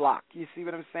on your block. You see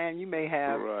what I'm saying? You may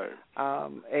have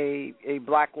a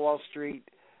Black Wall Street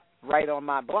right on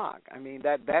my block. I mean,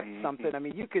 that's something. I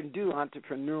mean, you can do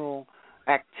entrepreneurial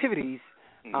activities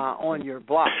on your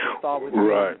block. It's all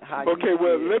within how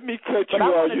you let me cut you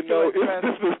off.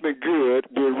 This has been good.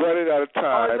 We're running out of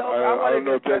time. I don't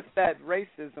know if that's that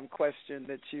racism question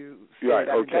that you said. Right,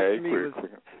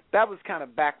 that was kind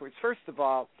of backwards. First of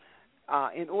all,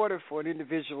 in order for an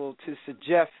individual to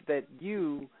suggest that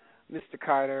you, Mr.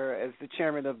 Carter, as the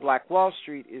chairman of Black Wall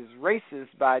Street, is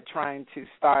racist by trying to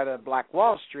start a Black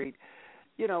Wall Street,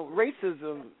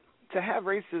 racism... To have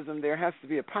racism, there has to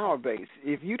be a power base.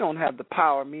 If you don't have the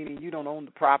power, meaning you don't own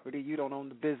the property, you don't own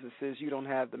the businesses, you don't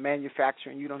have the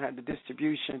manufacturing, you don't have the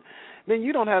distribution, then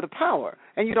you don't have the power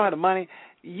and you don't have the money.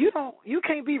 You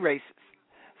can't be racist.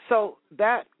 So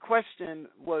that question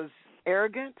was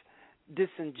arrogant,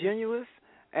 disingenuous,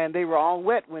 and they were all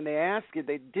wet when they asked it.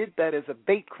 They did that as a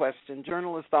bait question.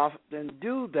 Journalists often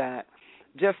do that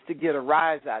just to get a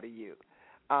rise out of you.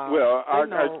 I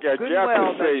have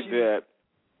to say that.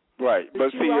 Right,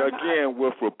 but see, again,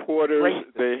 with reporters,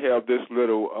 they have this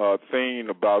little thing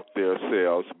about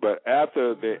themselves. But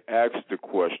after they asked the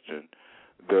question,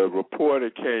 the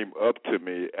reporter came up to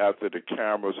me after the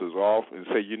cameras was off and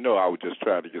said, I was just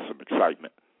trying to get some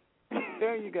excitement.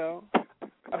 There you go.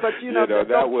 But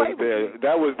that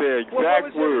was their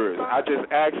exact words. I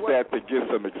just asked that to get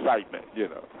some excitement.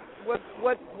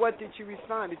 What did you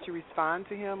respond? Did you respond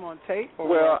to him on tape?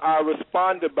 I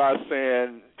responded by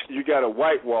saying you got a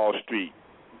white Wall Street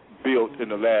built in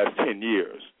the last 10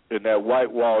 years, and that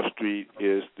white Wall Street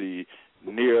is the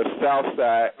near South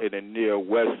Side and then near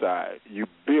West Side. You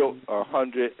built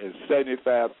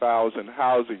 175,000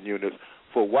 housing units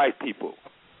for white people.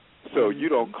 So you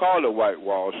don't call it White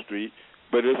Wall Street,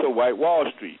 but it's a White Wall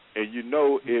Street, and you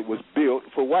know it was built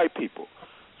for white people.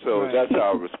 So that's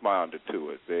how I responded to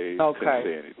it. They didn't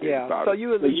say anything about so it.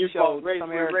 you at least showed race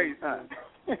some race, huh?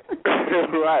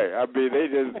 Right. I mean, they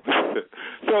just.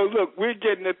 So look, we're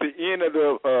getting at the end of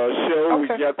the show. We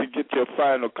got to get your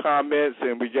final comments,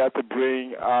 and we got to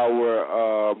bring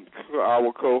our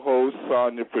co-host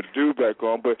Sonja Perdue back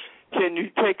on. But can you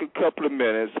take a couple of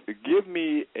minutes, give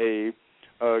me and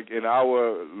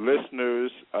our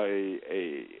listeners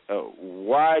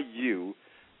why you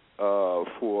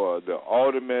for the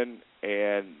alderman,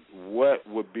 and what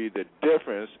would be the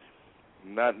difference,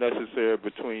 not necessarily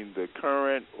between the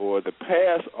current or the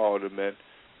past alderman,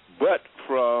 but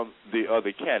from the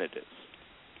other candidates?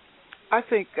 I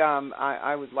think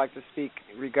I would like to speak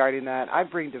regarding that. I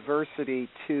bring diversity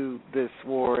to this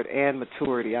ward and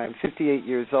maturity. I'm 58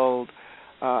 years old.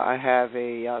 I have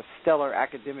a stellar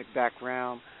academic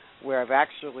background where I've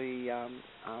actually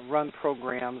run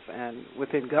programs and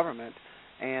within government,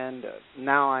 and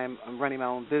now I'm running my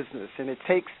own business. And it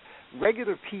takes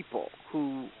regular people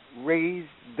who raise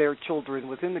their children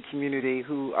within the community,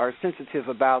 who are sensitive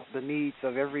about the needs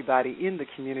of everybody in the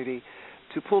community,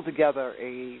 to pull together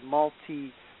a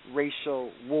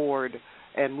multi-racial ward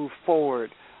and move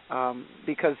forward,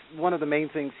 because one of the main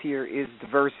things here is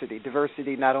diversity.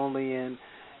 Diversity not only in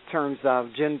terms of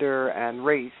gender and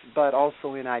race, but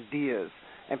also in ideas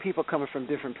and people coming from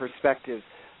different perspectives.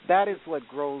 That is what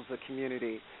grows the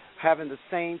community. Having the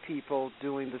same people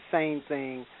doing the same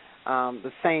thing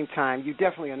the same time, you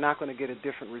definitely are not going to get a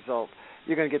different result.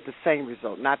 You're going to get the same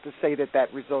result. Not to say that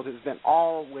that result has been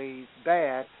always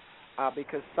bad,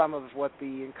 because some of what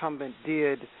the incumbent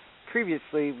did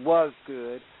previously was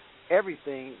good.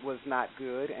 Everything was not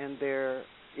good, and there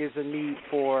is a need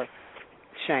for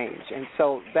change. And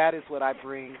so that is what I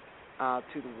bring to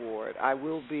the ward. I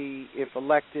will be, if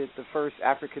elected, the first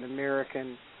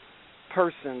African-American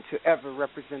person to ever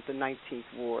represent the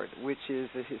 19th Ward, which is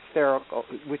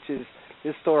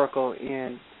historical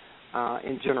in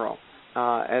general,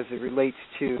 as it relates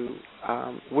to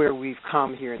where we've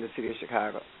come here in the city of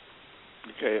Chicago.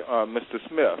 Okay, Mr.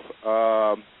 Smith,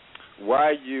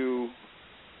 why you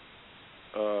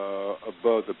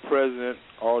above the president,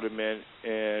 alderman,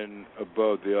 and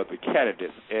above the other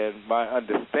candidates? And my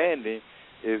understanding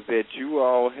is that you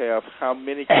all have how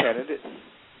many candidates?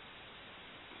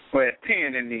 Well,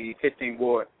 10 in the 15th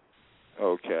ward.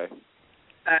 Okay.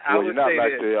 You're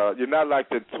not like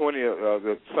the 20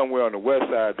 somewhere on the west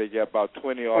side. They got about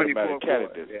 20 automatic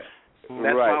candidates. Yeah.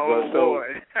 That's right. my old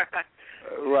ward.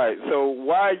 Right. So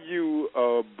why you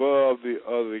above the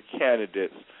other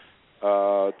candidates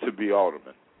to be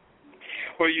alderman?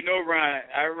 Well, you know, Ron,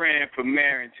 I ran for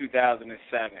mayor in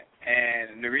 2007,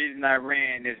 and the reason I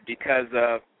ran is because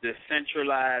of the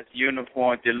centralized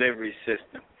uniform delivery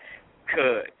system.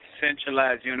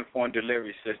 Centralized uniform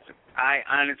delivery system. I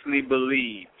honestly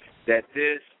believe that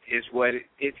this is what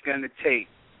it's going to take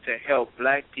to help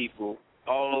black people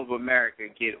all over America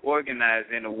get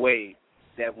organized in a way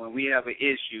that when we have an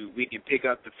issue, we can pick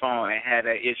up the phone and have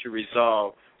that issue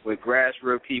resolved with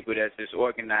grassroots people that's just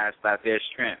organized by their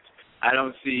strengths. I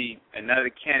don't see another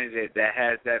candidate that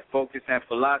has that focus and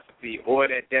philosophy or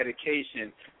that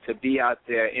dedication to be out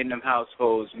there in them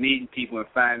households, meeting people and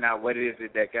finding out what it is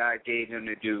that God gave them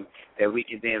to do, that we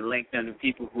can then link them to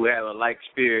people who have a like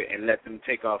spirit and let them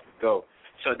take off and go.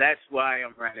 So that's why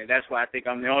I'm running. That's why I think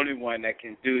I'm the only one that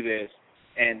can do this,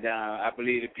 and I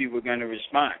believe that people are going to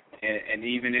respond. And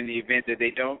even in the event that they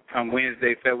don't, come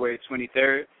Wednesday, February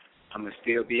 23rd, I'm going to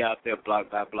still be out there block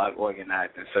by block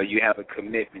organizing. So you have a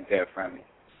commitment there from me.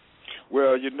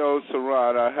 Well, you know,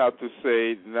 Saran, I have to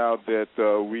say now that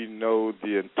we know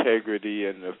the integrity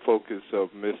and the focus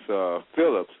of Miss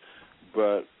Phillips,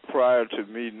 but prior to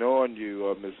me knowing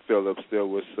you, Miss Phillips, there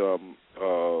was some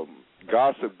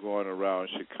gossip going around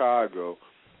Chicago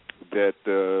that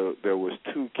there was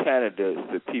two candidates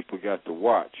that people got to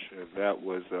watch, and that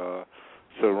was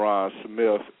Saran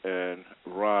Smith and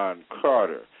Ron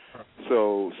Carter.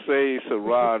 So say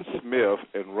Saran Smith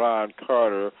and Ron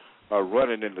Carter are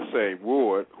running in the same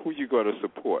ward, who you going to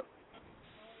support?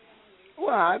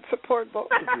 Well, I'd support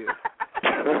both of you.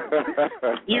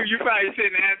 You probably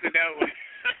shouldn't answer that one.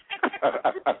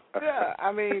 Yeah,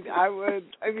 I mean,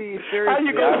 seriously. How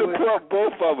you going to support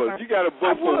both of us? You got to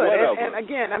vote for one of them. And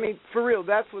again, I mean, for real,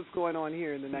 that's what's going on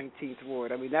here in the 19th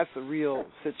Ward. I mean, that's a real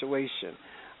situation.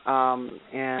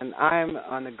 And I'm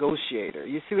a negotiator.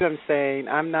 You see what I'm saying?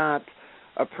 I'm not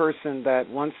a person that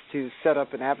wants to set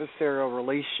up an adversarial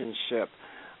relationship,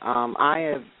 I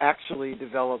have actually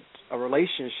developed a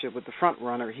relationship with the front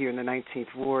runner here in the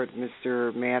 19th Ward,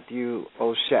 Mr. Matthew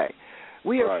O'Shea.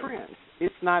 We are friends.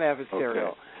 It's not adversarial.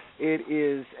 Okay. It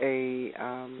is a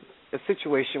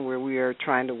situation where we are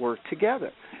trying to work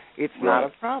together. It's not a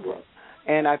problem.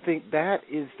 And I think that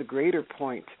is the greater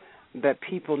point that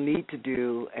people need to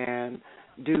do and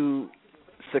do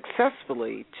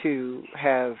successfully to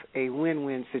have a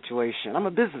win-win situation. I'm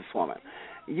a businesswoman.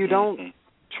 You don't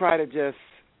try to just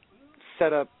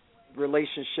set up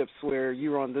relationships where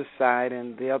you're on this side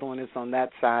and the other one is on that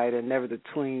side and never the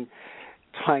twain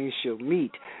shall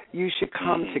meet. You should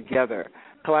come together.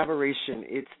 Collaboration,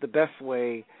 it's the best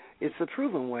way. It's a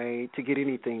proven way to get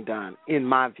anything done, in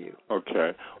my view.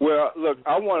 Okay. Well, look,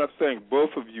 I want to thank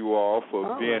both of you all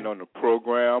for being on the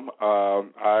program.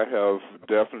 I have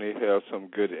definitely had some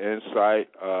good insight.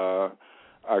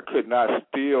 I could not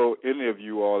steal any of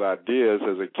you all ideas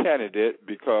as a candidate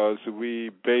because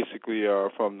we basically are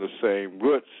from the same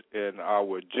roots in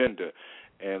our agenda,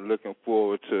 and looking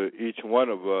forward to each one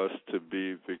of us to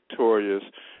be victorious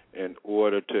in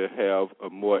order to have a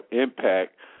more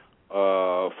impact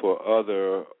for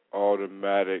other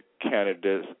automatic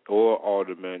candidates or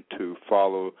aldermen to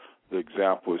follow the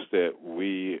examples that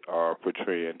we are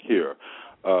portraying here.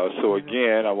 So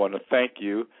again, I want to thank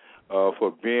you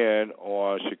for being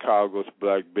on Chicago's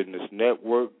Black Business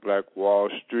Network, Black Wall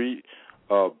Street,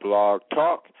 Blog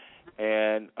Talk,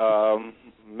 and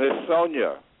Miss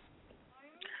Sonja.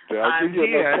 Did I give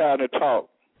you enough time to talk?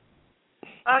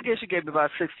 I guess you gave me about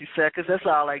 60 seconds. That's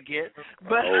all I get.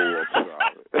 But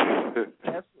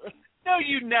no,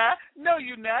 you're not. No,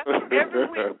 you're not. Every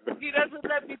week he doesn't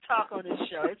let me talk on his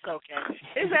show. It's okay.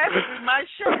 It's actually my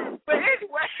show. But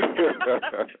anyway,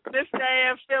 Miss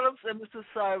Diane Phillips and Mr.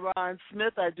 Cyron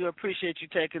Smith, I do appreciate you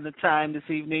taking the time this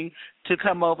evening to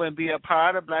come over and be a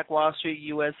part of Black Wall Street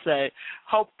USA.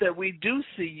 Hope that we do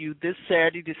see you this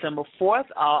Saturday, December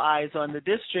 4th. All eyes on the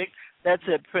district. That's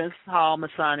at Prince Hall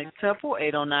Masonic Temple,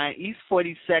 809 East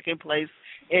 42nd Place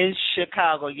in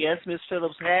Chicago. Yes, Ms.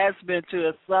 Phillips has been to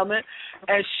a summit,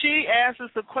 and she answers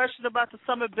the question about the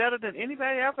summit better than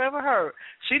anybody I've ever heard.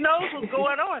 She knows what's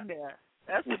going on there.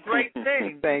 That's a great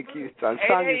thing. Thank you, son.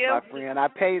 Sonja's my friend. I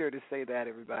paid her to say that,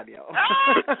 everybody else.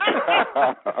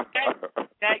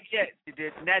 Not yet you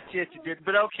did. Not yet you did.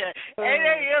 But okay. 8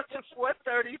 a.m. to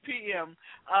 4:30 p.m.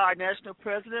 Our national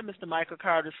president, Mr. Michael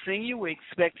Carter Sr., we're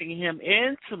expecting him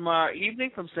in tomorrow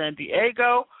evening from San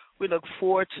Diego. We look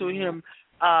forward to him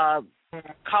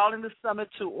calling the summit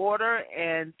to order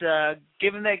and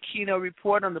giving that keynote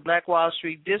report on the Black Wall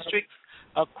Street districts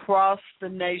across the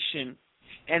nation.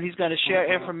 And he's going to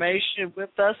share information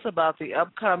with us about the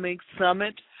upcoming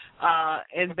summit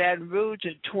in Baton Rouge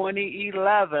in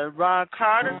 2011. Ron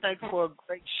Carter, thanks for a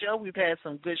great show. We've had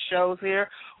some good shows here.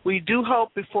 We do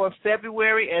hope before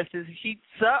February, as this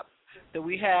heats up, that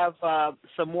we have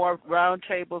some more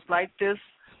roundtables like this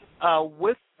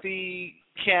with the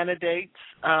candidates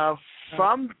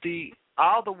from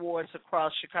all the wards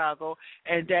across Chicago.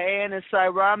 And Diane and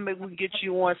Cyron, maybe we can get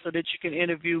you on so that you can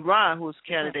interview Ron, who's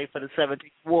candidate for the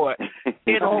 17th Ward.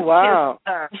 Oh, wow.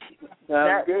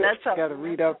 That's got to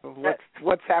read up on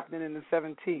what's happening in the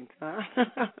 17th. Huh? That's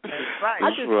right.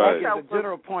 I just want to the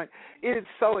general point. It is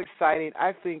so exciting.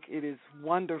 I think it is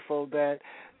wonderful that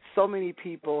so many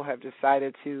people have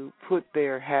decided to put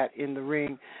their hat in the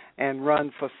ring and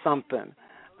run for something.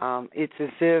 It's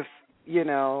as if,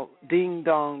 ding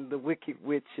dong, the wicked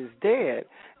witch is dead,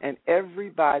 and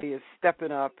everybody is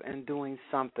stepping up and doing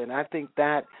something. I think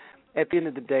that, at the end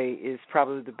of the day, is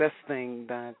probably the best thing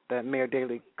that Mayor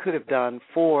Daley could have done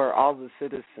for all the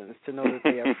citizens, to know that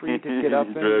they are free to get up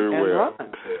and run.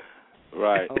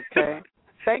 Right. Okay.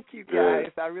 Thank you,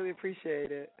 guys. I really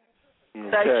appreciate it.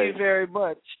 Okay. Thank you very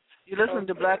much. You listen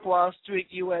to Black Wall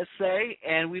Street USA,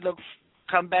 and we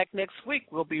come back next week.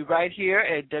 We'll be right here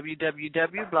at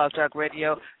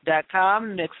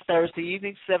www.blogtalkradio.com next Thursday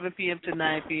evening, 7 p.m. to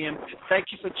 9 p.m.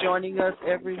 Thank you for joining us,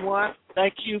 everyone.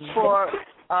 Thank you for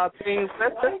being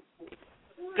with us.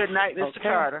 Good night, Mr.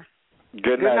 Carter.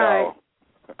 Good night,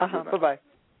 all. Bye-bye.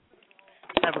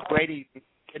 Have a great evening.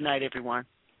 Good night, everyone.